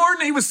Michael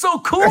Jordan. He was so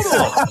cool.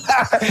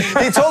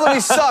 He told him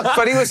he sucked,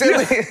 but he was...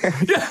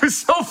 Yeah, it was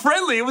so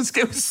friendly. It was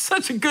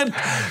such a good...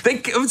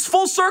 It was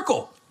full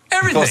circle.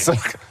 Everything. Full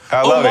circle.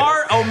 I love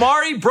it.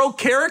 Omari broke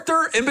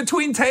character in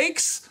between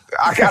takes.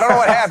 I don't know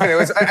what happened.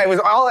 It was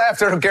all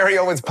after Gary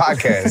Owen's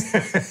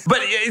podcast. But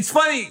it's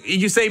funny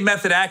you say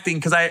method acting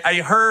because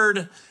I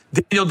heard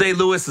Daniel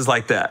Day-Lewis is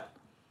like that.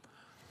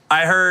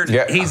 I heard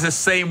he's the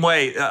same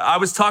way. I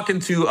was talking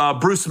to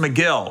Bruce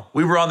McGill.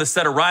 We were on the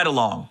set of Ride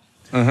Along,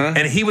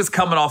 and he was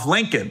coming off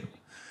Lincoln.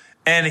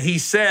 And he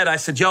said, I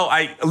said, yo,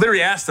 I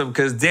literally asked him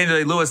because Daniel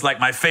Day-Lewis, like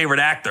my favorite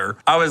actor.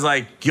 I was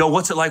like, yo,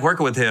 what's it like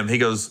working with him? He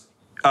goes,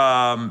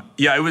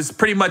 yeah, it was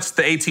pretty much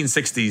the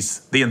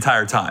 1860s the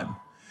entire time.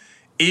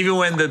 Even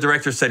when the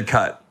director said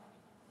cut,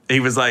 he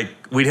was like,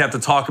 we'd have to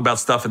talk about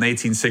stuff in the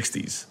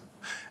 1860s.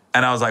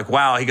 And I was like,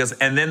 wow. He goes,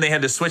 and then they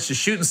had to switch the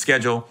shooting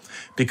schedule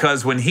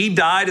because when he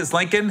died as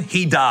Lincoln,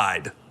 he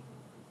died.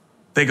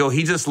 They go,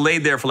 he just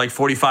laid there for like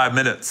 45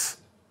 minutes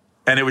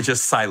and it was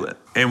just silent.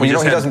 And he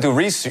doesn't do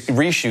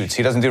reshoots.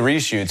 He doesn't do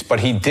reshoots, but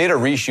he did a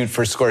reshoot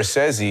for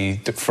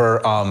Scorsese for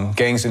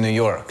Gangs in New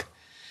York.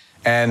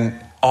 And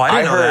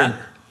I didn't know that.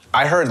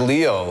 I heard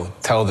Leo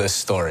tell this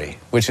story,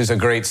 which is a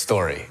great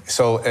story.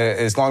 So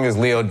as long as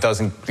Leo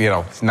doesn't,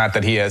 not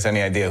that he has any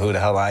idea who the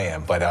hell I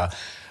am, but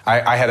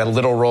I had a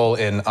little role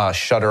in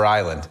Shutter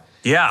Island.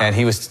 Yeah. And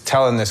he was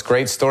telling this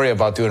great story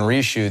about doing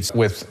reshoots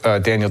with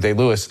Daniel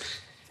Day-Lewis.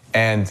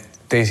 And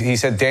he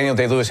said Daniel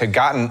Day-Lewis had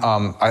gotten,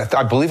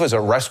 I believe it was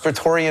a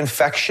respiratory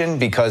infection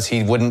because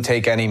he wouldn't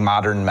take any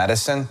modern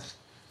medicine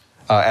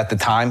at the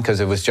time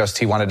because it was just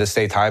he wanted to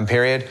stay time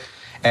period.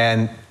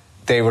 And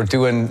they were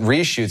doing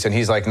reshoots, and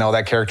he's like, no,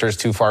 that character is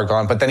too far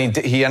gone. But then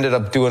he ended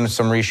up doing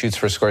some reshoots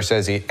for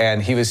Scorsese,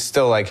 and he was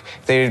still like,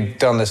 they'd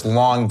done this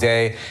long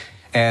day.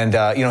 And,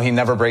 he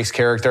never breaks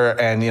character.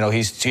 And,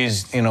 he's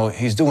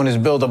doing his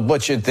Bill the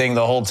Butcher thing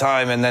the whole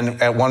time. And then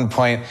at one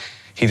point,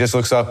 he just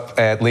looks up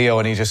at Leo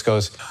and he just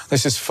goes,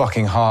 "This is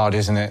fucking hard,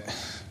 isn't it?"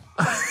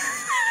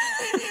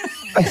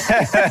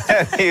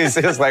 He's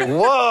just like,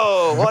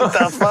 "Whoa, what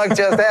the fuck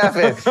just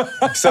happened?"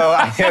 So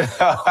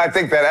I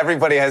think that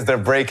everybody has their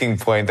breaking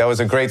point. That was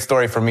a great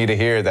story for me to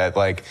hear, that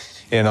like,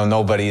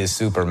 nobody is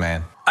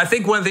Superman. I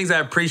think one of the things I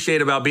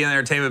appreciate about being in the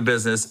entertainment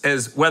business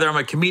is, whether I'm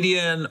a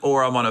comedian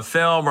or I'm on a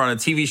film or on a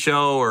TV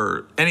show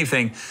or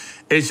anything,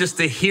 is just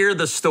to hear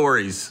the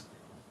stories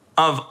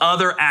of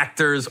other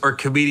actors or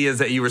comedians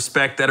that you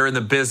respect that are in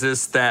the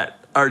business,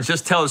 that are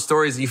just telling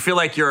stories. You feel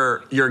like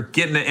you're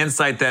getting an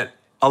insight that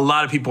a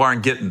lot of people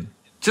aren't getting.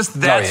 Just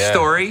that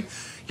story.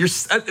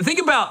 Think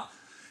about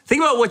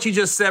what you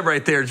just said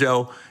right there,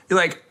 Joe. You're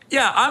like,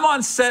 yeah, I'm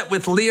on set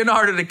with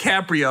Leonardo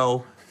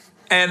DiCaprio,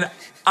 and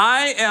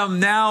I am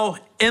now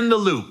in the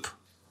loop.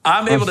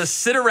 I'm able to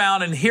sit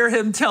around and hear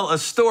him tell a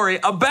story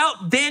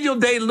about Daniel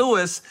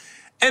Day-Lewis,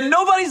 and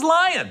nobody's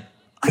lying.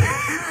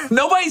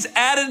 Nobody's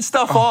adding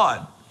stuff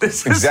on.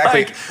 This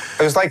exactly.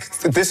 Is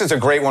this is a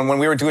great one. When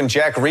we were doing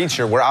Jack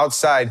Reacher, we're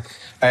outside,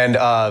 and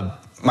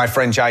my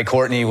friend Jai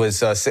Courtney was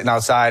sitting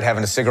outside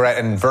having a cigarette,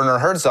 and Werner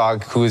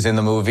Herzog, who is in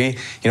the movie,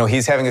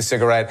 he's having a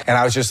cigarette, and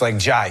I was just like,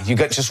 "Jai,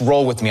 just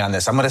roll with me on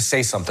this. I'm gonna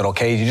say something,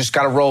 okay? You just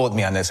gotta roll with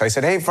me on this." I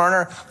said, "Hey,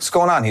 Werner, what's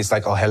going on?" He's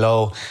like, "Oh,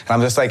 hello," and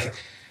I'm just like,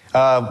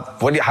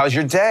 how's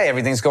your day?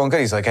 Everything's going good.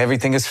 He's like,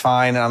 "Everything is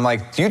fine." And I'm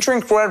like, "Do you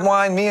drink red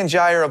wine?" Me and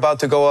Jai are about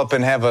to go up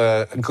and have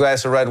a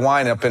glass of red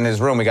wine up in his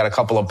room. We got a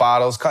couple of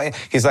bottles.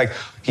 He's like,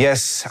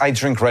 "Yes, I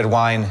drink red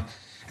wine."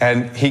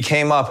 And he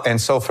came up,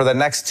 and so for the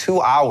next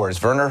 2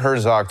 hours, Werner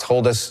Herzog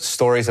told us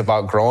stories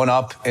about growing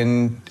up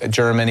in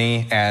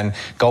Germany and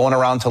going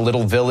around to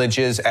little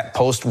villages at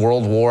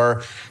post-World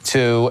War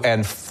II,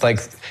 and like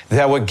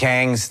there were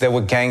gangs.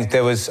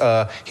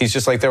 He's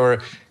just like, there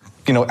were,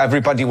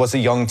 everybody was a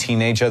young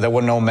teenager. There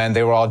were no men.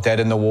 They were all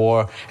dead in the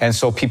war. And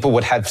so people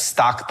would have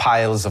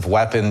stockpiles of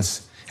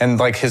weapons. And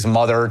like his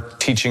mother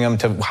teaching him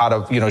how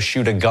to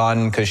shoot a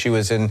gun, because she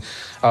was in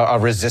a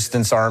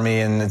resistance army.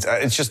 And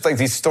it's just like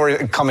these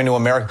stories coming to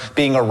America,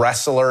 being a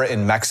wrestler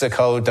in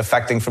Mexico,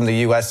 defecting from the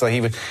U.S. So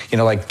he would,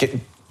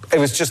 it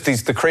was just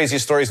the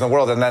craziest stories in the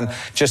world. And then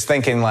just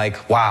thinking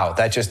like, wow,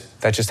 that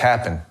just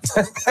happened.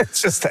 That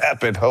just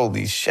happened.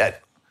 Holy shit.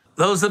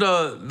 Those are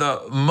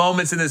the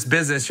moments in this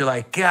business. You're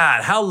like,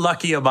 God, how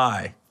lucky am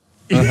I?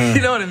 Mm-hmm.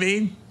 You know what I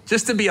mean?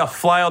 Just to be a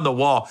fly on the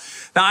wall.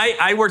 Now,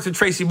 I worked with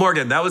Tracy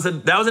Morgan. That was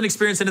an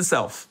experience in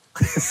itself.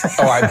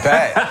 Oh, I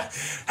bet.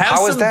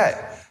 How was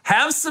that?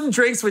 Have some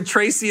drinks with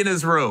Tracy in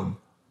his room.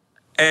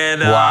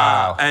 And,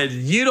 wow. And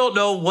you don't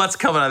know what's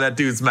coming out of that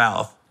dude's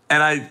mouth.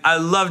 And I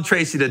love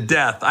Tracy to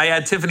death. I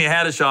had Tiffany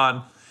Haddish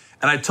on,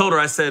 and I told her,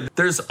 I said,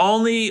 there's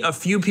only a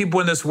few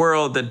people in this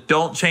world that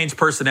don't change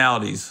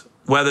personalities,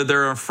 whether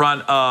they're in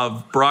front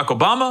of Barack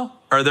Obama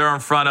or they're in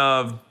front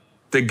of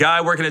the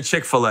guy working at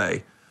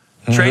Chick-fil-A.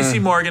 Mm-hmm. Tracy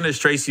Morgan is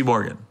Tracy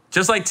Morgan.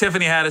 Just like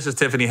Tiffany Haddish is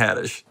Tiffany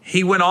Haddish.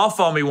 He went off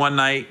on me one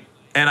night,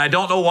 and I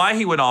don't know why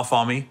he went off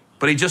on me,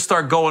 but he just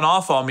started going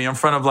off on me in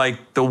front of,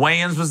 like, the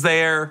Wayans was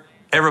there,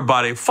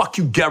 everybody. "Fuck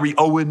you, Gary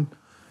Owen."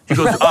 He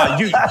goes,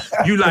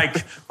 you like,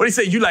 what do you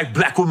say? "You like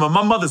black women.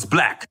 My mother's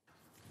black."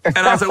 And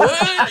I was like,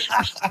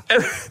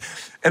 "What?"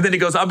 And then he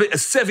goes, "I've been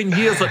 7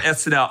 years on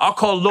SNL. I'll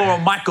call Laura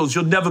Michaels.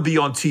 You'll never be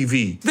on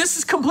TV." This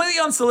is completely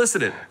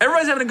unsolicited.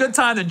 Everybody's having a good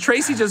time. Then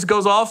Tracy just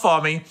goes off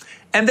on me.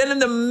 And then in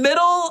the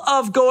middle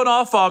of going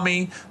off on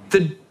me,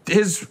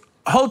 his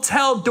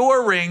hotel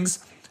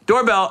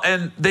doorbell,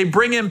 and they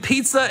bring in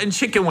pizza and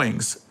chicken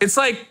wings. It's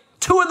like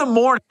 2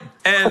 a.m.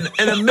 And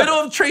in the middle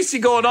of Tracy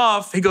going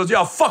off, he goes,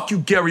 "Yo, fuck you,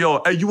 Gary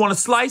O. Hey, you want a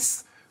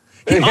slice?"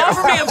 He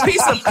offered me a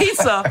piece of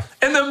pizza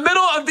in the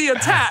middle of the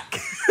attack.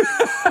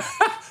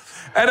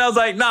 And I was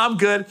like, "Nah, I'm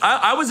good."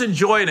 I was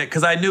enjoying it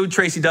because I knew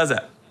Tracy does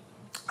that.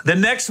 The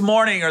next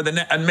morning, or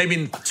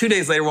maybe 2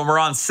 days later when we're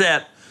on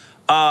set,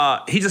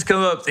 he just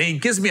comes up and he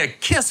gives me a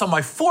kiss on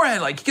my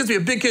forehead. Like, he gives me a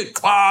big kiss.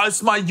 "Ah,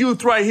 it's my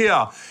youth right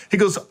here." He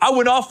goes, "I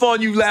went off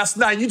on you last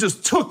night. You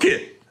just took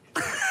it."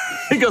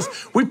 He goes,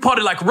 "We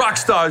partied like rock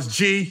stars,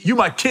 G. You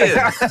my kid.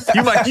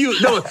 You my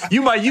youth. No,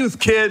 you my youth,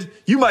 kid.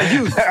 You my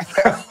youth."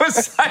 I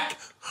was like,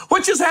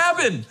 what just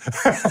happened?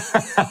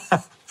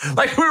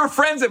 Like, we were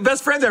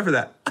best friends after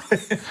that.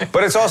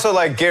 But it's also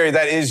like, Gary,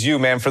 that is you,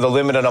 man. For the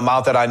limited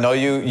amount that I know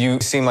you, you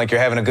seem like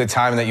you're having a good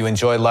time and that you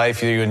enjoy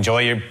life. You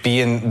enjoy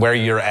being where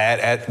you're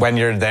at when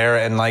you're there.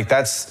 And like,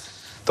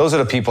 those are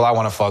the people I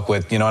want to fuck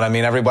with. You know what I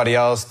mean? Everybody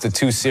else, the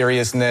too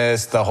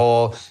seriousness, the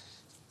whole,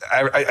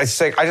 I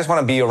just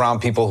want to be around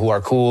people who are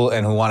cool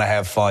and who want to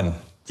have fun.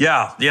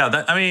 Yeah.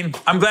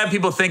 I'm glad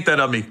people think that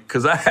of me,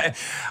 because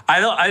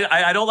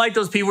I don't like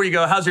those people where you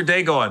go, "How's your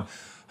day going?"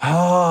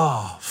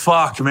 "Oh,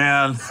 fuck,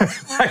 man."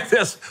 Like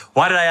this.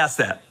 Why did I ask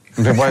that?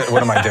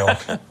 What am I doing?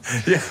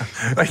 Yeah,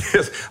 like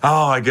this.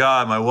 "Oh my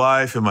God, my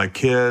wife and my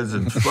kids,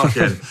 and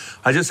fucking,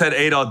 I just had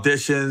 8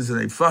 auditions, and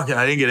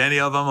I didn't get any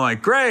of them." I'm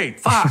like, "Great,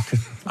 fuck.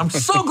 I'm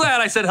so glad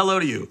I said hello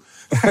to you."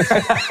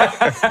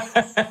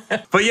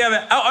 But yeah,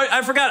 man,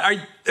 I forgot.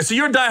 So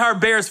you're a diehard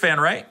Bears fan,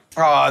 right?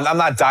 Oh, I'm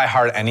not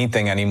diehard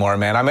anything anymore,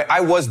 man. I mean,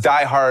 I was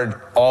diehard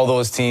all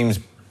those teams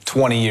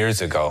 20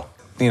 years ago.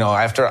 You know,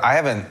 after I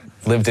haven't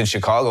lived in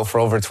Chicago for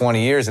over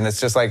 20 years, and it's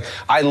just like,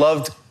 I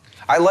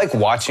like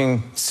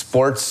watching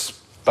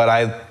sports, but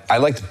I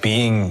liked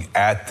being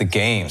at the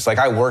games. Like,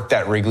 I worked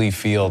at Wrigley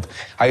Field.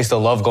 I used to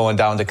love going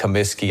down to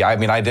Comiskey. I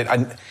mean,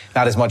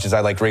 not as much as I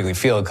liked Wrigley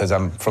Field because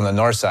I'm from the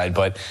north side,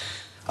 but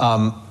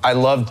I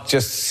loved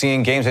just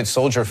seeing games at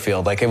Soldier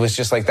Field. Like, it was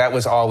just like, that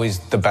was always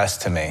the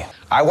best to me.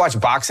 I watch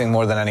boxing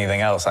more than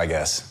anything else, I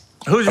guess.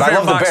 Who's your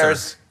favorite boxer? I love the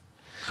Bears.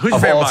 Who's your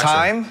favorite boxer? Of all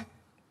time?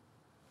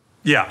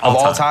 Yeah,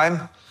 all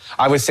time?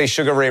 I would say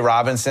Sugar Ray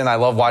Robinson. I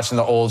love watching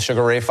the old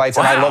Sugar Ray fights.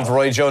 Wow. And I loved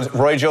Roy Jones.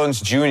 Roy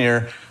Jones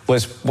Jr.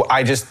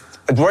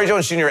 Roy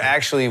Jones Jr.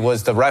 actually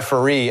was the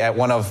referee at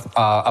one of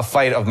a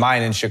fight of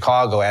mine in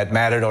Chicago at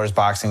Matador's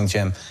boxing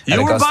gym at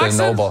Augusta and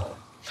Noble.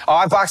 Oh,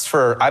 I boxed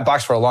for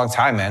a long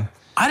time, man.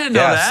 I didn't know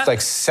that. It's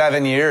like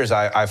 7 years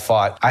I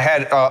fought. I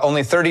had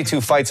only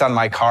 32 fights on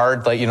my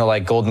card,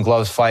 like Golden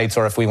Gloves fights,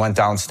 or if we went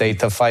downstate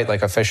to fight,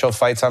 like official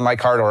fights on my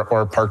card,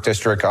 or Park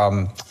District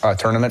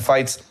tournament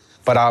fights.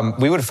 But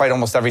we would fight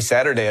almost every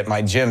Saturday at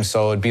my gym,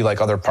 so it'd be like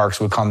other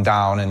parks would come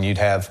down and you'd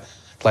have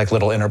like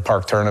little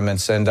inter-park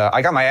tournaments. And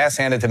I got my ass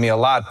handed to me a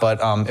lot, but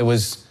it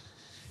was,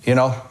 I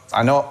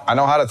know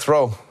how to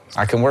throw.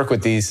 I can work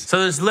with these. So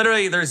there's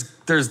literally,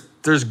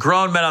 there's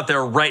grown men out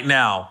there right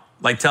now,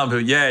 like telling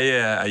people,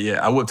 yeah,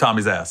 I whooped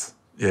Tommy's ass.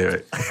 Yeah,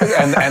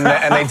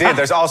 and they did.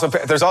 There's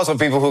also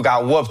people who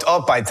got whooped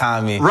up by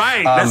Tommy.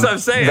 Right, that's what I'm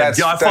saying. I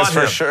fought that's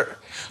him. For sure.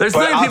 There's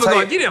literally people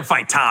going, you didn't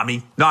fight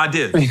Tommy. No, I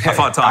did. I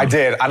fought Tommy. I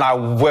did, and I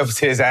whipped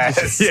his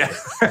ass.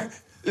 Yeah.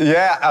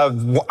 Yeah,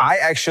 I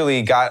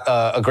actually got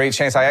a great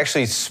chance. I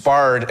actually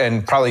sparred,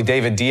 and probably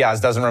David Diaz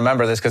doesn't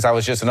remember this because I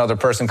was just another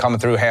person coming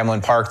through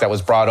Hamlin Park that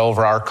was brought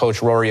over. Our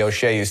coach, Rory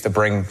O'Shea, used to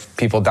bring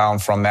people down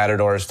from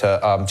Matadors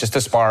to just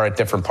to spar at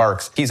different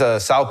parks. He's a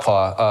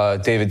southpaw,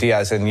 David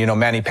Diaz, and,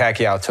 Manny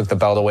Pacquiao took the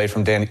belt away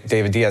from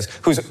David Diaz,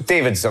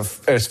 David's a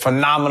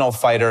phenomenal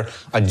fighter,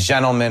 a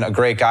gentleman, a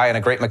great guy, and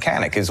a great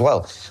mechanic as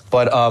well.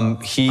 But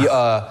he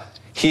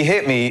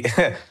hit me.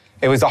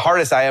 It was the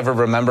hardest I ever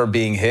remember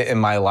being hit in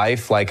my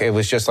life. Like, it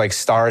was just like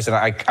stars. And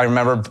I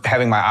remember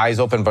having my eyes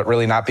open, but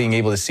really not being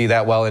able to see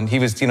that well. And he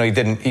was,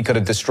 he could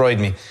have destroyed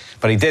me,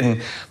 but he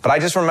didn't. But I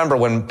just remember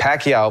when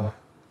Pacquiao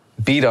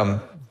beat him,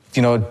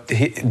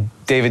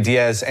 David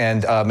Diaz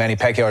and Manny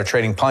Pacquiao are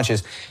trading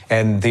punches,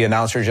 and the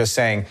announcer just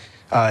saying,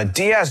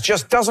 Diaz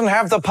just doesn't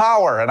have the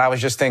power. And I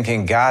was just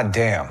thinking, God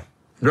damn,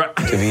 to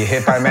be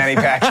hit by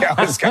Manny Pacquiao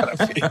is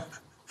gotta be.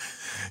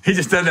 He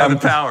just doesn't have the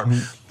power.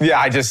 Yeah,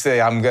 I just say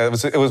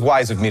it was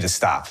wise of me to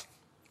stop.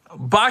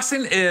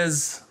 Boxing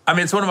is,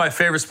 it's one of my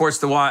favorite sports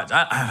to watch.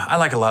 I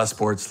like a lot of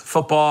sports,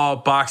 football,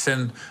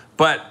 boxing,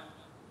 but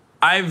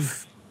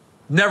I've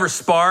never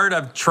sparred.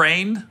 I've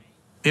trained,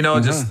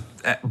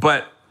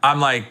 but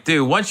I'm like,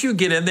 dude, once you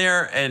get in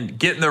there and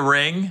get in the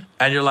ring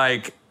and you're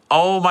like,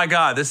 oh my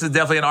God, this is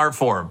definitely an art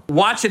form.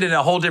 Watch it in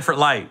a whole different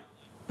light.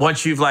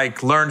 Once you've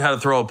learned how to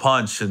throw a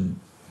punch and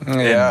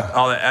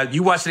all that,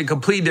 you watch it in a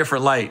completely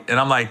different light. And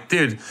I'm like,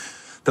 dude,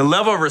 the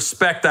level of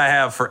respect I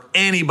have for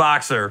any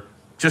boxer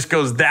just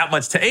goes that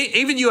much to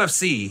even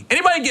UFC.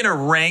 Anybody get in a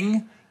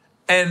ring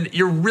and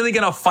you're really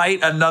gonna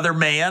fight another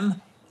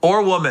man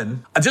or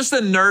woman, just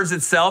the nerves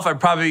itself, I'd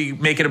probably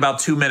make it about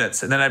 2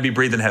 minutes and then I'd be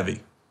breathing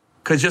heavy.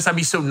 Because I'd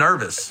be so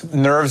nervous.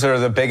 Nerves are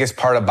the biggest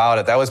part about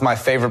it. That was my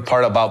favorite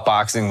part about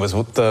boxing, was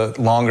the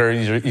longer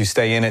you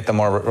stay in it, the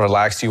more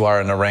relaxed you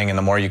are in the ring and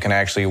the more you can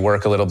actually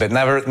work a little bit.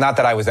 Not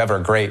that I was ever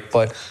great,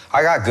 but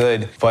I got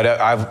good. But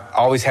I've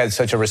always had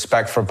such a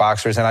respect for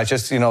boxers. And I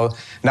just,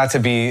 not to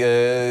be,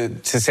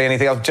 to say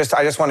anything else,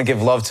 I just want to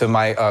give love to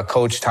my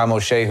coach, Tom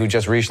O'Shea, who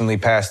just recently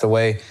passed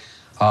away.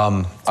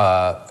 A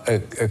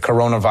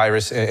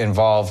coronavirus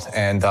involved,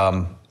 and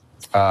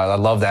I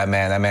love that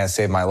man. That man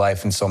saved my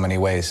life in so many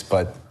ways.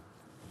 But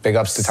big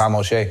ups to Tom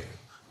O'Shea.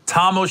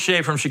 Tom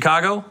O'Shea from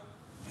Chicago?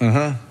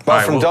 Mm-hmm.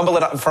 Well,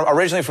 Dublin,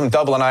 originally from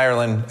Dublin,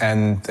 Ireland,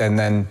 and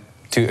then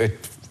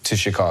to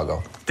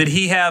Chicago. Did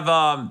he have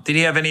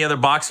any other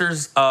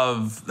boxers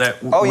that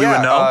we would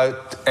know?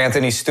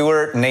 Anthony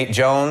Stewart, Nate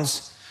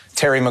Jones,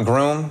 Terry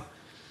McGroom.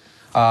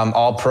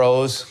 All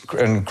pros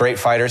and great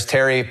fighters.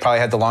 Terry probably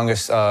had the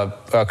longest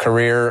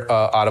career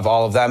out of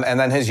all of them. And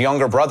then his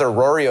younger brother,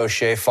 Rory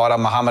O'Shea, fought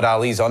on Muhammad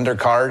Ali's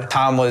undercard.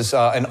 Tom was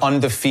an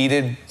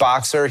undefeated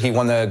boxer. He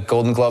won the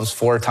Golden Gloves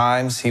 4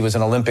 times. He was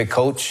an Olympic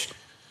coach.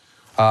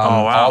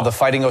 All the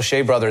Fighting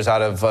O'Shea brothers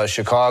out of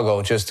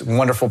Chicago, just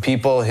wonderful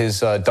people.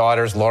 His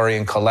daughters, Lori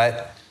and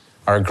Colette,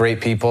 are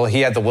great people. He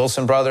had the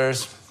Wilson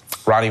brothers.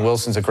 Ronnie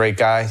Wilson's a great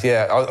guy.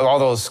 Yeah, all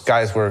those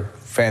guys were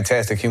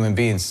fantastic human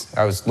beings.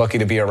 I was lucky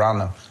to be around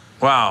them.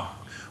 Wow.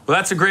 Well,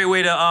 that's a great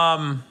way to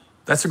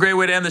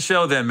end the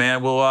show then,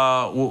 man.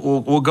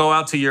 We'll go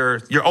out to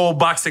your old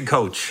boxing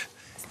coach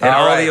and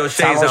all the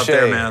O'Sheas out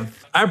there, man.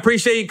 I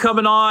appreciate you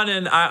coming on,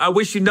 and I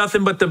wish you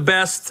nothing but the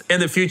best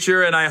in the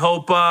future. And I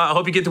hope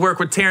you get to work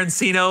with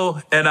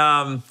Terrancino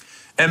and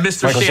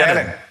Mr. Michael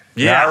Shannon.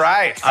 Yeah. All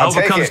right. I hope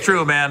it comes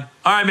true, man.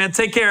 All right, man.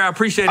 Take care. I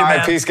appreciate it, man. All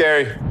right. Peace,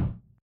 Gary.